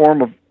sort of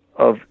form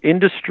of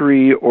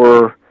industry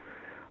or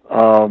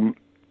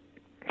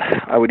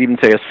I would even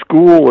say a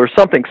school or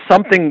something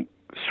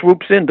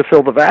swoops in to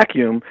fill the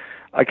vacuum,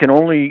 I can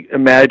only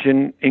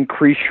imagine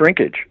increased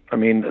shrinkage. I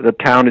mean, the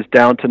town is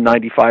down to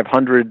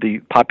 9,500. The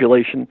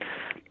population,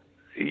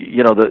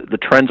 the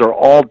trends are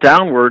all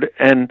downward,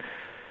 and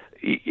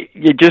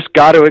you just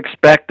got to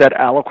expect that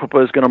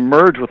Aliquippa is going to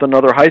merge with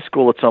another high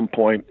school at some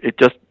point. It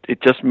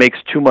just makes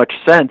too much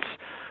sense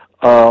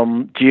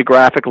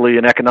geographically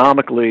and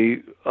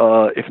economically,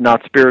 if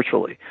not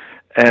spiritually.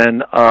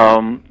 And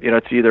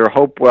it's either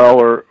Hopewell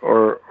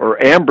or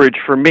Ambridge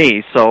for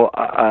me. So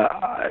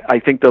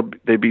I think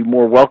they'd be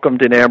more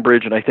welcomed in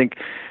Ambridge, and I think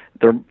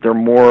they're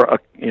more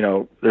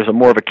there's a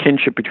more of a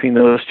kinship between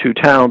those two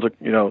towns.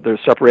 They're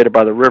separated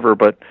by the river,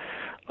 but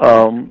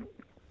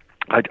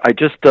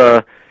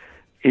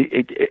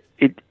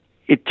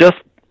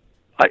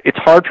it's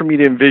hard for me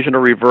to envision a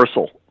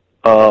reversal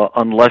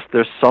unless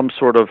there's some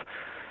sort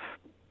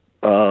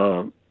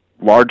of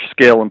large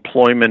scale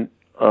employment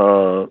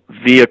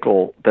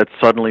vehicle that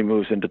suddenly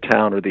moves into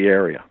town or the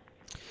area.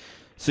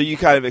 So you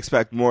kind of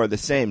expect more of the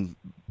same.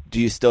 Do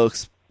you still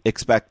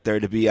expect there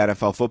to be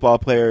NFL football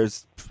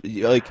players?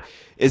 Like,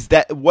 is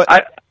that what?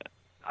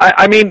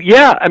 I mean,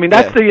 yeah. I mean,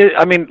 that's the.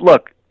 I mean,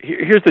 look.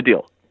 Here's the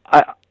deal.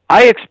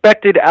 I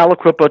expected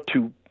Aliquippa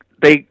to.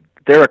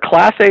 They're a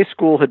Class A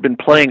school, had been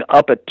playing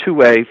up at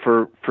 2A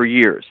for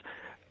years.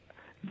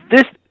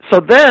 So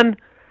then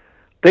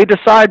they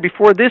decide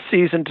before this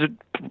season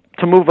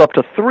to move up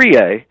to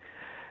 3A.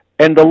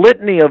 And the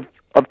litany of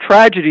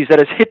tragedies that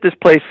has hit this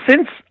place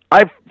since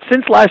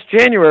last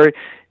January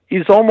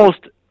is almost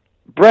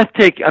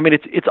breathtaking. I mean,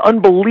 it's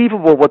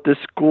unbelievable what this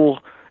school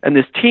and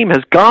this team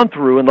has gone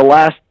through in the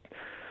last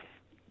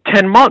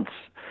 10 months.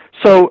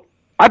 So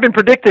I've been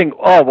predicting,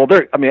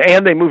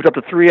 and they moved up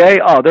to 3A.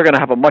 Oh, they're going to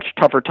have a much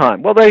tougher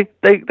time. Well, they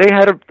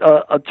had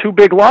two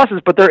big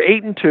losses, but they're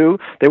 8-2.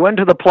 They went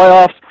into the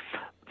playoffs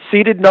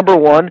seeded number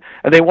 1,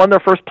 and they won their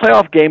first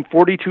playoff game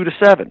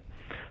 42-7.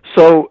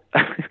 So,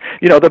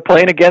 they're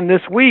playing again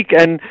this week,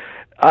 and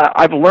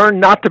I've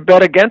learned not to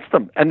bet against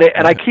them. And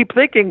I keep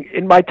thinking,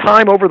 in my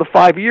time over the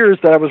 5 years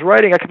that I was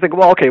writing, I kept thinking,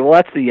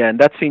 that's the end.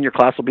 That senior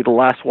class will be the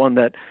last one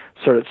that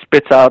sort of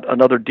spits out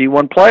another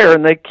D1 player,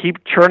 and they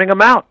keep churning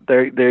them out.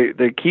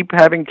 They keep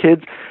having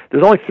kids.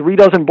 There's only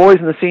 36 boys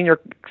in the senior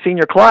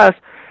class,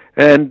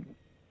 and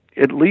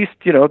at least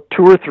 2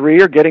 or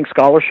 3 are getting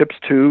scholarships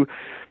to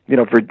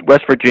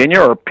West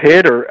Virginia or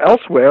Pitt or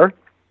elsewhere.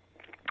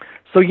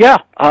 So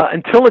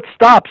until it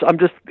stops, I'm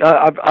just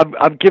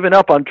I've given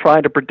up on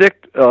trying to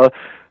predict a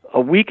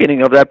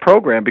weakening of that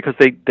program, because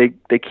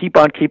they keep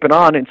on keeping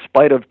on in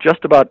spite of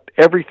just about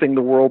everything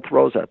the world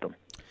throws at them.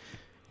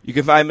 You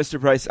can find Mr.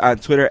 Price on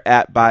Twitter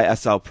at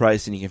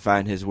 @BySLPrice, and you can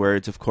find his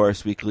words, of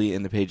course, weekly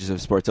in the pages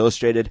of Sports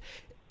Illustrated.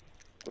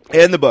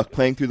 And the book,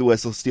 Playing Through the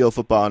Whistle, Steel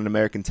Football in an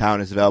American Town,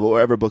 is available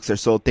wherever books are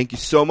sold. Thank you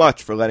so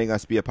much for letting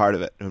us be a part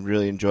of it. I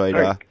really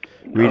enjoyed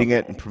reading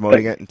it and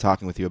promoting it and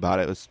talking with you about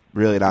it. It was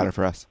really an honor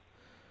for us.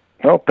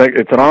 Well,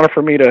 it's an honor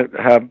for me to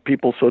have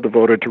people so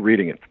devoted to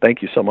reading it.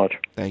 Thank you so much.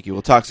 Thank you.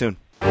 We'll talk soon.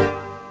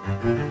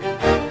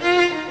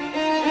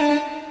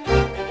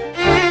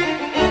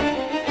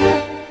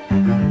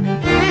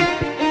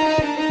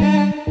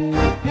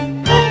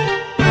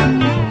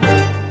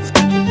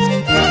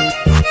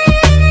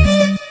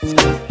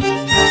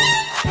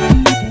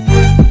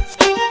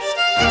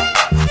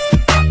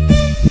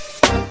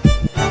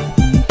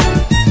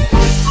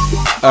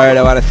 All right,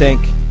 I want to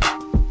thank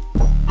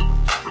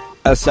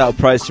S.L.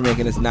 Price for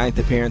making his 9th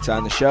appearance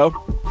on the show.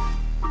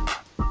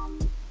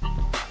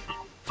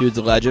 Dude's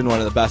a legend, one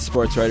of the best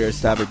sports writers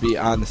to ever be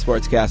on the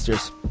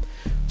Sportscasters.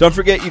 Don't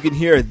forget, you can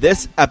hear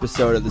this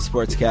episode of the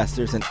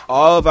Sportscasters and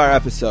all of our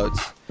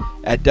episodes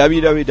at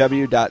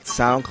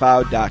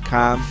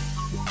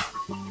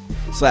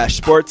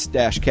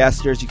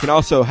www.soundcloud.com/sports-casters. You can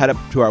also head up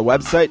to our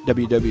website,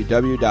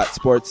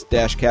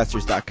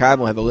 www.sports-casters.com.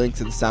 We'll have a link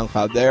to the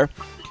SoundCloud there.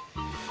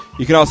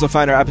 You can also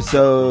find our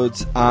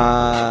episodes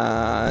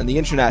on the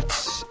internet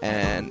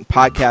and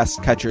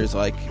podcast catchers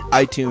like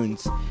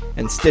iTunes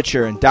and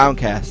Stitcher and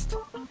Downcast.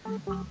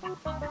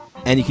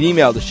 And you can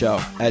email the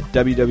show at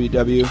no,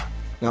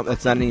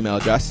 that's not an email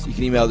address. You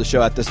can email the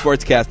show at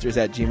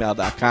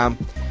thesportscasters@gmail.com.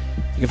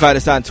 You can find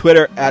us on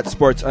Twitter at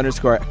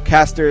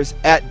sports_casters,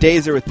 at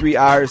Dazer with 3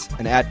 R's,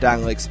 and at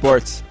Dong Lake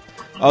Sports.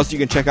 Also, you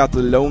can check out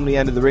the Lonely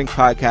End of the Rink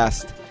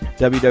podcast,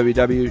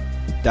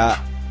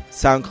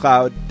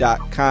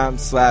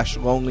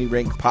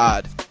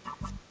 www.soundcloud.com/lonelyrinkpod.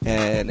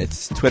 And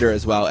it's Twitter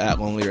as well, at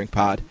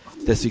lonelyrinkpod.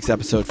 This week's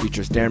episode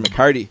features Darren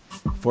McCarty,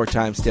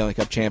 4-time Stanley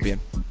Cup champion.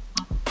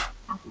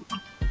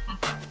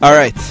 All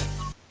right,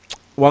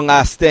 one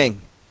last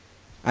thing.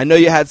 I know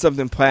you had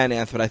something planned,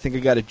 Anth, but I think I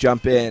got to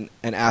jump in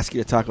and ask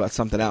you to talk about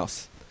something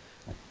else.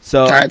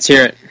 So, all right, let's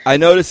hear it. I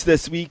noticed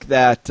this week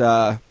that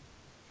the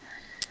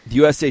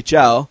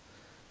USHL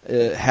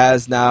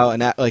has now a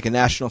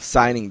national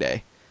signing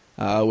day,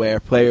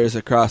 where players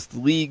across the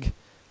league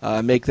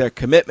make their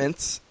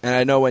commitments. And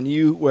I know when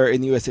you were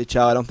in the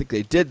USHL, I don't think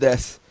they did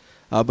this,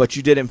 but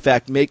you did in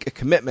fact make a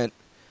commitment.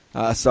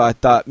 So I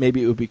thought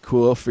maybe it would be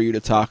cool for you to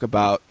talk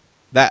about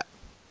that.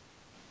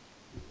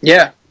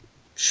 Yeah.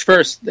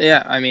 First,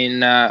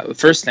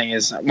 first thing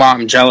is, wow,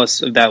 I'm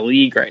jealous of that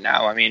league right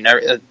now. I mean,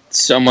 it's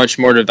so much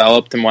more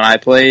developed than when I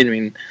played. I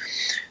mean,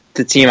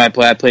 the team I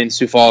played in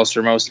Sioux Falls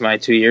for most of my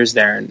 2 years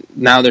there, and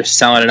now they're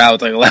selling it out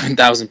with like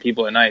 11,000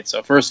 people a night.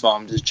 So first of all,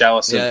 I'm just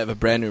jealous. Yeah, they have a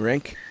brand new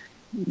rink.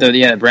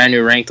 The brand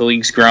new rink. The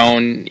league's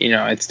grown.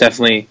 It's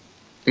definitely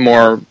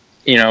more.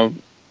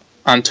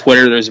 On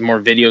Twitter, there's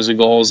more videos of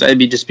goals. I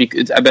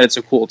bet it's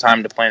a cool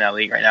time to play in that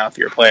league right now if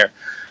you're a player.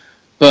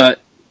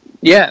 But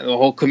yeah, the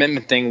whole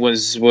commitment thing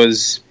was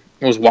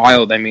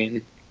wild. I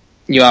mean,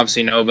 you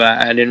obviously know, but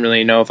I didn't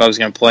really know if I was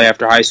going to play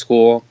after high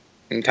school,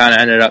 and kind of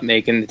ended up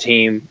making the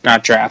team,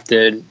 not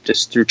drafted,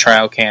 just through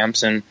trial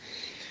camps, and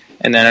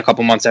then a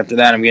couple months after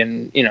that, I'm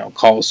getting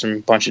calls from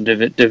a bunch of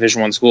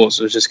Division I schools.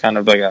 So it was just kind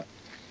of like a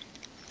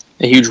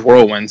huge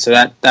whirlwind. So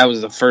that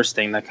was the first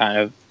thing that kind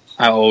of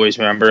I always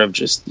remember of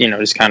just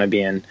kind of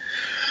being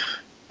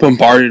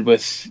bombarded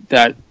with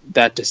that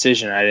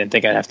decision. I didn't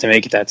think I'd have to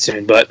make it that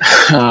soon, but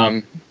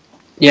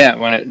yeah,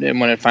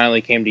 when it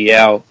finally came to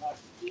Yale,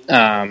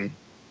 kind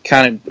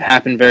of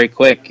happened very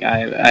quick.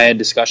 I had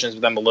discussions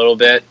with them a little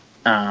bit.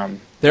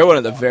 They're one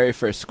of the very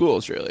first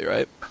schools, really,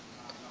 right?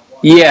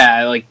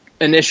 Yeah, like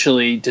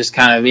initially just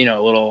kind of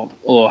a little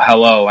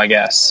hello, I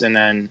guess, and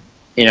then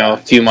a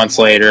few months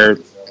later,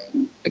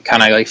 it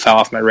kind of like fell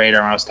off my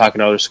radar when I was talking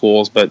to other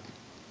schools. But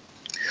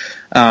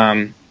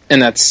in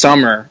that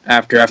summer,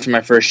 after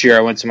my first year,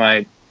 I went to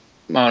my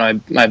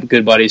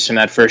good buddies from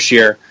that first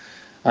year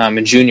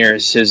in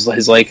juniors,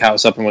 his lake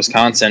house up in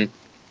Wisconsin.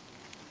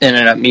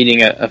 Ended up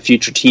meeting a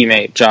future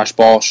teammate, Josh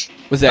Balsh.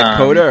 Was that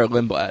Coda or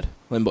Lindblad?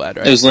 Lindblad,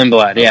 right? It was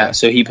Lindblad, yeah. Okay.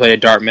 So he played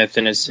at Dartmouth,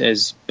 and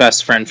his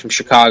best friend from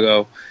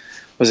Chicago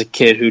was a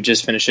kid who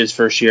just finished his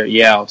first year at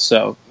Yale.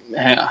 So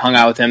hung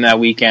out with him that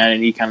weekend,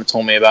 and he kind of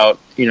told me about,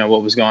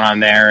 what was going on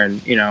there,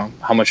 and,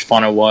 how much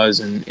fun it was,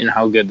 and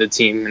how good the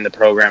team and the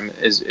program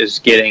is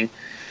getting.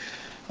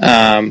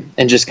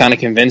 And just kind of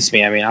convinced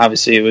me. I mean,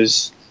 obviously it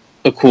was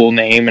a cool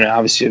name and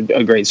obviously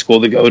a great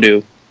school to go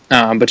to.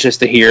 But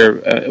just to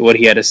hear what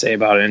he had to say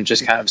about it, and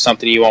just kind of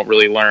something you won't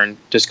really learn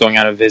just going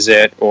on a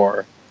visit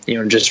or,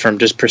 just from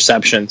just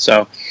perception.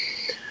 So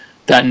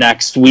that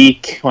next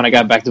week when I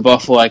got back to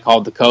Buffalo, I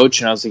called the coach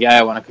and I was like, yeah,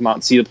 I want to come out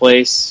and see the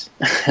place.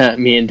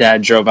 Me and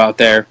Dad drove out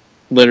there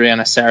literally on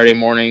a Saturday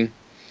morning,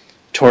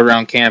 toured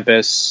around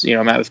campus,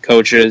 met with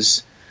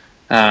coaches.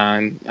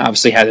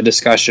 Obviously had a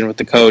discussion with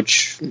the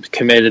coach,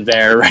 committed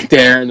there, right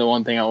there. And the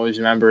one thing I always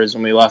remember is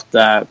when we left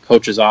the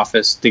coach's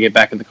office to get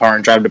back in the car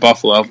and drive to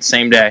Buffalo the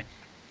same day.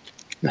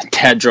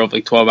 Dad drove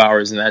like 12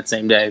 hours in that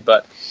same day,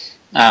 but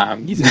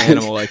he's an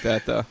animal like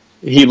that, though.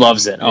 He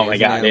loves it. Oh my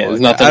God, yeah.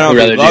 There's nothing he'd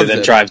rather do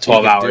than drive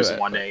 12 hours in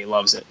one day. He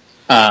loves it.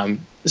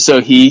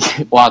 So he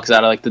walks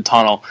out of like the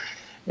tunnel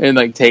and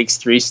like takes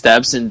 3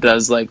 steps and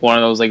does like one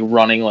of those like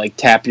running like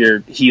tap your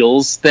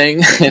heels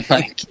thing, and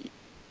like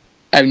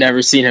I've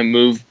never seen him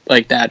move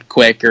like that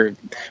quick or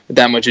with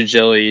that much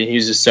agility. He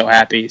was just so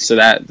happy. So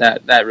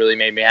that really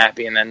made me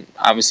happy. And then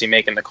obviously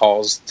making the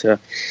calls to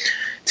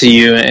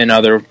you and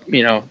other,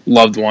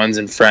 loved ones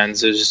and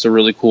friends. It was just a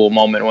really cool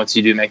moment once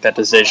you do make that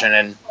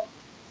decision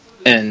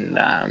and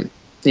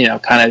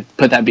kind of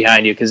put that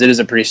behind you, because it is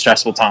a pretty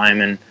stressful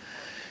time, and,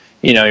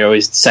 you're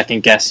always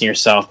second guessing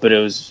yourself, but it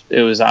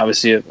was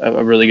obviously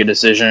a really good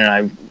decision, and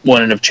I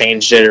wouldn't have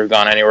changed it or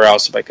gone anywhere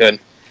else if I could.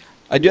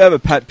 I do have a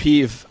pet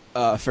peeve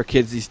for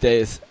kids these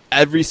days.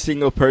 Every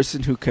single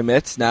person who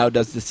commits now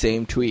does the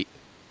same tweet.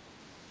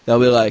 They'll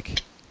be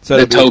like,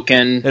 the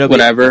token,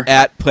 whatever,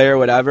 at player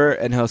whatever,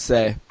 and he'll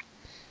say,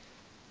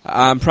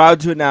 I'm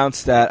proud to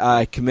announce that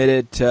I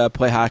committed to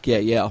play hockey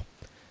at Yale.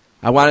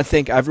 I want to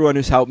thank everyone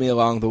who's helped me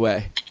along the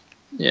way.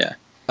 Yeah.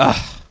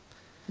 Ugh.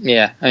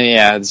 Yeah. I mean,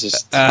 yeah, it's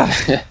just...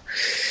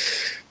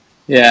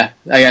 Yeah,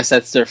 I guess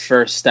that's their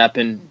first step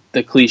in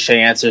the cliche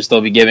answers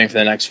they'll be giving for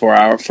the next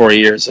 4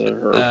 years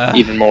or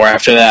even more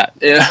after that.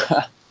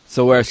 Yeah.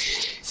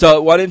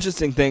 So one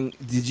interesting thing,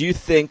 did you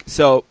think,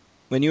 so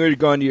when you were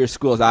going to your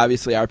schools,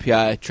 obviously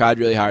RPI tried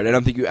really hard. I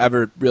don't think you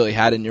ever really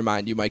had in your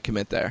mind you might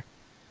commit there.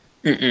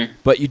 Mm-mm.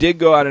 But you did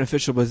go on an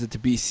official visit to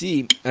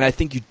BC, and I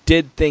think you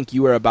did think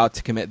you were about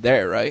to commit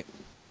there, right?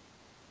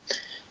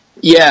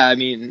 Yeah, I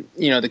mean,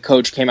 the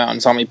coach came out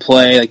and saw me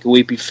play like a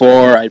week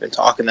before. I'd been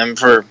talking to them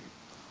for,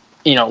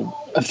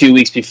 a few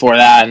weeks before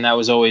that, and that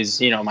was always,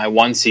 my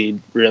 1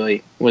 seed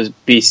really was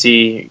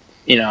BC.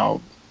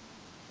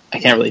 I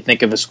can't really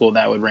think of a school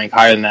that would rank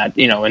higher than that,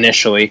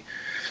 initially.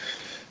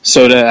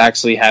 So to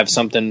actually have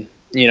something,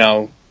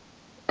 or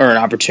an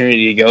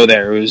opportunity to go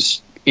there, it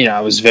was,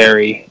 I was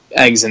very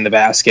eggs in the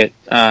basket.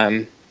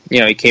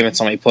 He came and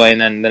saw me play,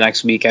 and then the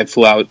next week I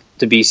flew out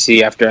to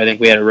BC after I think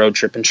we had a road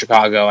trip in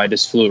Chicago. I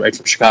just flew right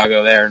from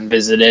Chicago there and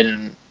visited,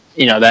 and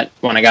that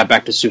when I got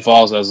back to Sioux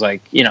Falls, I was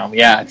like,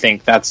 yeah, I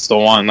think that's the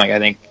one. Like, I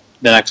think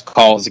the next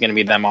call is going to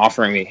be them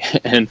offering me,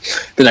 and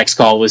the next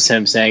call was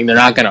him saying they're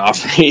not going to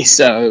offer me.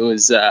 So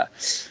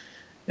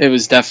it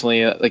was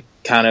definitely like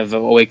kind of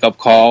a wake up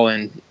call,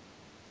 and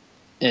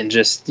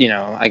just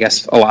I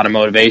guess a lot of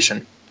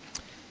motivation.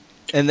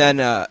 And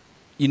then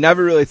you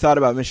never really thought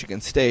about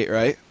Michigan State,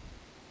 right?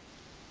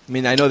 I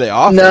mean, I know they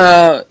offered.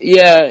 No,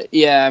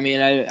 yeah. I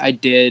mean, I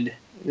did.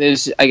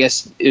 I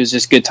guess it was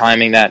just good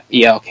timing that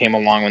Yale came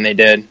along when they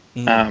did.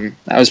 I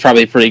was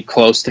probably pretty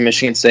close to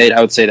Michigan State. I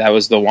would say that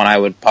was the one I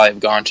would probably have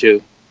gone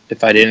to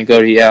if I didn't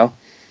go to Yale.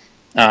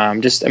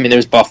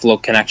 There's Buffalo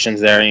connections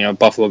there.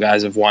 Buffalo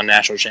guys have won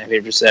national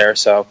championships there.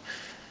 So,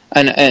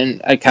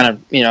 and I kind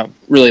of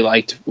really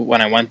liked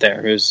when I went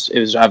there. It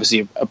was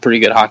obviously a pretty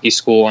good hockey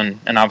school and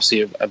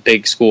obviously a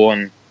big school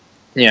and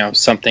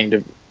something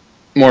to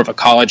more of a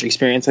college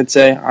experience, I'd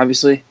say.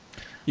 Obviously.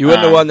 You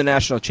wouldn't have won the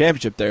national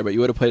championship there, but you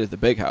would have played at the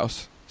Big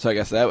House. So I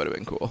guess that would have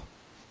been cool.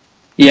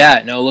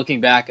 Yeah, no, looking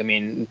back, I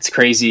mean, it's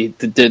crazy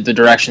the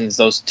directions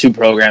those two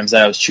programs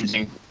that I was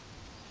choosing,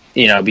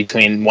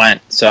 between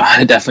went. So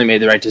I definitely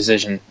made the right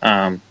decision,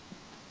 in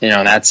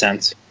that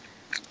sense.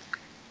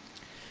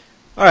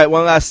 All right,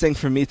 one last thing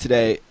for me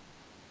today.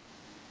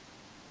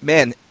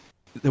 Man,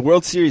 the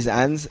World Series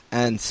ends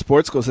and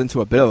sports goes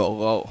into a bit of a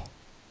lull.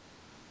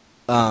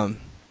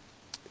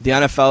 The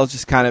NFL is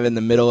just kind of in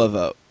the middle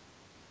of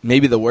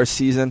maybe the worst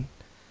season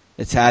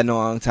it's had in a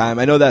long time.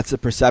 I know that's the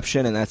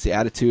perception and that's the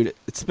attitude.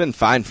 It's been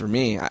fine for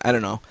me. I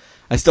don't know.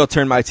 I still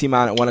turn my team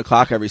on at 1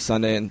 o'clock every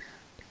Sunday, and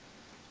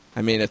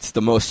I mean, it's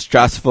the most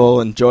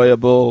stressful,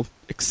 enjoyable,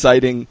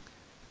 exciting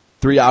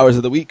 3 hours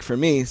of the week for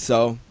me.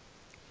 So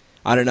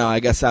I don't know. I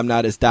guess I'm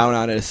not as down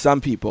on it as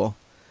some people.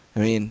 I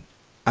mean,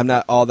 I'm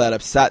not all that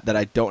upset that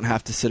I don't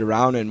have to sit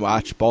around and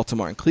watch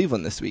Baltimore and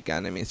Cleveland this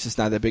weekend. I mean, it's just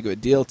not that big of a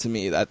deal to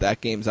me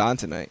that game's on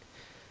tonight.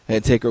 I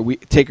can take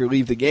or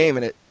leave the game,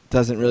 and it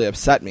doesn't really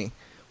upset me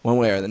one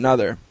way or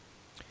another.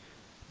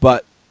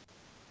 But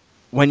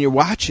when you're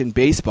watching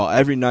baseball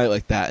every night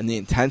like that and the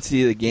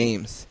intensity of the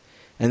games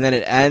and then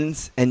it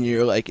ends, and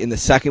you're like in the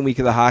second week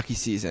of the hockey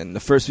season, the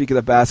first week of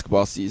the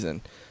basketball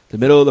season, the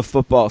middle of the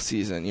football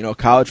season. You know,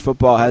 college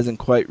football hasn't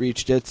quite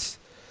reached its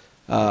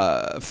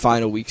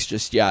final weeks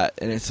just yet,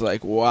 and it's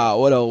like, wow,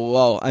 what a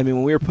lull. I mean,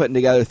 when we were putting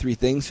together 3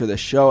 things for this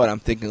show, and I'm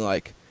thinking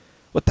like,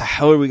 what the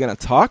hell are we going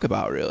to talk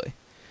about, really?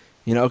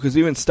 You know, because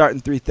we've been starting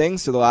 3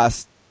 things for the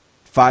last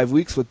 5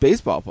 weeks with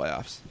baseball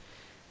playoffs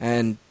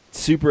and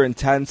super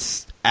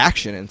intense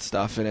action and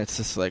stuff, and it's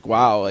just like,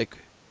 wow, like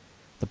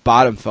the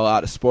bottom fell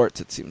out of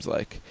sports, it seems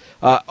like.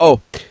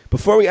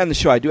 Before we end the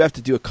show, I do have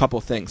to do a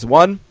couple things.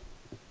 One,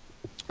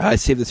 I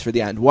saved this for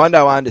the end. One,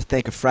 I wanted to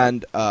thank a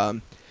friend.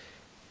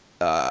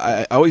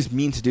 I always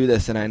mean to do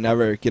this, and I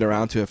never get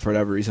around to it for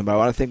whatever reason, but I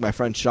want to thank my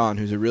friend Sean,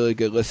 who's a really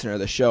good listener of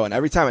the show, and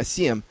every time I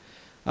see him,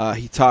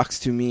 he talks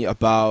to me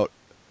about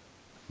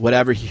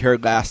whatever he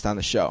heard last on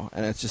the show,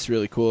 and it's just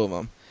really cool of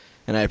him,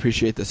 and I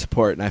appreciate the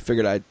support, and I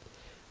figured I'd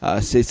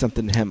say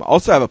something to him.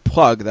 Also, I have a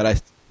plug that I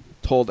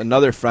told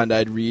another friend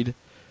I'd read,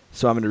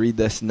 so I'm going to read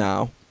this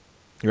now.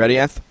 You ready,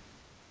 Anth?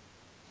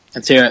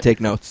 Let's hear it. Take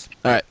notes.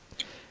 All right.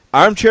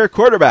 Armchair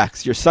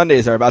Quarterbacks, your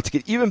Sundays are about to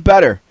get even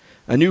better.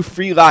 A new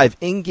free live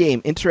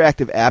in-game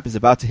interactive app is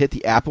about to hit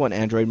the Apple and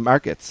Android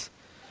markets.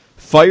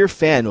 Fire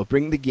Fan will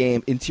bring the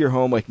game into your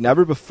home like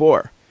never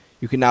before.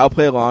 You can now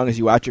play along as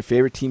you watch your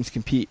favorite teams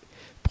compete,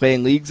 play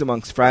in leagues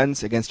amongst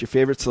friends, against your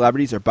favorite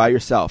celebrities, or by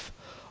yourself.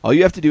 All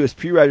you have to do is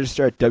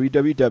pre-register at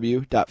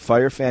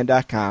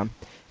www.firefan.com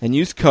and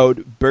use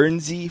code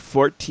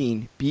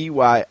BURNSY14,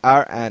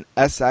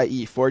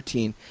 BYRNSIE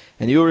 14,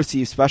 and you will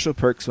receive special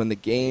perks when the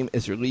game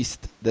is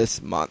released this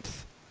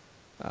month.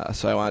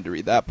 So I wanted to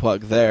read that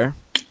plug there.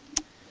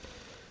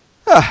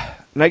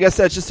 And I guess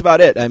that's just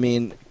about it. I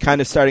mean,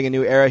 kind of starting a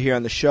new era here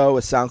on the show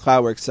with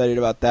SoundCloud. We're excited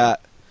about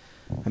that.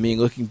 I mean,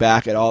 looking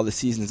back at all the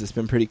seasons, it's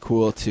been pretty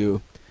cool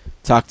to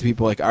talk to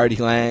people like Artie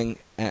Lang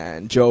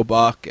and Joe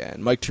Buck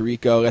and Mike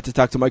Tirico. I got to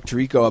talk to Mike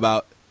Tirico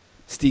about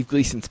Steve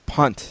Gleason's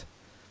punt.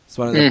 It's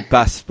one of the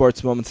best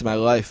sports moments of my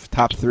life,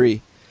 top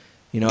 3.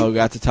 You know,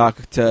 got to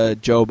talk to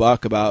Joe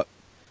Buck about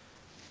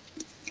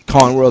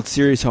calling World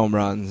Series home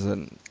runs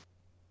and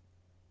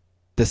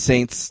the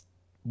Saints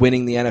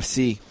winning the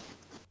NFC,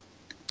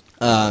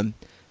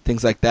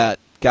 things like that.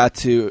 Got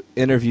to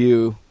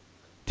interview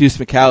Deuce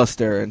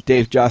McAllister and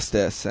Dave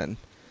Justice and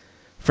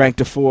Frank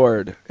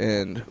DeFord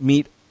and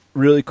meet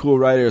really cool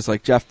writers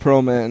like Jeff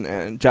Pearlman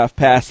and Jeff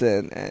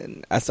Passan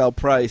and S.L.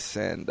 Price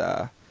and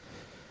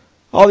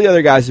all the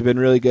other guys have been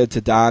really good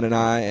to Don and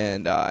I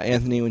and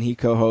Anthony when he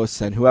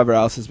co-hosts and whoever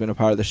else has been a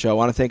part of the show. I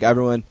want to thank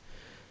everyone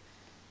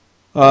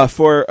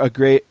for a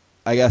great,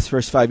 I guess,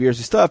 first 5 years.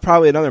 We still have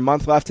probably another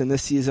month left in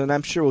this season.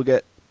 I'm sure we'll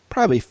get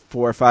probably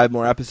 4 or 5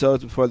 more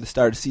episodes before the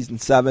start of season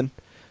 7.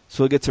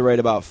 So we'll get to right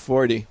about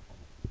 40.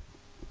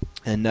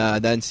 And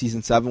then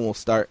season 7 will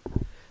start.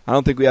 I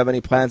don't think we have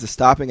any plans of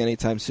stopping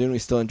anytime soon. We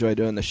still enjoy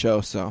doing the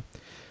show. So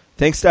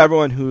thanks to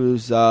everyone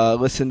who's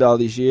listened all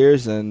these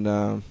years,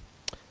 and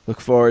look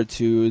forward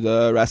to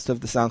the rest of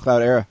the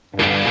SoundCloud era.